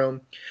dressing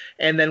room.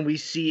 And then we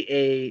see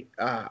a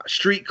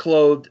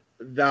street-clothed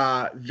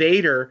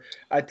Vader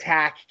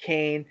attack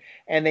Kane,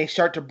 and they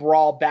start to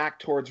brawl back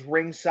towards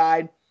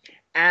ringside.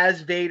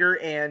 As Vader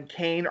and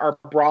Kane are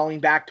brawling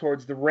back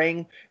towards the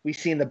ring, we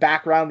see in the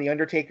background the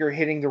Undertaker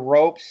hitting the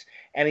ropes,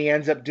 and he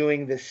ends up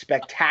doing this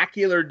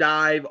spectacular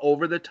dive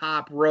over the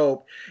top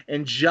rope.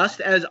 And just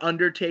as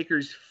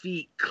Undertaker's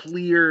feet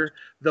clear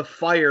the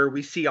fire,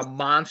 we see a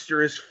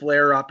monstrous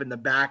flare up in the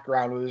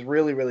background. It was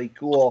really, really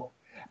cool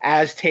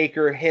as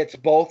Taker hits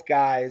both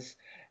guys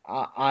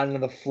onto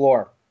the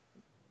floor.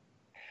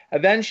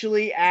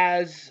 Eventually,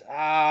 as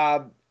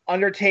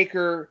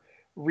Undertaker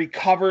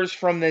recovers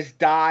from this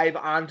dive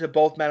onto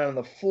both men on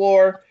the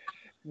floor,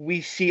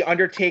 we see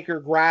Undertaker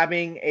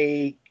grabbing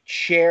a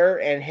chair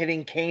and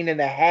hitting Kane in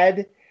the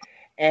head,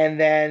 and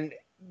then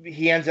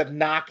he ends up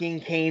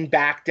knocking Kane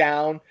back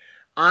down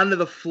onto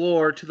the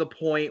floor to the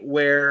point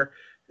where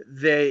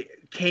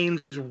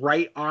Kane's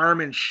right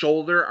arm and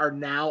shoulder are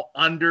now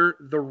under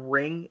the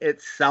ring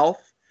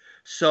itself.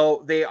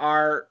 So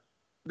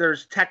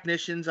there's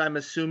technicians, I'm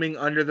assuming,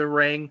 under the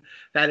ring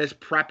that is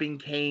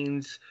prepping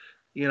Kane's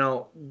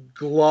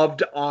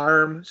gloved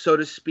arm, so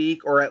to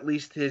speak, or at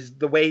least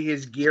the way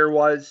his gear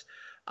was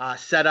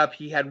set up.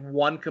 He had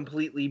one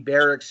completely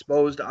bare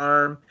exposed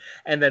arm,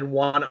 and then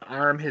one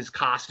arm his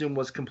costume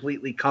was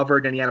completely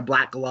covered, and he had a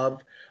black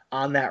glove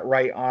on that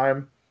right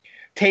arm.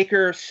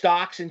 Taker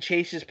stalks and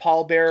chases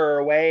Paul Bearer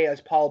away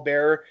as Paul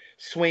Bearer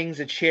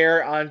swings a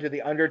chair onto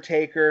the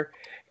Undertaker,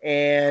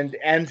 and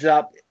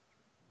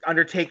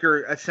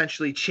Undertaker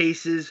essentially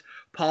chases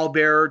Paul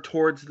Bearer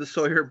towards the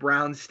Sawyer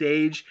Brown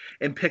stage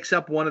and picks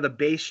up one of the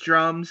bass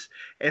drums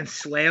and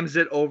slams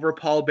it over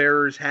Paul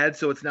Bearer's head.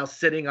 So it's now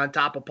sitting on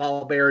top of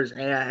Paul Bearer's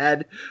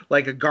head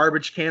like a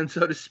garbage can,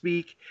 so to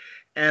speak.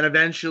 And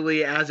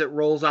eventually, as it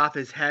rolls off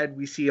his head,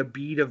 we see a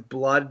bead of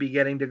blood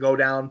beginning to go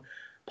down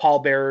Paul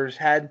Bearer's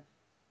head.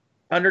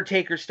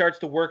 Undertaker starts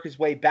to work his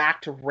way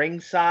back to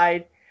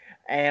ringside,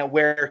 and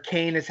where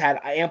Kane has had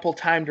ample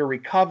time to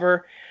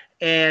recover.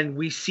 And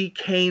we see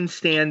Kane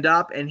stand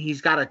up, and he's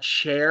got a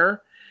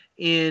chair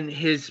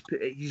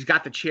he's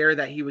got the chair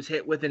that he was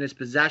hit with in his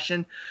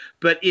possession.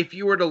 But if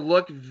you were to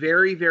look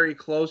very, very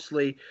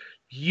closely,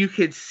 you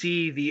could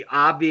see the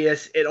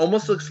obvious, it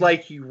almost looks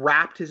like he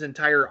wrapped his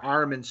entire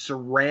arm in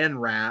saran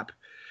wrap,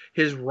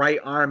 his right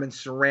arm in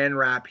saran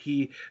wrap.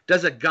 He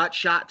does a gut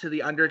shot to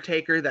the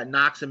Undertaker that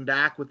knocks him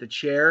back with the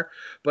chair,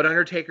 but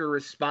Undertaker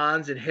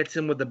responds and hits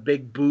him with a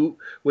big boot,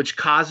 which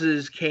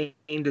causes Kane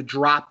to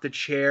drop the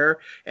chair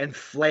and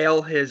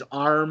flail his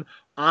arm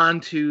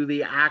onto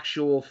the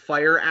actual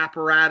fire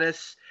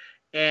apparatus.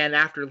 And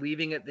after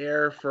leaving it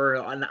there for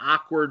an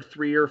awkward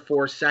 3 or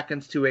 4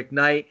 seconds to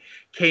ignite,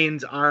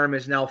 Kane's arm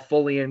is now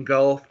fully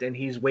engulfed, and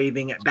he's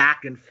waving it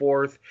back and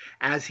forth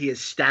as he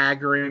is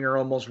staggering or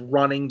almost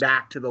running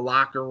back to the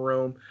locker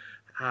room.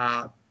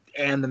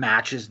 And the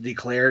match is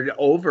declared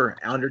over.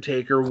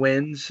 Undertaker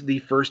wins the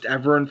first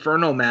ever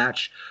Inferno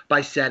match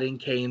by setting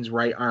Kane's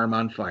right arm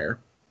on fire.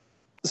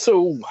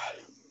 So,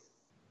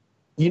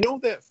 you know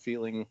that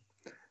feeling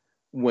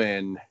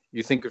when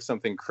you think of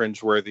something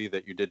cringeworthy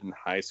that you did in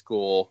high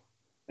school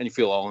and you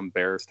feel all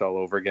embarrassed all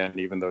over again,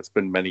 even though it's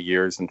been many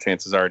years and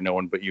chances are no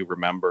one but you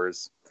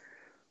remembers?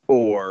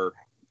 Or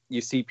you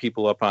see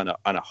people up on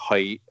a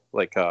height,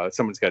 like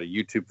someone's got a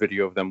YouTube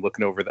video of them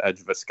looking over the edge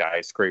of a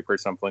skyscraper or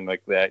something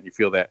like that, and you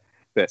feel that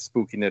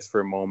spookiness for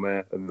a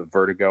moment and the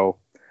vertigo.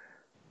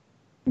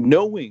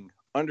 Knowing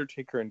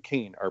Undertaker and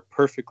Kane are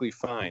perfectly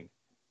fine,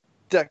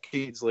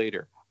 decades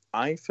later,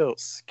 I felt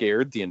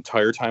scared the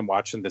entire time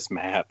watching this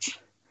match.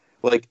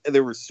 Like,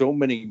 there were so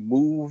many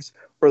moves,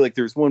 or like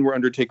there's one where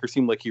Undertaker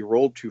seemed like he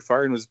rolled too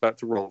far and was about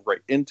to roll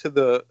right into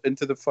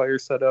the fire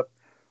setup.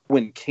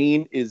 When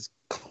Kane is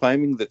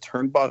climbing the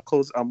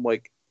turnbuckles, I'm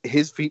like,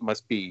 his feet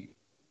must be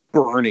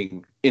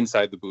burning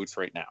inside the boots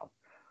right now.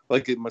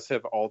 Like, it must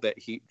have all that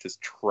heat just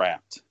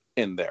trapped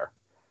in there.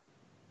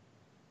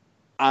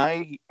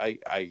 I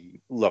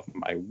love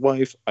my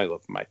wife. I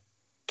love my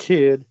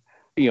kid.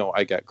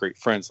 I got great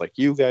friends like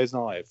you guys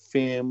and all. I have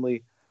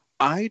family.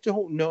 I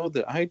don't know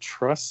that I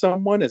trust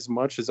someone as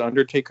much as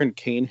Undertaker and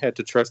Kane had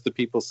to trust the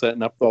people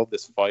setting up all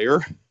this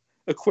fire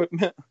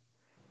equipment.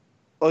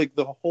 Like,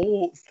 the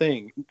whole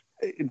thing,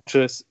 it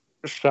just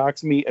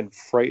shocks me and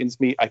frightens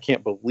me. I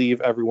can't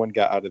believe everyone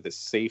got out of this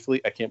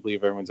safely. I can't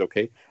believe everyone's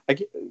okay.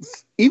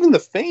 Even the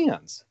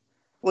fans.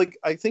 Like,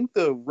 I think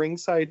the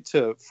ringside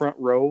to front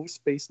row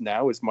space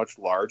now is much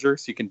larger,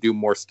 so you can do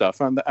more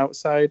stuff on the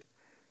outside.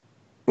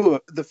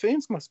 But the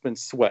fans must have been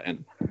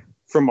sweating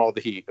from all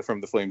the heat, from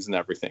the flames and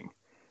everything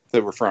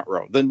that were front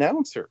row. The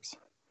announcers.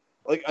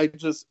 Like,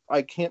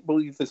 I can't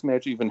believe this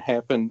match even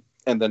happened,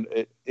 and then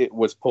it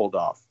was pulled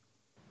off.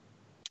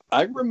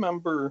 I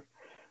remember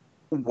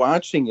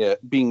watching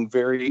it being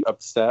very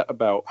upset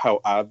about how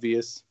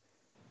obvious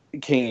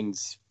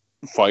Kane's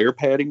fire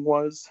padding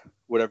was,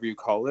 whatever you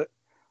call it.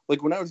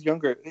 Like, when I was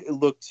younger, it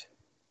looked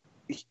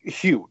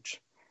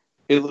huge.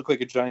 It looked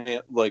like a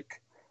giant,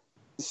 like,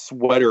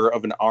 sweater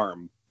of an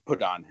arm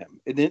put on him.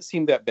 It didn't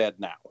seem that bad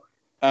now.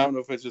 I don't know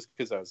if it's just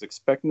because I was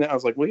expecting it. I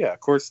was like, well, yeah, of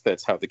course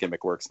that's how the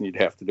gimmick works, and you'd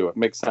have to do it.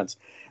 Makes sense.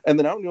 And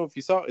then I don't know if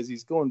you saw, as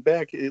he's going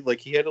back, like,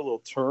 he had a little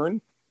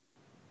turn,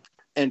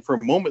 and for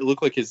a moment, it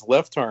looked like his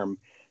left arm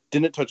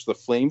didn't touch the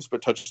flames,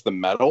 but touched the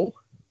metal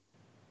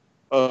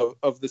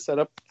of the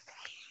setup,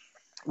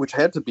 which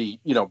had to be,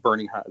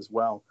 burning hot as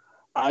well.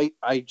 I'm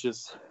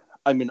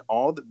in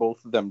awe that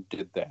both of them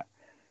did that.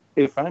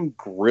 If I'm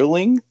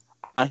grilling,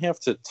 I have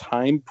to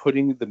time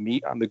putting the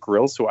meat on the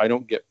grill so I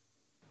don't get,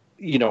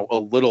 a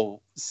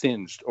little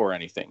singed or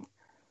anything.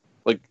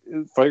 Like,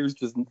 fire's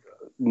just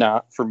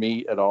not for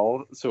me at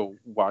all. So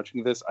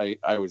watching this,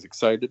 I was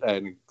excited. I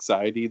had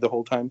anxiety the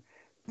whole time.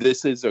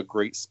 This is a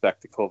great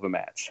spectacle of a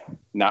match.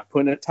 Not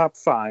putting it top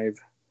 5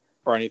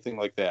 or anything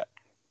like that.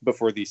 But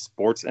for the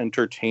sports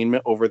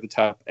entertainment over the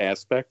top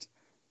aspect,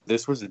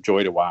 this was a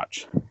joy to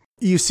watch.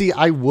 You see,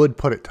 I would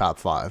put it top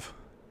 5.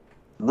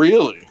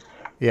 Really?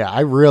 Yeah, I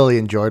really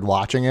enjoyed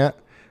watching it.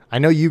 I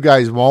know you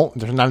guys won't.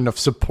 There's not enough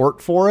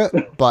support for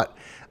it, but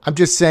I'm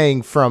just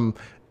saying, from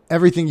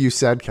everything you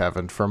said,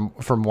 Kevin, from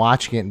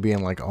watching it and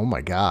being like, oh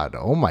my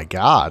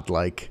God,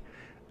 like,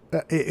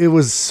 it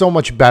was so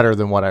much better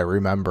than what I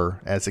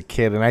remember as a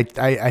kid. And I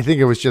think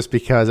it was just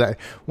because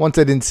once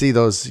I didn't see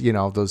those,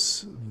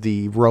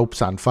 the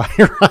ropes on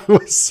fire,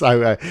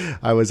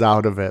 I was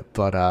out of it.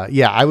 But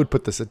yeah, I would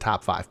put this at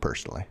top 5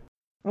 personally.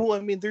 Well,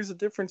 I mean, there's a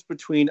difference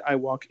between I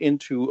walk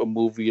into a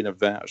movie, an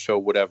event, a show,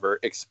 whatever,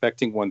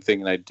 expecting one thing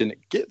and I didn't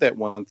get that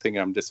one thing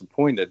and I'm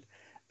disappointed,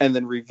 and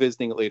then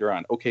revisiting it later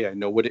on. Okay, I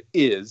know what it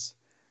is.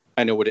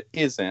 I know what it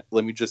isn't.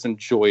 Let me just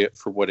enjoy it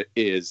for what it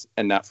is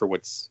and not for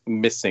what's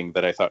missing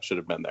that I thought should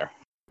have been there.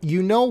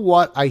 You know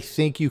what I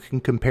think you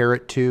can compare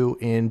it to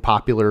in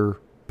popular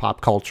pop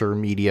culture,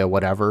 media,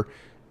 whatever,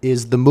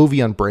 is the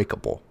movie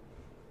Unbreakable.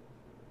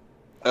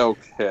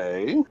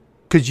 Okay.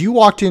 Because you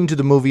walked into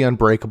the movie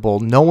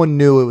Unbreakable, no one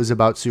knew it was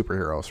about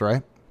superheroes,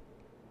 right?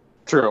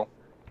 True.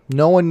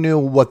 No one knew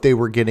what they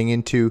were getting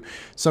into.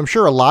 So I'm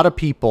sure a lot of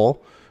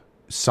people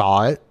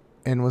saw it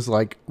and was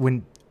like,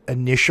 when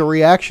initial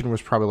reaction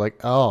was probably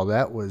like, oh,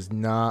 that was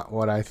not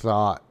what I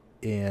thought.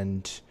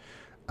 And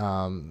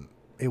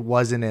it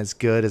wasn't as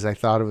good as I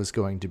thought it was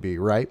going to be,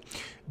 right?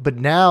 But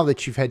now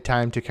that you've had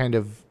time to kind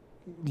of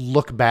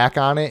look back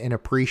on it and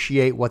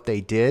appreciate what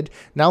they did,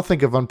 now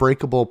think of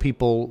Unbreakable.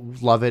 People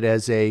love it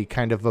as a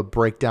kind of a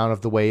breakdown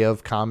of the way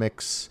of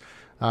comics,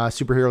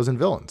 superheroes and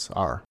villains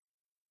are.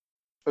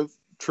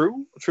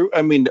 True.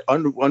 I mean,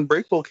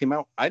 Unbreakable came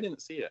out. I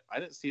didn't see it. I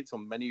didn't see it till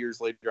many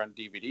years later on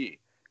DVD,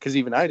 because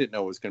even I didn't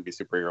know it was going to be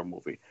a superhero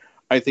movie.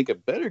 I think a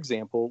better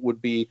example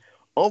would be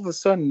all of a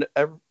sudden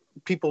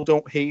people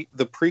don't hate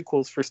the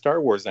prequels for Star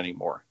Wars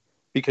anymore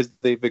because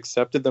they've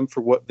accepted them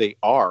for what they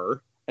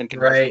are and can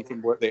watch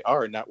them for what they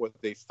are, not what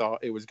they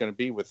thought it was going to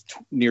be with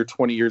near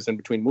 20 years in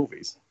between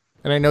movies.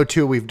 And I know,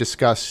 too, we've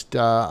discussed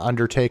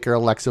Undertaker,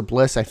 Alexa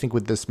Bliss. I think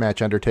with this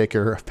match,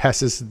 Undertaker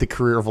passes the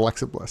career of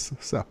Alexa Bliss.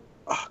 So,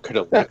 could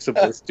Alexa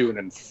Bliss do an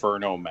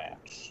Inferno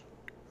match?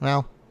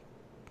 Well,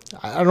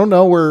 I don't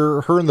know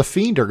where her and The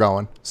Fiend are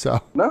going.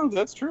 So no,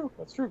 that's true.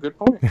 Good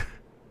point.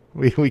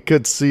 we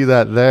could see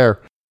that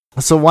there.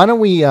 So why don't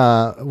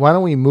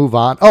we move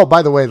on? Oh,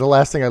 by the way, the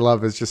last thing I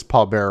love is just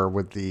Paul Bearer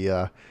with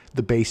the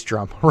bass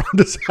drum around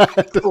his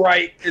head.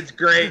 Right, it's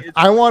great.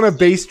 I want a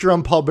bass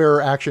drum Paul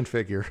Bearer action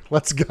figure.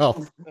 Let's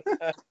go.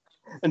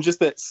 And just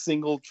that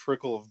single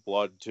trickle of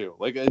blood too.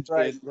 Like it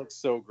looks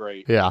so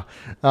great. Yeah.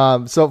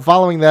 So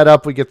following that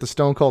up, we get the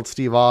Stone Cold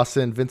Steve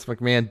Austin, Vince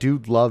McMahon,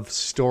 Dude Love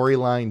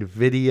storyline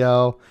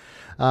video.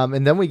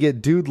 And then we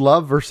get Dude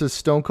Love versus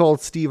Stone Cold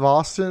Steve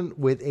Austin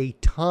with a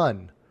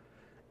ton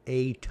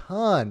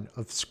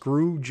of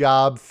screw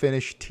job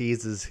finish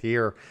teases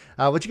here.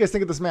 What you guys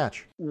think of this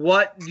match?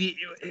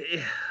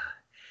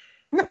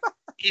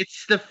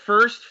 It's the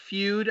first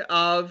feud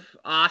of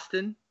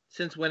Austin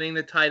since winning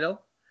the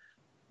title,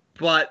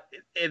 but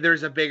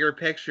there's a bigger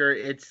picture.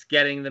 It's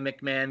getting the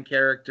McMahon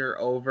character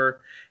over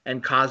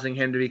and causing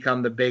him to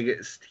become the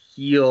biggest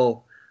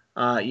heel,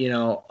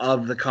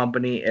 of the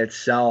company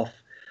itself.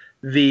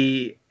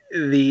 The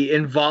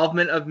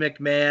involvement of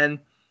McMahon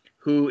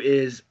who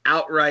is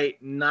outright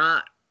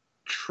not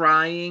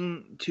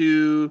trying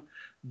to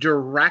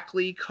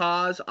directly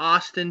cause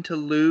Austin to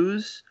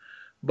lose,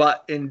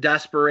 but in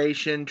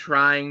desperation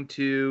trying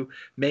to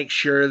make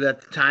sure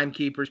that the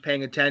timekeeper's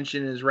paying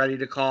attention and is ready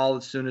to call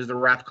as soon as the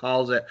ref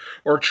calls it,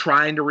 or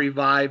trying to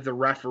revive the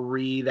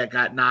referee that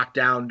got knocked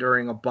down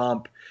during a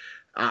bump.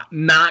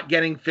 Not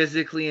getting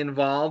physically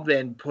involved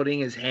and putting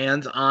his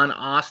hands on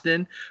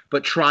Austin,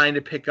 but trying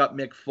to pick up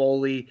Mick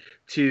Foley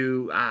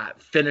to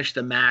finish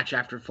the match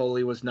after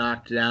Foley was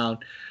knocked down.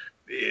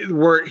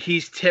 Where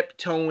he's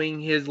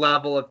tiptoeing his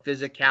level of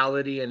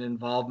physicality and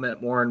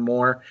involvement more and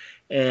more,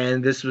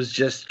 and this was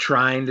just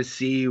trying to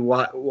see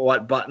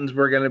what buttons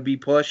were going to be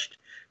pushed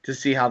to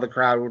see how the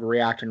crowd would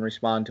react and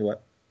respond to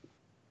it.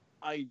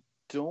 I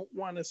don't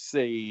want to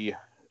say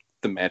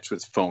the match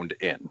was phoned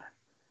in,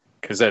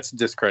 because that's a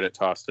discredit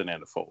to Austin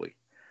and to Foley.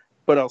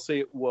 But I'll say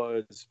it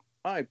was,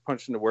 I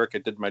punched into work, I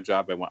did my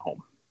job, I went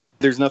home.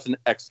 There's nothing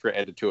extra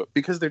added to it,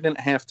 because there didn't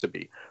have to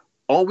be.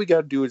 All we got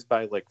to do is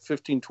buy like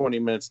 15, 20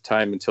 minutes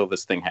time until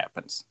this thing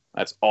happens.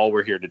 That's all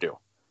we're here to do.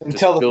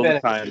 Until the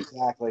finish, time.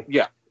 Exactly.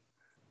 Yeah,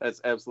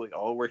 that's absolutely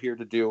all we're here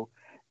to do.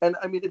 And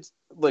I mean, it's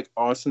like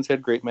Austin's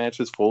had great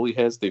matches, Foley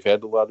has. They've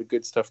had a lot of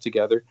good stuff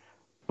together.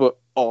 But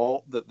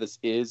all that this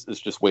is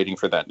just waiting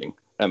for the ending.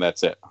 And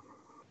that's it.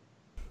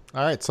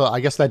 All right, so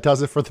I guess that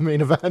does it for the main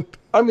event.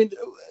 I mean,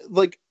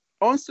 like,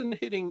 Austin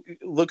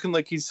looking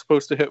like he's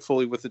supposed to hit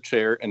Foley with a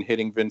chair and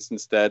hitting Vince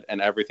instead, and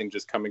everything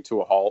just coming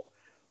to a halt.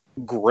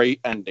 Great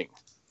ending.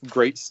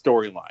 Great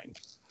storyline.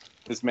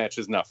 This match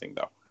is nothing,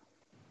 though.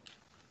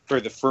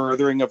 For the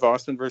furthering of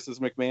Austin versus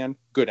McMahon,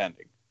 good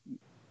ending.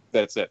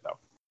 That's it, though.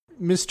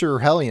 Mr.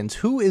 Hellions,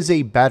 who is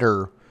a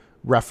better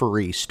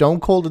referee, Stone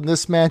Cold in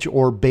this match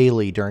or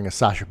Bayley during a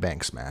Sasha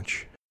Banks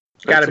match?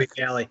 It's got to be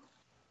Bayley.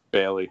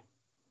 Bayley.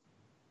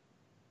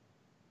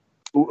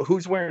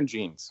 Who's wearing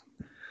jeans?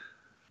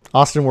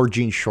 Austin wore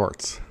jean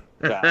shorts.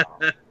 Wow.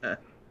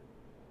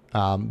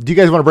 Do you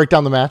guys want to break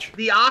down the match?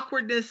 The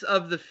awkwardness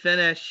of the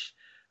finish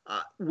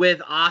with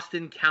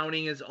Austin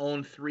counting his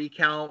own 3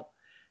 count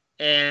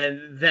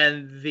and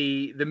then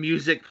the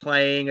music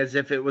playing as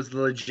if it was the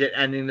legit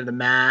ending to the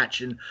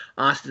match and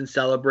Austin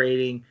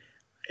celebrating.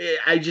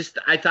 I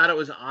thought it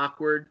was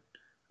awkward,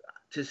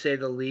 to say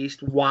the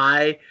least.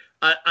 Why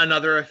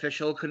another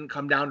official couldn't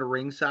come down to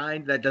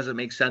ringside? That doesn't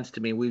make sense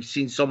to me. We've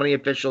seen so many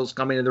officials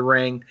coming to the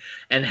ring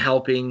and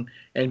helping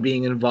and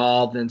being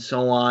involved and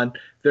so on.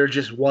 There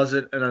just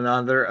wasn't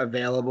another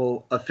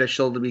available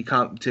official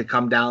to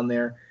come down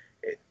there.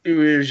 It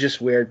was just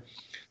weird.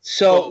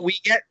 So we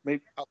get.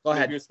 Maybe, go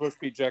ahead. Maybe you're supposed to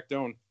be Jack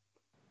Doan.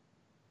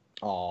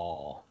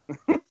 Oh.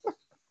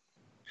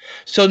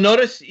 So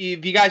notice,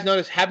 if you guys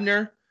notice,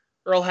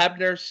 Earl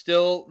Hebner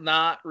still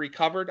not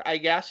recovered, I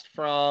guess,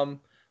 from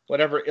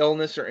whatever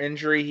illness or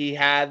injury he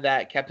had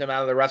that kept him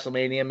out of the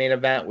WrestleMania main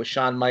event with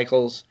Shawn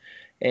Michaels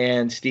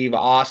and Steve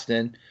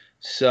Austin.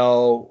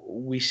 So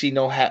we see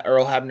no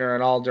Earl Hebner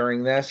at all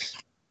during this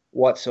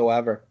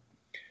whatsoever.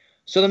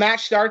 So the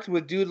match starts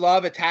with Dude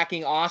Love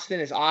attacking Austin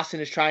as Austin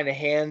is trying to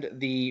hand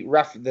the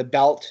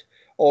belt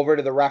over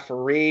to the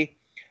referee.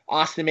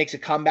 Austin makes a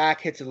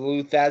comeback, hits a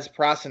Luthez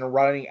press and a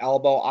running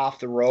elbow off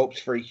the ropes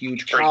for a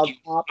huge crowd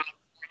pop.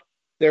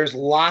 There's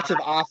lots of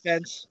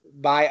offense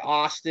by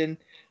Austin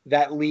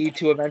that lead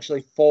to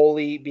eventually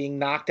Foley being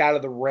knocked out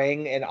of the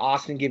ring and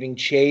Austin giving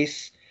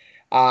chase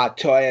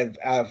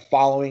to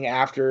following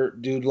after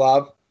Dude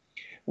Love.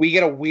 We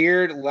get a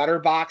weird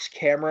letterbox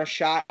camera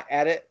shot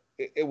at it.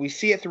 We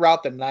see it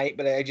throughout the night,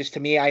 but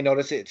I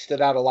noticed it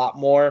stood out a lot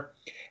more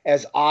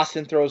as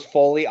Austin throws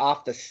Foley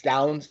off the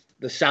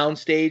sound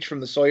stage from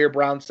the Sawyer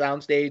Brown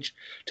sound stage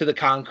to the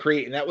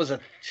concrete, and that was a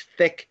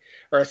sick,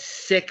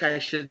 I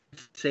should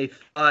say,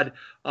 thud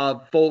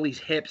of Foley's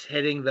hips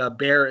hitting the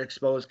bare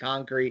exposed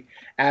concrete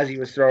as he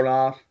was thrown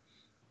off.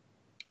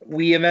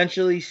 We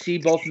eventually see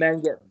both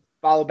men get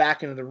followed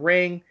back into the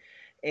ring,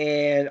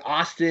 and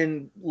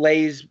Austin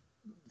lays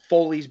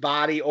Foley's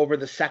body over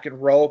the second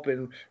rope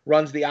and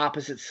runs the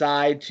opposite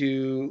side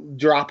to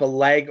drop a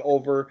leg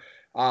over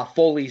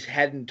Foley's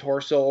head and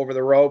torso over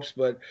the ropes,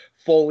 but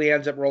Foley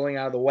ends up rolling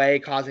out of the way,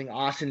 causing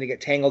Austin to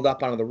get tangled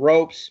up onto the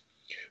ropes.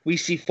 We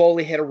see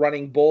Foley hit a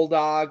running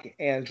bulldog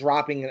and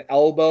dropping an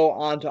elbow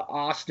onto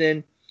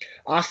Austin.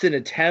 Austin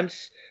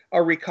attempts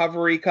a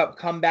recovery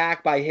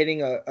comeback by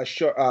hitting a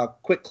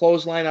quick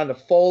clothesline onto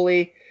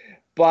Foley,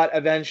 but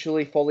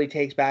eventually Foley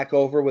takes back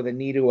over with a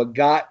knee to a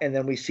gut, and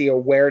then we see a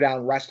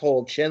wear-down rest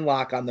hold chin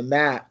lock on the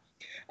mat.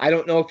 I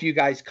don't know if you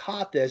guys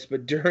caught this,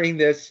 but during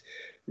this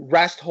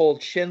rest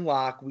hold chin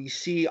lock, we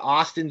see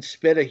Austin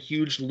spit a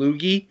huge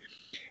loogie,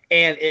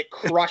 and it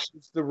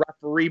crushes the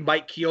referee,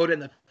 Mike Chioda, in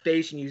the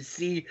face, and you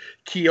see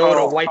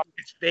Chioda wipe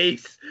his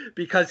face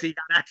because he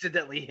got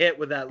accidentally hit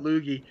with that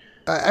loogie.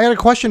 I got a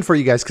question for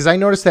you guys, because I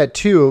noticed that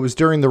too. It was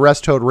during the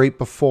rest hold right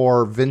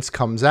before Vince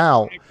comes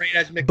out.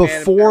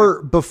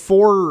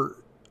 Before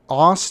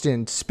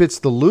Austin spits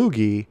the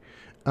loogie,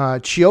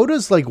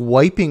 Chioda's like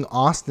wiping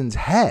Austin's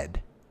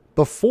head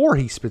before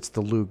he spits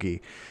the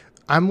loogie.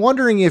 I'm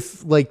wondering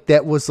if like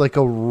that was like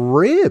a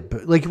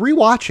rib. Like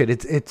rewatch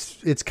it.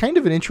 It's kind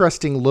of an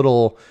interesting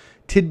little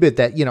tidbit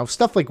that, you know,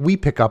 stuff like we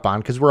pick up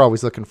on because we're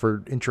always looking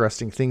for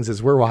interesting things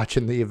as we're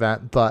watching the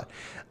event. But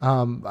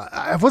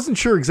I wasn't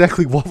sure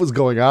exactly what was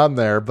going on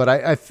there, but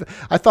I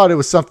thought it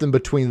was something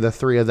between the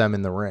three of them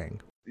in the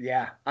ring.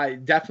 Yeah, I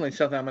definitely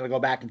something I'm going to go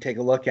back and take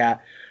a look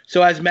at.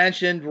 So as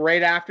mentioned,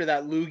 right after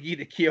that loogie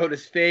to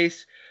Kyoto's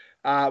face,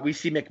 we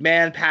see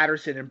McMahon,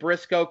 Patterson, and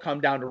Briscoe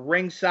come down to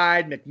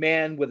ringside.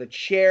 McMahon with a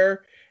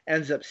chair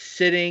ends up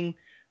sitting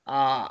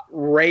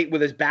right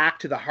with his back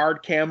to the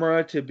hard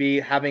camera to be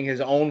having his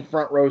own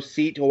front row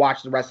seat to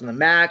watch the rest of the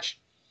match.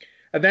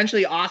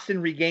 Eventually,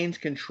 Austin regains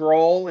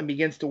control and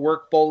begins to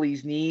work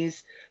Foley's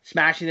knees,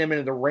 smashing them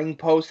into the ring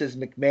post as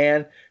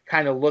McMahon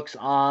kind of looks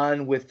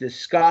on with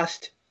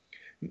disgust.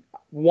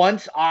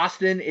 Once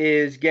Austin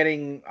is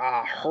getting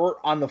hurt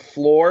on the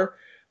floor,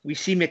 we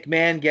see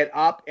McMahon get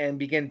up and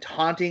begin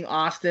taunting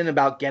Austin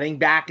about getting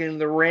back in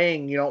the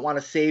ring. You don't want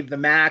to save the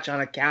match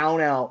on a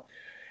count out.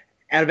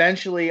 And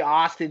eventually,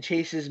 Austin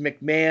chases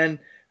McMahon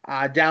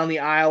down the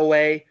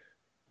aisleway,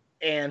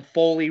 and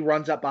Foley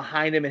runs up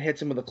behind him and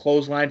hits him with a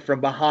clothesline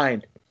from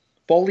behind.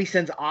 Foley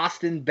sends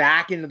Austin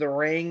back into the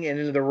ring and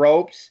into the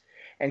ropes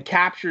and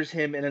captures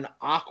him in an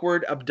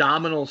awkward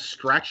abdominal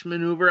stretch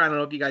maneuver. I don't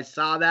know if you guys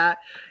saw that.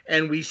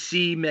 And we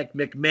see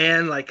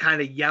McMahon like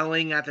kind of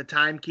yelling at the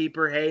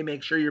timekeeper, hey,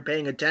 make sure you're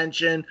paying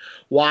attention.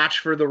 Watch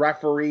for the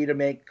referee to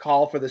make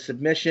call for the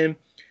submission.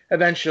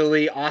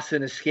 Eventually,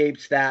 Austin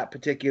escapes that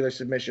particular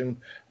submission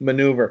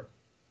maneuver.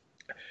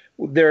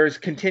 There's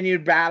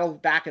continued battle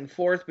back and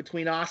forth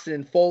between Austin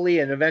and Foley,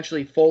 and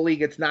eventually Foley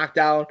gets knocked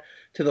down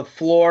to the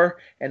floor,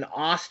 and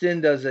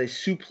Austin does a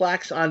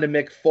suplex onto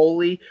Mick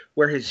Foley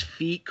where his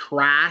feet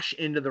crash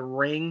into the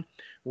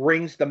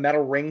the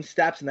metal ring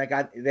steps, and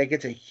that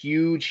gets a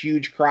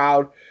huge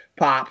crowd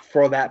pop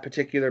for that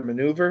particular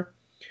maneuver.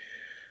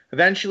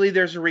 Eventually,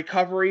 there's a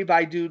recovery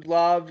by Dude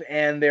Love,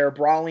 and they're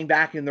brawling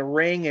back in the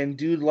ring, and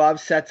Dude Love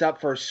sets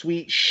up for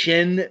sweet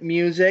shin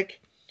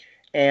music,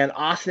 and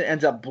Austin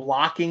ends up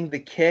blocking the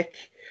kick,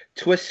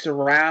 twists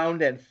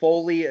around,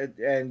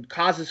 and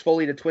causes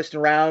Foley to twist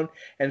around,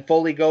 and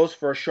Foley goes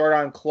for a short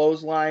arm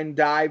clothesline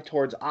dive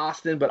towards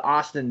Austin, but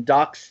Austin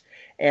ducks,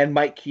 and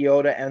Mike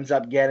Chioda ends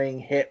up getting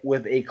hit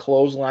with a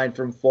clothesline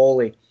from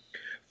Foley.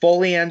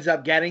 Foley ends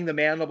up getting the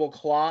mandible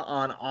claw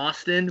on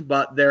Austin,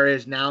 but there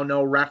is now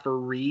no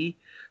referee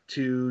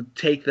to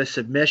take the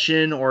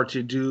submission or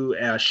to do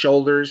a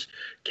shoulders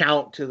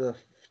count to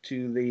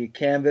the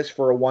canvas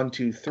for a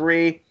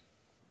 1-2-3.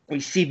 We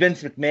see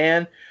Vince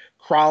McMahon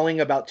crawling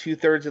about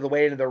 2/3 of the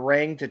way into the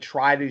ring to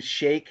try to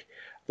shake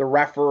the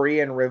referee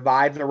and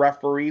revive the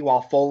referee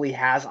while Foley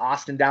has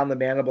Austin down the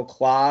mandible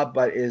claw,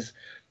 but is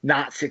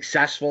not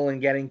successful in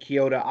getting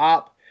Chioda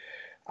up.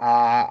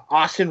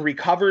 Austin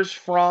recovers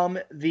from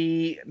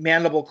the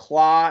mandible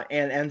claw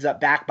and ends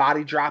up back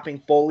body dropping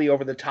Foley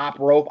over the top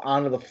rope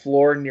onto the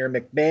floor near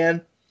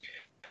McMahon.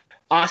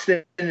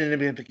 Austin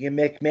and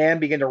McMahon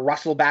begin to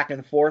wrestle back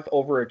and forth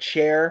over a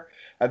chair.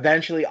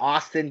 Eventually,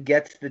 Austin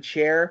gets the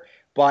chair,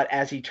 but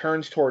as he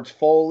turns towards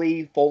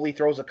Foley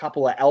throws a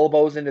couple of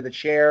elbows into the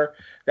chair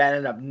that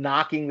end up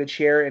knocking the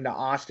chair into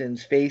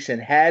Austin's face and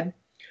head.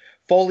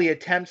 Foley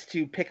attempts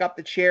to pick up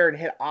the chair and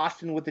hit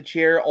Austin with the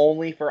chair,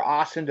 only for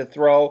Austin to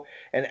throw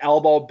an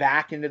elbow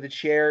back into the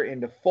chair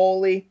into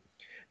Foley.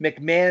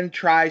 McMahon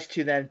tries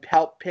to then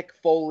pick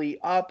Foley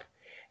up,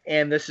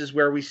 and this is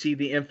where we see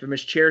the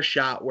infamous chair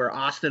shot where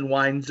Austin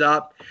winds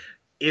up.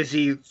 Is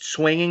he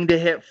swinging to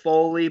hit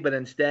Foley, but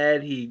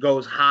instead he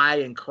goes high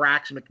and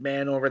cracks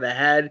McMahon over the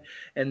head,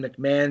 and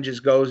McMahon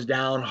just goes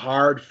down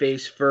hard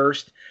face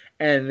first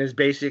and is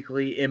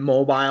basically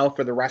immobile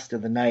for the rest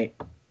of the night.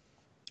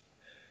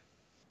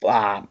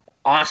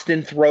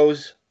 Austin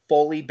throws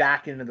Foley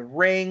back into the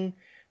ring,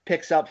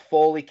 picks up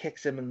Foley,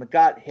 kicks him in the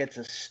gut, hits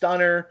a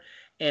stunner,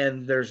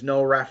 and there's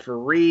no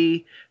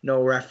referee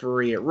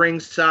at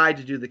ringside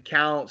to do the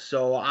count,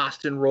 so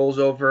Austin rolls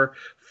over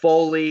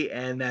Foley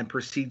and then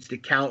proceeds to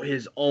count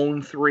his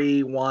own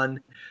 3, 1,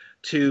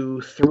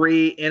 2,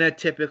 3 in a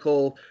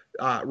typical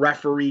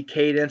referee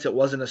cadence. It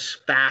wasn't a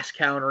fast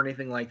count or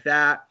anything like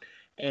that.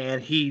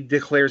 And he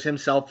declares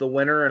himself the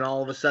winner, and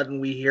all of a sudden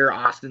we hear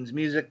Austin's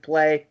music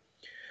play.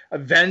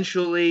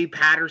 Eventually,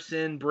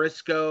 Patterson,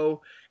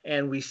 Briscoe,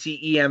 and we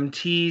see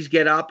EMTs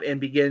get up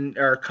and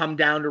come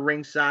down to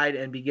ringside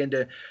and begin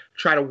to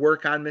try to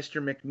work on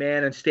Mr.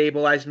 McMahon and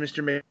stabilize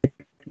Mr.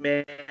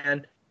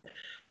 McMahon.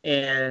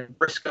 And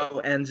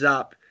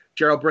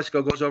Gerald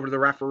Briscoe goes over to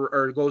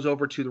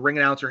the ring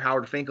announcer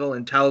Howard Finkel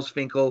and tells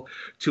Finkel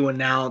to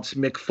announce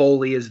Mick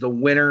Foley as the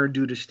winner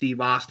due to Steve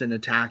Austin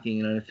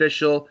attacking an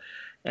official,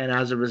 and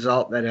as a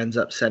result, that ends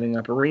up setting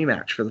up a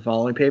rematch for the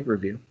following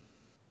pay-per-view.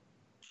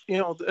 You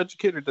know, the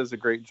educator does a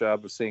great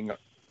job of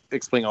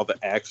explaining all the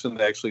action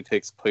that actually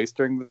takes place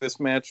during this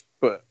match,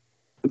 but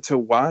to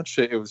watch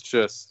it, it was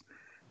just,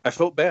 I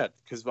felt bad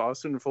because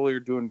Austin and Foley are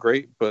doing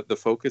great, but the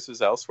focus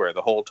is elsewhere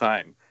the whole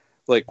time.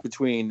 Like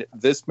between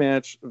this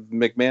match,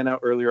 McMahon out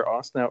earlier,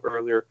 Austin out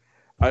earlier,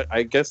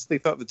 I guess they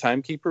thought the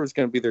Timekeeper was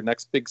going to be their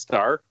next big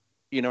star.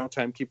 You know,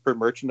 Timekeeper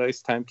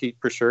merchandise,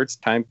 Timekeeper shirts,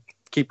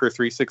 Timekeeper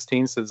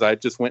 316 says, I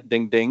just went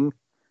ding ding.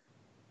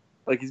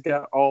 Like, he's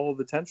got all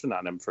the tension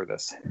on him for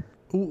this.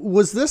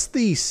 Was this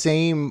the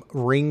same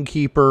ring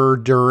keeper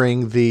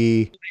during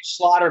the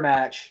Slaughter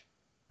match?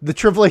 The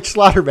Triple H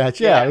slaughter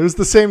match? Yeah, it was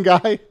the same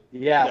guy.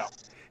 Yeah.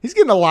 He's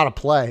getting a lot of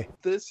play.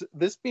 This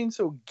being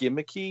so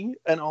gimmicky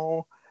and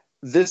all,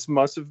 this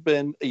must have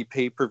been a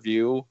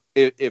pay-per-view,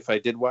 if I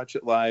did watch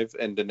it live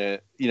and then,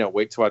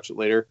 wait to watch it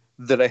later,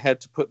 that I had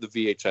to put the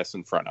VHS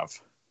in front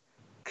of.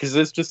 Because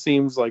this just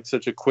seems like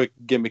such a quick,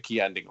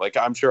 gimmicky ending. Like,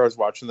 I'm sure I was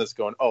watching this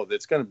going, oh,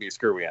 it's going to be a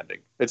screwy ending.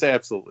 It's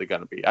absolutely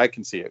going to be. I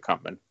can see it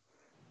coming.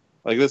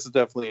 Like, this is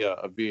definitely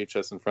a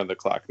VHS in front of the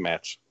clock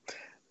match.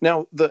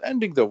 Now, the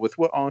ending, though, with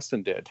what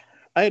Austin did,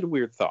 I had a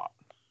weird thought.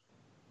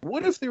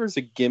 What if there was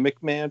a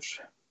gimmick match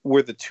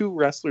where the two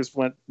wrestlers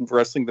went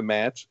wrestling the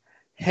match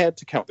had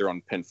to count their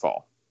own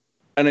pinfall?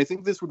 And I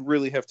think this would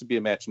really have to be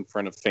a match in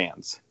front of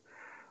fans.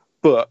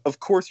 But of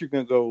course you're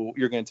going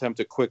to attempt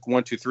a quick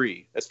 1, 2,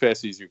 3 as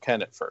fast as you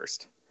can at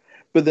first.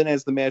 But then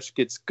as the match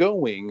gets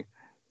going,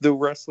 the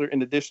wrestler,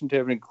 in addition to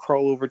having to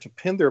crawl over to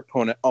pin their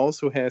opponent,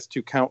 also has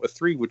to count a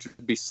 3, which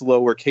would be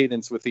slower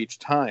cadence with each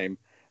time.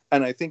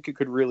 And I think it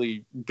could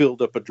really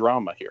build up a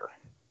drama here.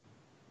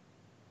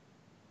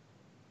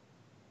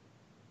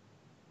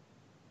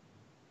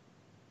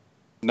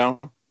 No?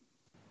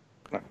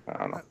 I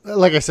don't know.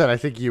 Like I said, I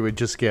think you would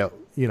just get,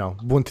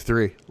 1 to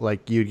 3.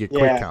 Like, you'd get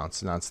quick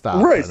counts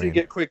nonstop. Right, so you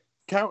get quick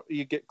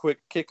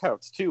kick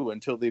outs too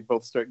until they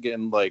both start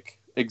getting like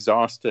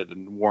exhausted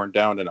and worn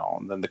down and all,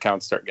 and then the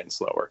counts start getting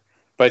slower.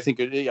 But I think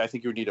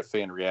you would need a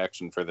fan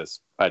reaction for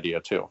this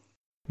idea too.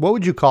 What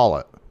would you call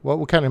it?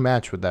 What kind of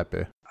match would that be?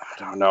 I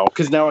don't know,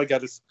 because now I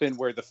got to spin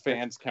where the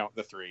fans count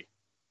the 3.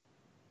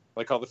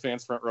 Like all the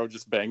fans front row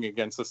just bang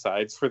against the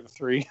sides for the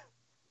 3.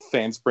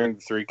 Fans bring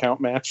the 3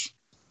 count match.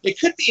 It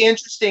could be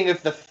interesting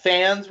if the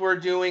fans were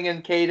doing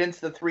in cadence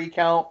the 3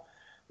 count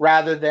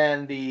rather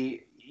than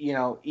the,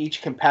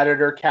 each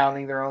competitor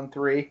counting their own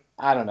 3.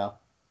 I don't know.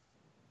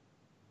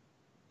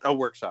 I'll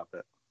workshop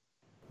it.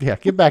 Yeah,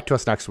 get back to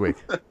us next week.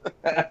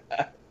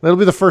 That'll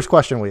be the first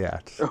question we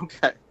ask.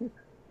 Okay.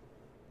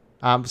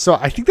 So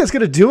I think that's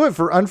going to do it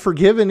for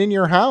Unforgiven in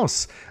your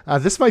house.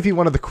 This might be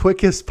one of the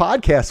quickest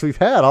podcasts we've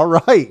had. All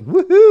right.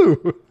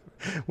 Woohoo.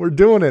 We're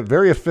doing it.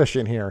 Very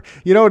efficient here.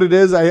 You know what it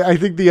is? I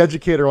think the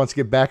educator wants to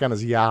get back on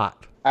his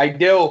yacht. I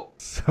do.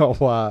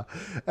 So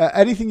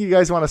anything you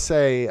guys want to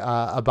say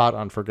about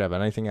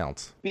Unforgiven? Anything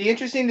else? Be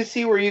interesting to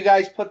see where you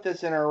guys put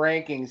this in our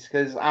rankings,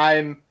 because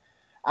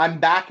I'm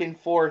back and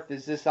forth.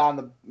 Is this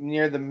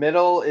near the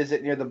middle? Is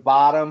it near the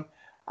bottom?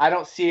 I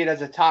don't see it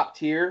as a top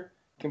tier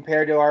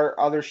compared to our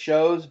other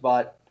shows,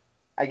 but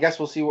I guess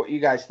we'll see what you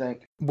guys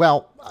think.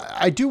 Well,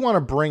 I do want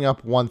to bring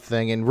up one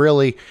thing, and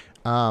really,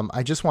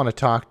 I just want to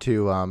talk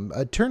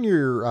to, turn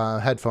your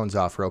headphones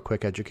off real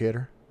quick,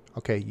 educator.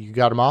 Okay, you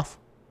got them off?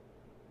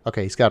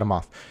 Okay, he's got them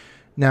off.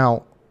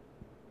 Now,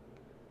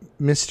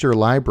 Mr.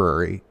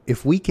 Library,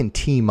 if we can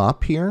team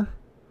up here,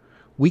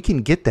 we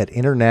can get that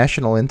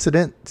international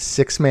incident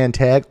 6-man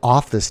tag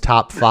off this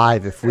top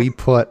 5 if we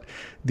put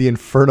the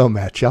Inferno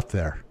match up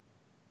there.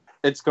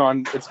 It's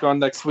gone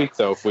next week,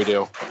 though, if we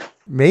do.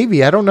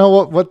 Maybe. I don't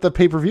know what the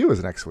pay-per-view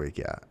is next week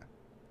yet.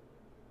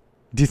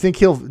 Do you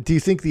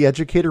think the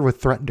educator would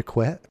threaten to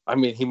quit? I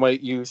mean, he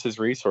might use his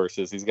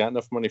resources. He's got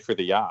enough money for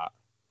the yacht.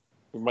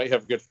 He might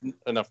have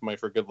enough money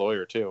for a good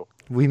lawyer, too.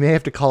 We may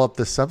have to call up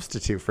the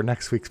substitute for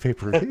next week's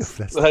pay-per-view. If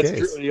that's the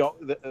case. True.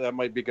 That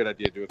might be a good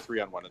idea. Do a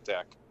 3-on-1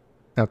 attack.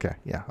 Okay.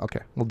 Yeah.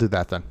 Okay. We'll do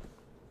that then.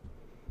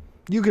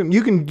 You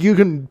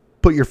can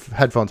put your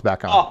headphones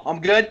back on. Oh, I'm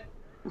good.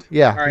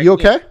 Yeah. Right, you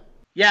okay?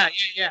 Yeah.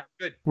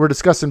 Good. We're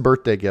discussing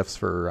birthday gifts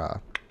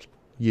for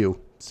you.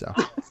 So.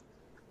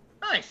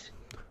 Nice.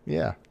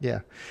 Yeah.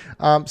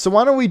 So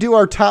why don't we do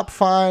our top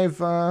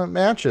 5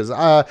 matches?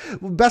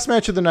 Best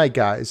match of the night,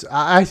 guys.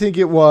 I think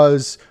it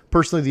was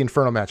personally the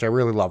Inferno match. I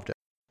really loved it.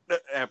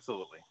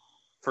 Absolutely.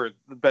 For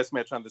the best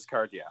match on this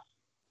card, yeah.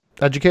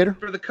 Educator?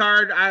 For the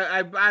card,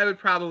 I would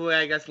probably,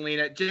 I guess, lean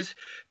it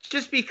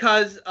just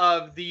because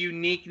of the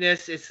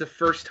uniqueness. It's the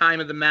first time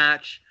of the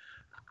match.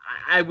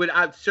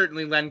 I'd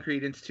certainly lend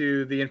credence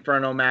to the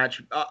Inferno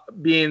match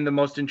being the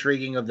most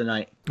intriguing of the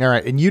night. All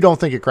right, and you don't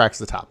think it cracks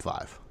the top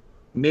 5?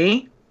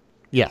 Me?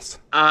 Yes.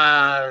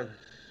 Not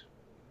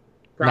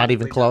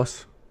even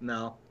close?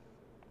 No.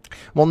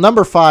 Well,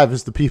 number 5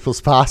 is the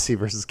People's Posse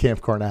versus Camp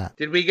Cornette.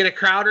 Did we get a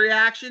crowd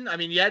reaction? I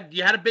mean, you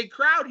had a big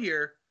crowd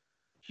here.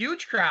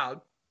 Huge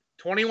crowd.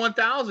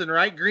 21,000,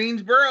 right?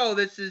 Greensboro.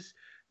 This is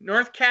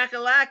North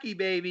Kakalaki,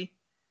 baby.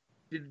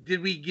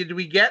 Did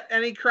we get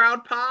any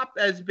crowd pop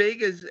as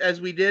big as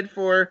we did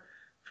for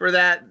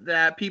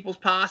that People's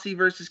Posse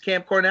versus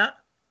Camp Cornette?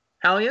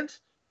 Hellions?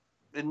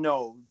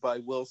 No, but I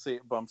will say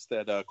it bumps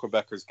that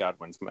Quebecers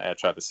Godwin's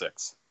match out of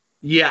 6.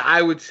 Yeah,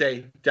 I would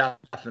say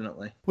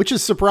definitely. Which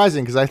is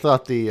surprising because I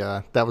thought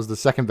that was the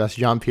second best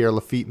Jean-Pierre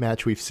Lafitte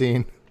match we've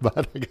seen.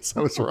 but I guess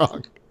I was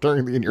wrong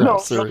during the In Your No,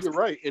 House series. you're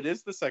right. It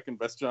is the second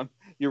best, John.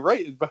 You're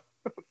right about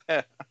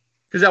that.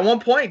 Because at one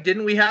point,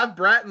 didn't we have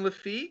Brett and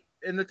Lafitte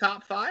in the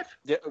top 5?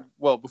 Yeah,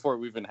 well, before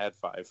we even had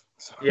 5.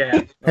 So. Yeah.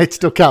 Hey, it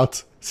still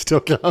counts. Still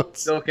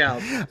counts. Still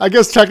counts. I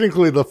guess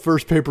technically the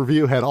first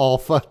pay-per-view had all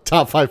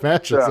top 5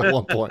 matches at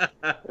one point.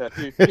 Yeah,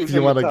 If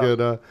you want to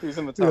get he's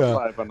in the top yeah.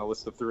 5 on the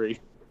list of 3.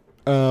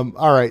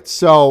 all right,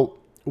 so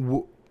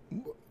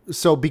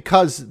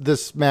because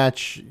this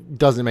match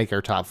doesn't make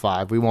our top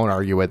 5, we won't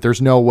argue it.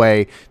 There's no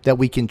way that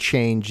we can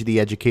change the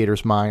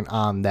educator's mind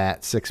on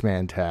that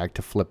 6-man tag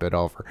to flip it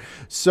over.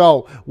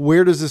 So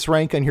where does this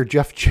rank on your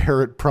Jeff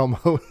Jarrett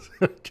promos?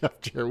 Jeff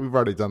Jarrett, we've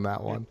already done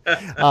that one.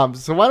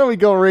 So why don't we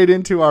go right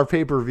into our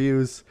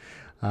pay-per-views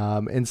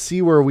and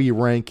see where we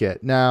rank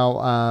it. Now,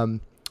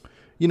 on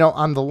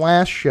the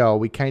last show,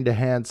 we kind of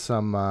had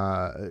some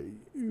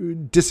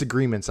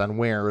disagreements on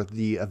where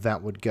the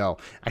event would go.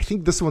 I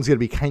think this one's going to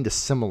be kind of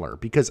similar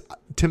because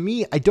to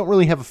me, I don't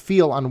really have a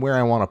feel on where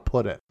I want to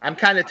put it. I'm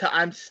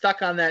I'm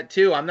stuck on that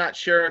too. I'm not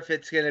sure if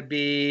it's going to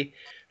be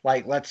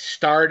like, let's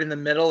start in the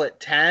middle at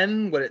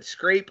 10. Would it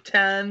scrape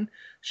 10?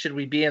 Should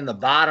we be in the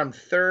bottom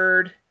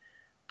third?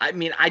 I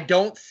mean, I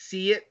don't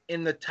see it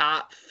in the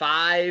top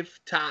 5,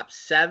 top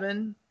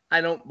 7. I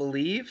don't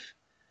believe,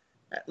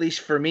 at least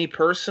for me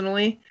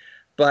personally.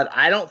 But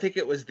I don't think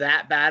it was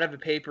that bad of a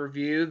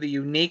pay-per-view. The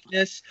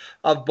uniqueness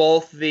of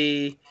both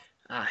the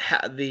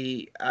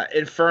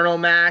Inferno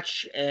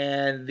match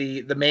and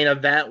the main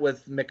event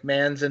with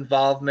McMahon's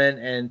involvement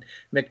and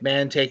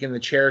McMahon taking the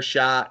chair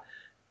shot,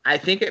 I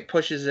think it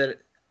pushes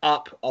it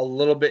up a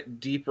little bit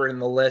deeper in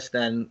the list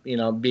than,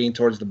 being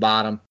towards the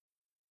bottom.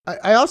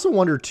 I also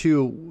wonder,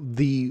 too,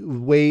 the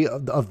way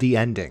of the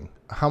ending,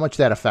 how much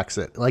that affects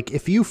it. Like,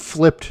 if you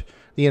flipped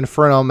the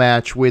Inferno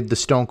match with the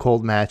Stone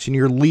Cold match, and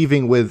you're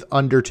leaving with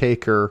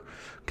Undertaker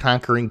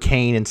conquering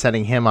Kane and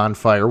setting him on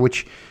fire,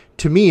 which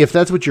to me, if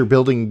that's what you're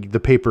building the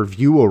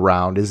pay-per-view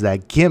around, is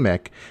that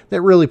gimmick,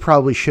 that really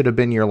probably should have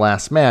been your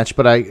last match.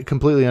 But I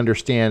completely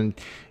understand,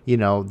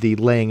 the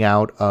laying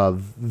out of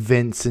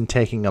Vince and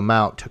taking him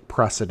out took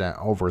precedent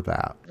over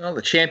that. Well,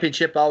 the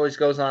championship always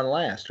goes on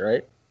last,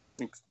 right?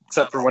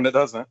 Except for when it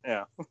doesn't,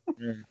 yeah.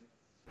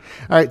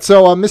 All right,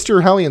 so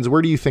Mr. Hellions,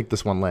 where do you think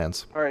this one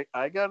lands? All right,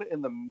 I got it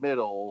in the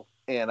middle,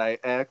 and I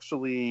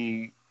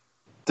actually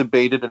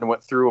debated and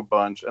went through a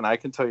bunch, and I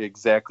can tell you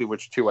exactly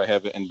which 2 I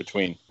have it in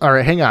between. All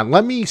right, hang on.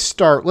 Let's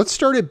start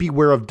at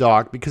Beware of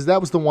Dog, because that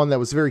was the one that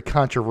was very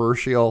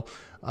controversial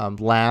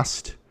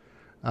last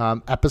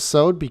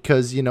episode,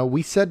 because,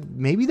 we said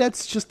maybe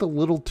that's just a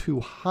little too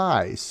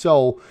high.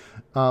 So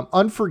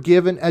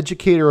Unforgiven,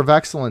 Educator of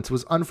Excellence,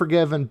 was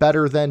Unforgiven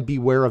better than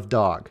Beware of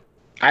Dog?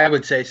 I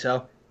would say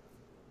so.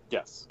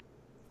 Yes.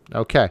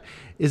 Okay.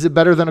 Is it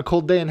better than A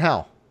Cold Day in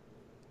Hell?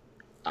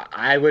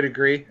 I would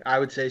agree. I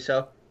would say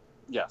so.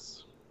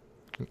 Yes.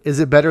 Is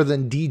it better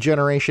than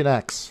D-Generation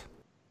X?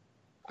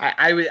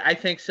 I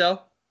think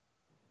so.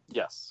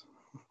 Yes.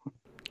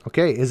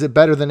 Okay. Is it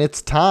better than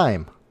It's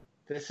Time?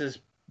 This is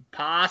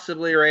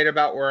possibly right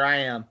about where I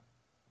am.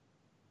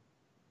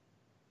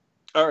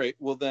 All right.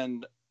 Well,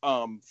 then,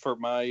 for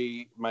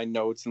my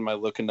notes and my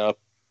looking up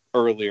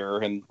earlier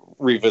and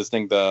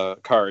revisiting the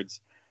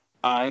cards,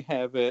 I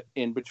have it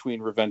in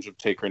between Revenge of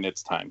Taker and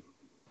It's Time.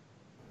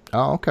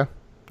 Oh, okay.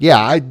 Yeah,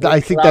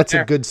 I think that's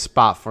a good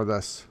spot for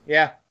this.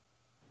 Yeah.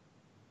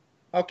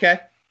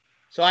 Okay.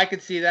 So I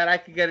could see that. I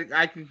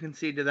can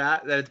concede to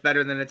that it's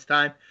better than It's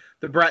Time.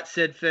 The Brett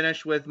Sid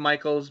finish with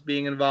Michaels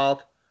being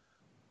involved,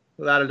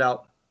 without a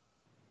doubt.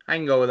 I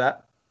can go with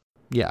that.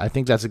 Yeah, I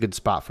think that's a good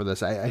spot for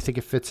this. I think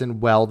it fits in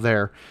well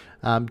there.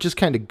 Just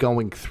kind of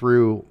going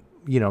through,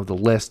 the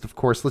list. Of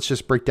course, let's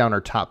just break down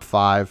our top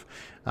 5.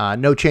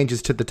 No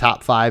changes to the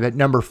top 5. At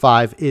number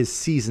 5 is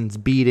Seasons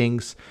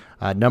Beatings.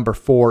 Number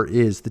 4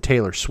 is the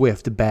Taylor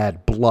Swift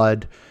Bad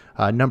Blood.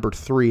 Number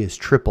 3 is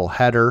Triple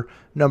Header.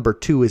 Number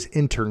 2 is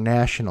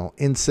International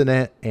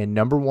Incident. And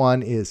number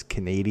 1 is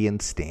Canadian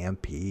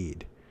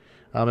Stampede.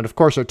 And of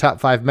course, our top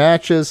 5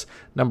 matches.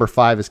 Number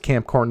 5 is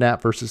Camp Cornette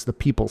versus the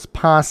People's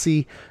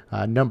Posse.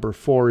 Number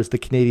 4 is the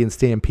Canadian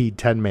Stampede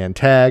 10-man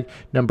tag.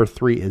 Number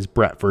 3 is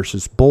Brett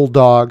versus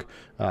Bulldog.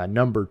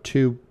 Number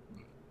 2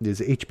 is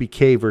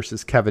HBK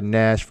versus Kevin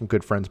Nash from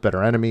Good Friends,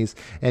 Better Enemies.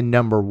 And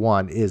number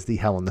 1 is the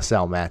Hell in the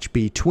Cell match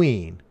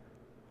between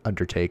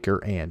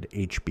Undertaker and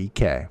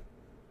HBK.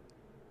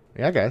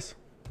 Yeah, guys.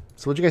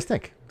 So what'd you guys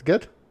think?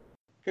 Good?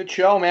 Good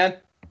show, man.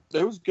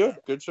 It was good.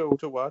 Good show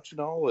to watch and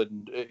all.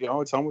 And,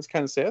 it's almost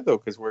kind of sad, though,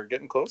 because we're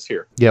getting close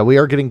here. Yeah, we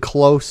are getting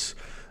close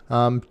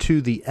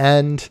to the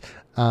end.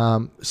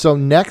 So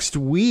next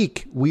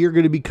week, we are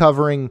going to be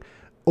covering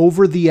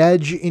Over the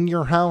Edge in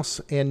Your House.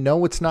 And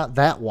no, it's not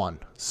that one.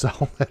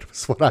 So that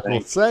was what I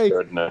will say.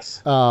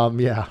 Goodness.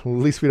 Yeah, at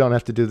least we don't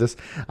have to do this.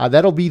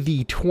 That'll be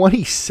the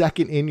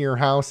 22nd In Your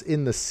House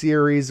in the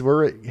series.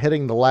 We're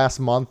hitting the last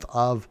month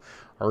of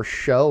our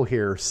show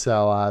here.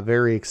 So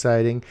very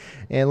exciting.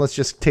 And let's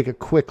just take a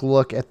quick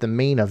look at the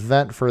main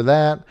event for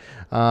that.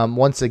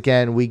 Once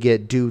again, we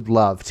get Dude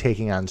Love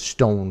taking on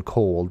Stone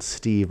Cold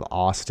Steve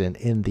Austin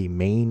in the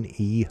main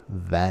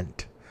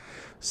event.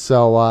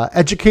 So,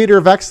 Educator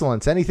of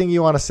Excellence, anything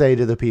you want to say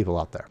to the people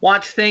out there?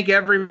 Want to thank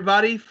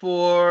everybody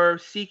for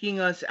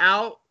seeking us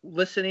out,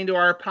 listening to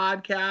our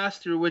podcast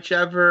through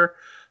whichever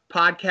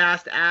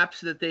podcast apps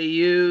that they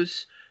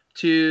use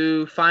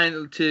to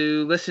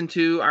listen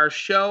to our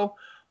show.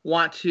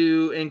 Want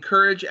to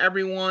encourage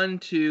everyone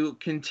to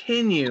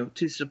continue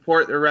to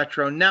support the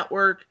Retro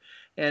Network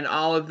and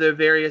all of the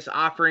various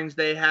offerings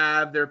they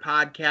have, their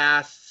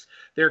podcasts,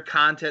 their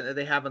content that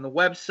they have on the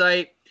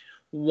website.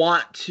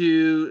 Want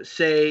to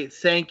say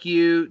thank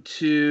you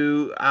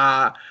to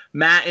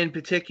Matt in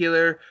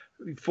particular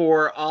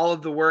for all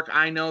of the work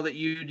I know that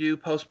you do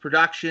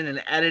post-production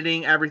and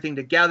editing everything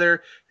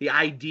together, the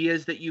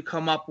ideas that you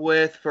come up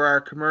with for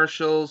our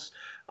commercials.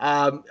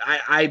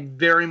 I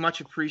very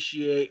much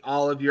appreciate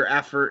all of your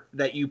effort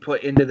that you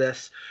put into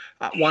this.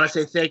 Want to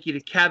say thank you to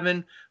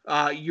Kevin.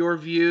 Your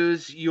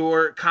views,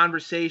 your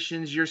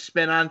conversations, your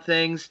spin on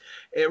things,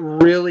 it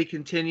really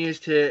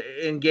continues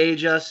to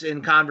engage us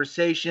in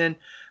conversation.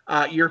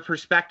 Your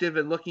perspective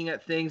and looking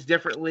at things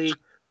differently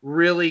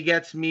really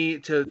gets me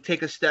to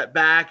take a step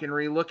back and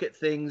relook at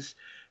things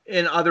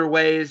in other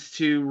ways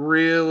to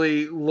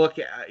really look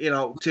at,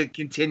 to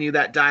continue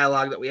that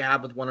dialogue that we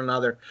have with one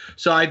another.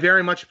 So I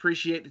very much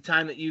appreciate the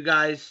time that you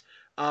guys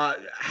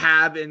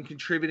have in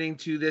contributing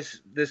to this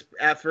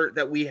effort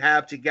that we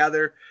have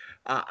together.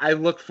 I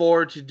look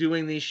forward to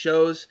doing these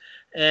shows.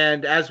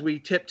 And as we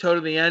tiptoe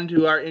to the end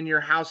to our In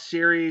Your House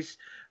series,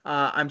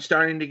 I'm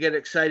starting to get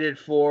excited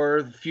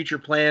for the future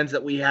plans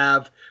that we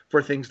have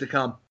for things to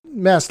come.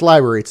 Mass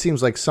Library, it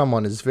seems like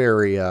someone is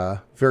very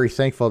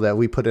thankful that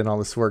we put in all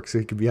this work so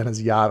he could be on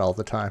his yacht all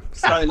the time.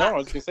 So. I know. I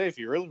was gonna say, if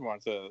you really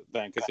want to,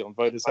 then because you'll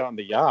invite us out on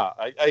the yacht.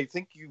 I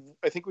think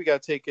we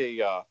got to take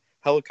a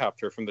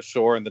helicopter from the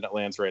shore and then it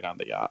lands right on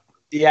the yacht.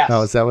 Yes.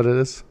 Oh, is that what it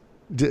is?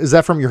 Is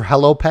that from your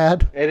Hello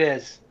Pad? It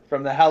is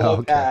from the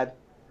Hello Pad.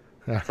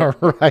 All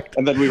right.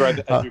 And then we ride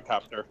the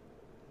educopter.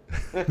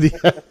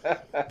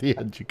 the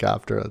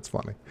educopter, that's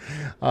funny.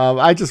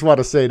 I just want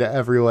to say to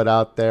everyone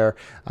out there,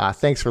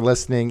 thanks for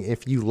listening.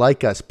 If you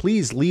like us,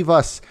 please leave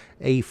us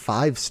a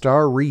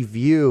 5-star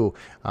review.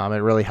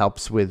 It really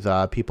helps with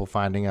people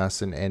finding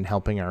us and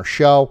helping our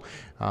show.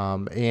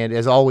 And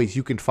as always,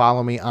 you can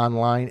follow me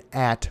online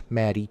at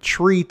Maddie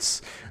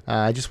Treats.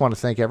 I just want to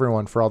thank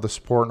everyone for all the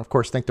support. And of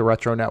course, thank the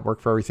Retro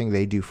Network for everything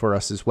they do for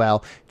us as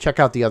well.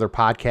 Check out the other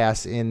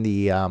podcasts in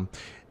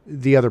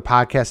the other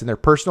podcasts in their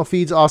personal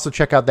feeds. Also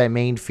check out that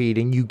main feed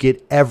and you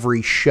get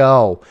every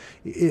show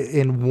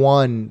in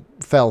one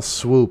fell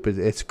swoop.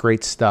 It's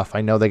great stuff.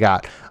 I know they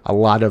got a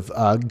lot of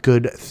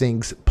good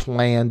things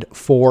planned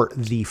for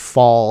the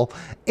fall.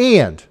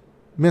 And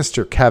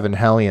Mr. Kevin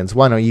Hellions,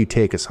 why don't you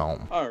take us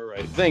home? All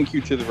right. Thank you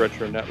to the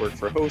Retro Network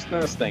for hosting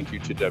us. Thank you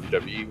to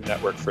WWE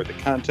Network for the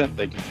content.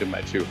 Thank you to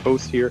my two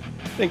hosts here.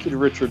 Thank you to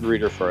Richard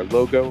Reeder for our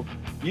logo.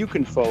 You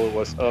can follow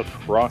us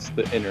across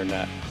the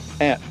internet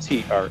at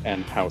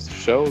TRN House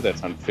Show.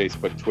 That's on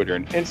Facebook, Twitter,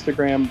 and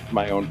Instagram.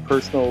 My own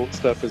personal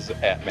stuff is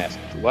at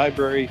Master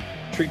Library.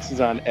 Treats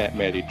is on at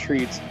Maddie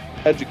Treats.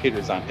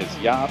 Educator's on his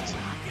yacht.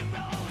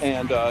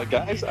 And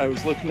guys, I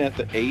was looking at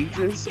the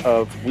ages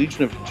of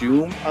Legion of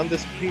Doom on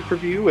this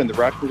pay-per-view and the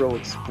Rock and Roll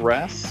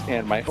Express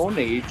and my own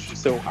age,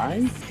 so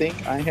I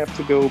think I have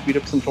to go beat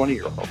up some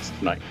 20-year-olds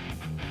tonight.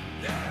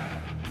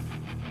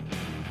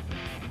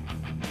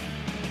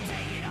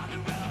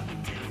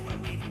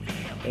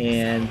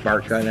 And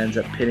Bart Gunn ends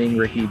up pinning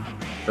Ricky,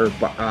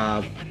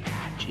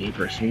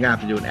 jeepers, you're gonna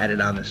have to do an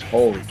edit on this.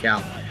 Holy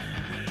cow.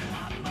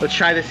 Let's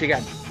try this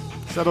again.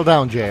 Settle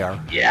down, JR.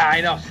 Yeah, I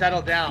know.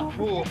 Settle down.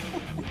 Ooh.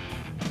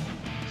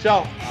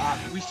 So,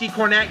 we see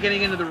Cornette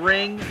getting into the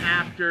ring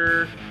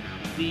after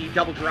the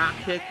double drop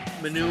kick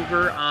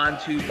maneuver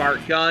onto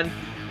Bart Gunn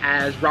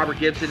as Robert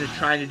Gibson is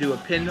trying to do a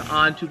pin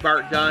onto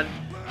Bart Gunn.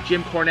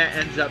 Jim Cornette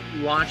ends up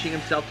launching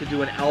himself to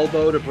do an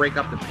elbow to break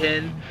up the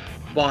pin,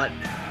 but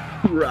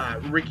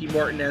Ricky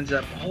Morton ends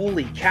up,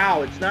 holy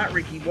cow, it's not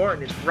Ricky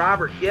Morton, it's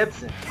Robert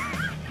Gibson.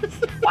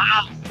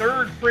 Wow,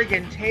 third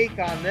friggin' take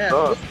on this.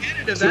 We'll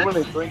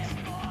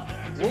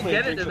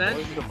get it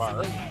eventually.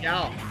 Holy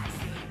cow.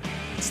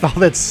 It's all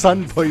that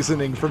sun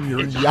poisoning from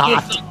your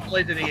yacht. Sun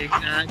poisoning,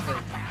 exactly.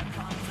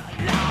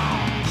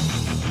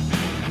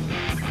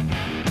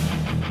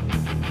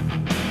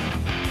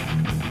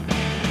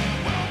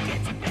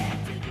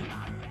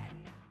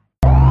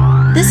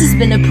 This has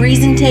been a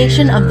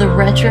presentation of the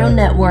Retro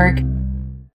Network.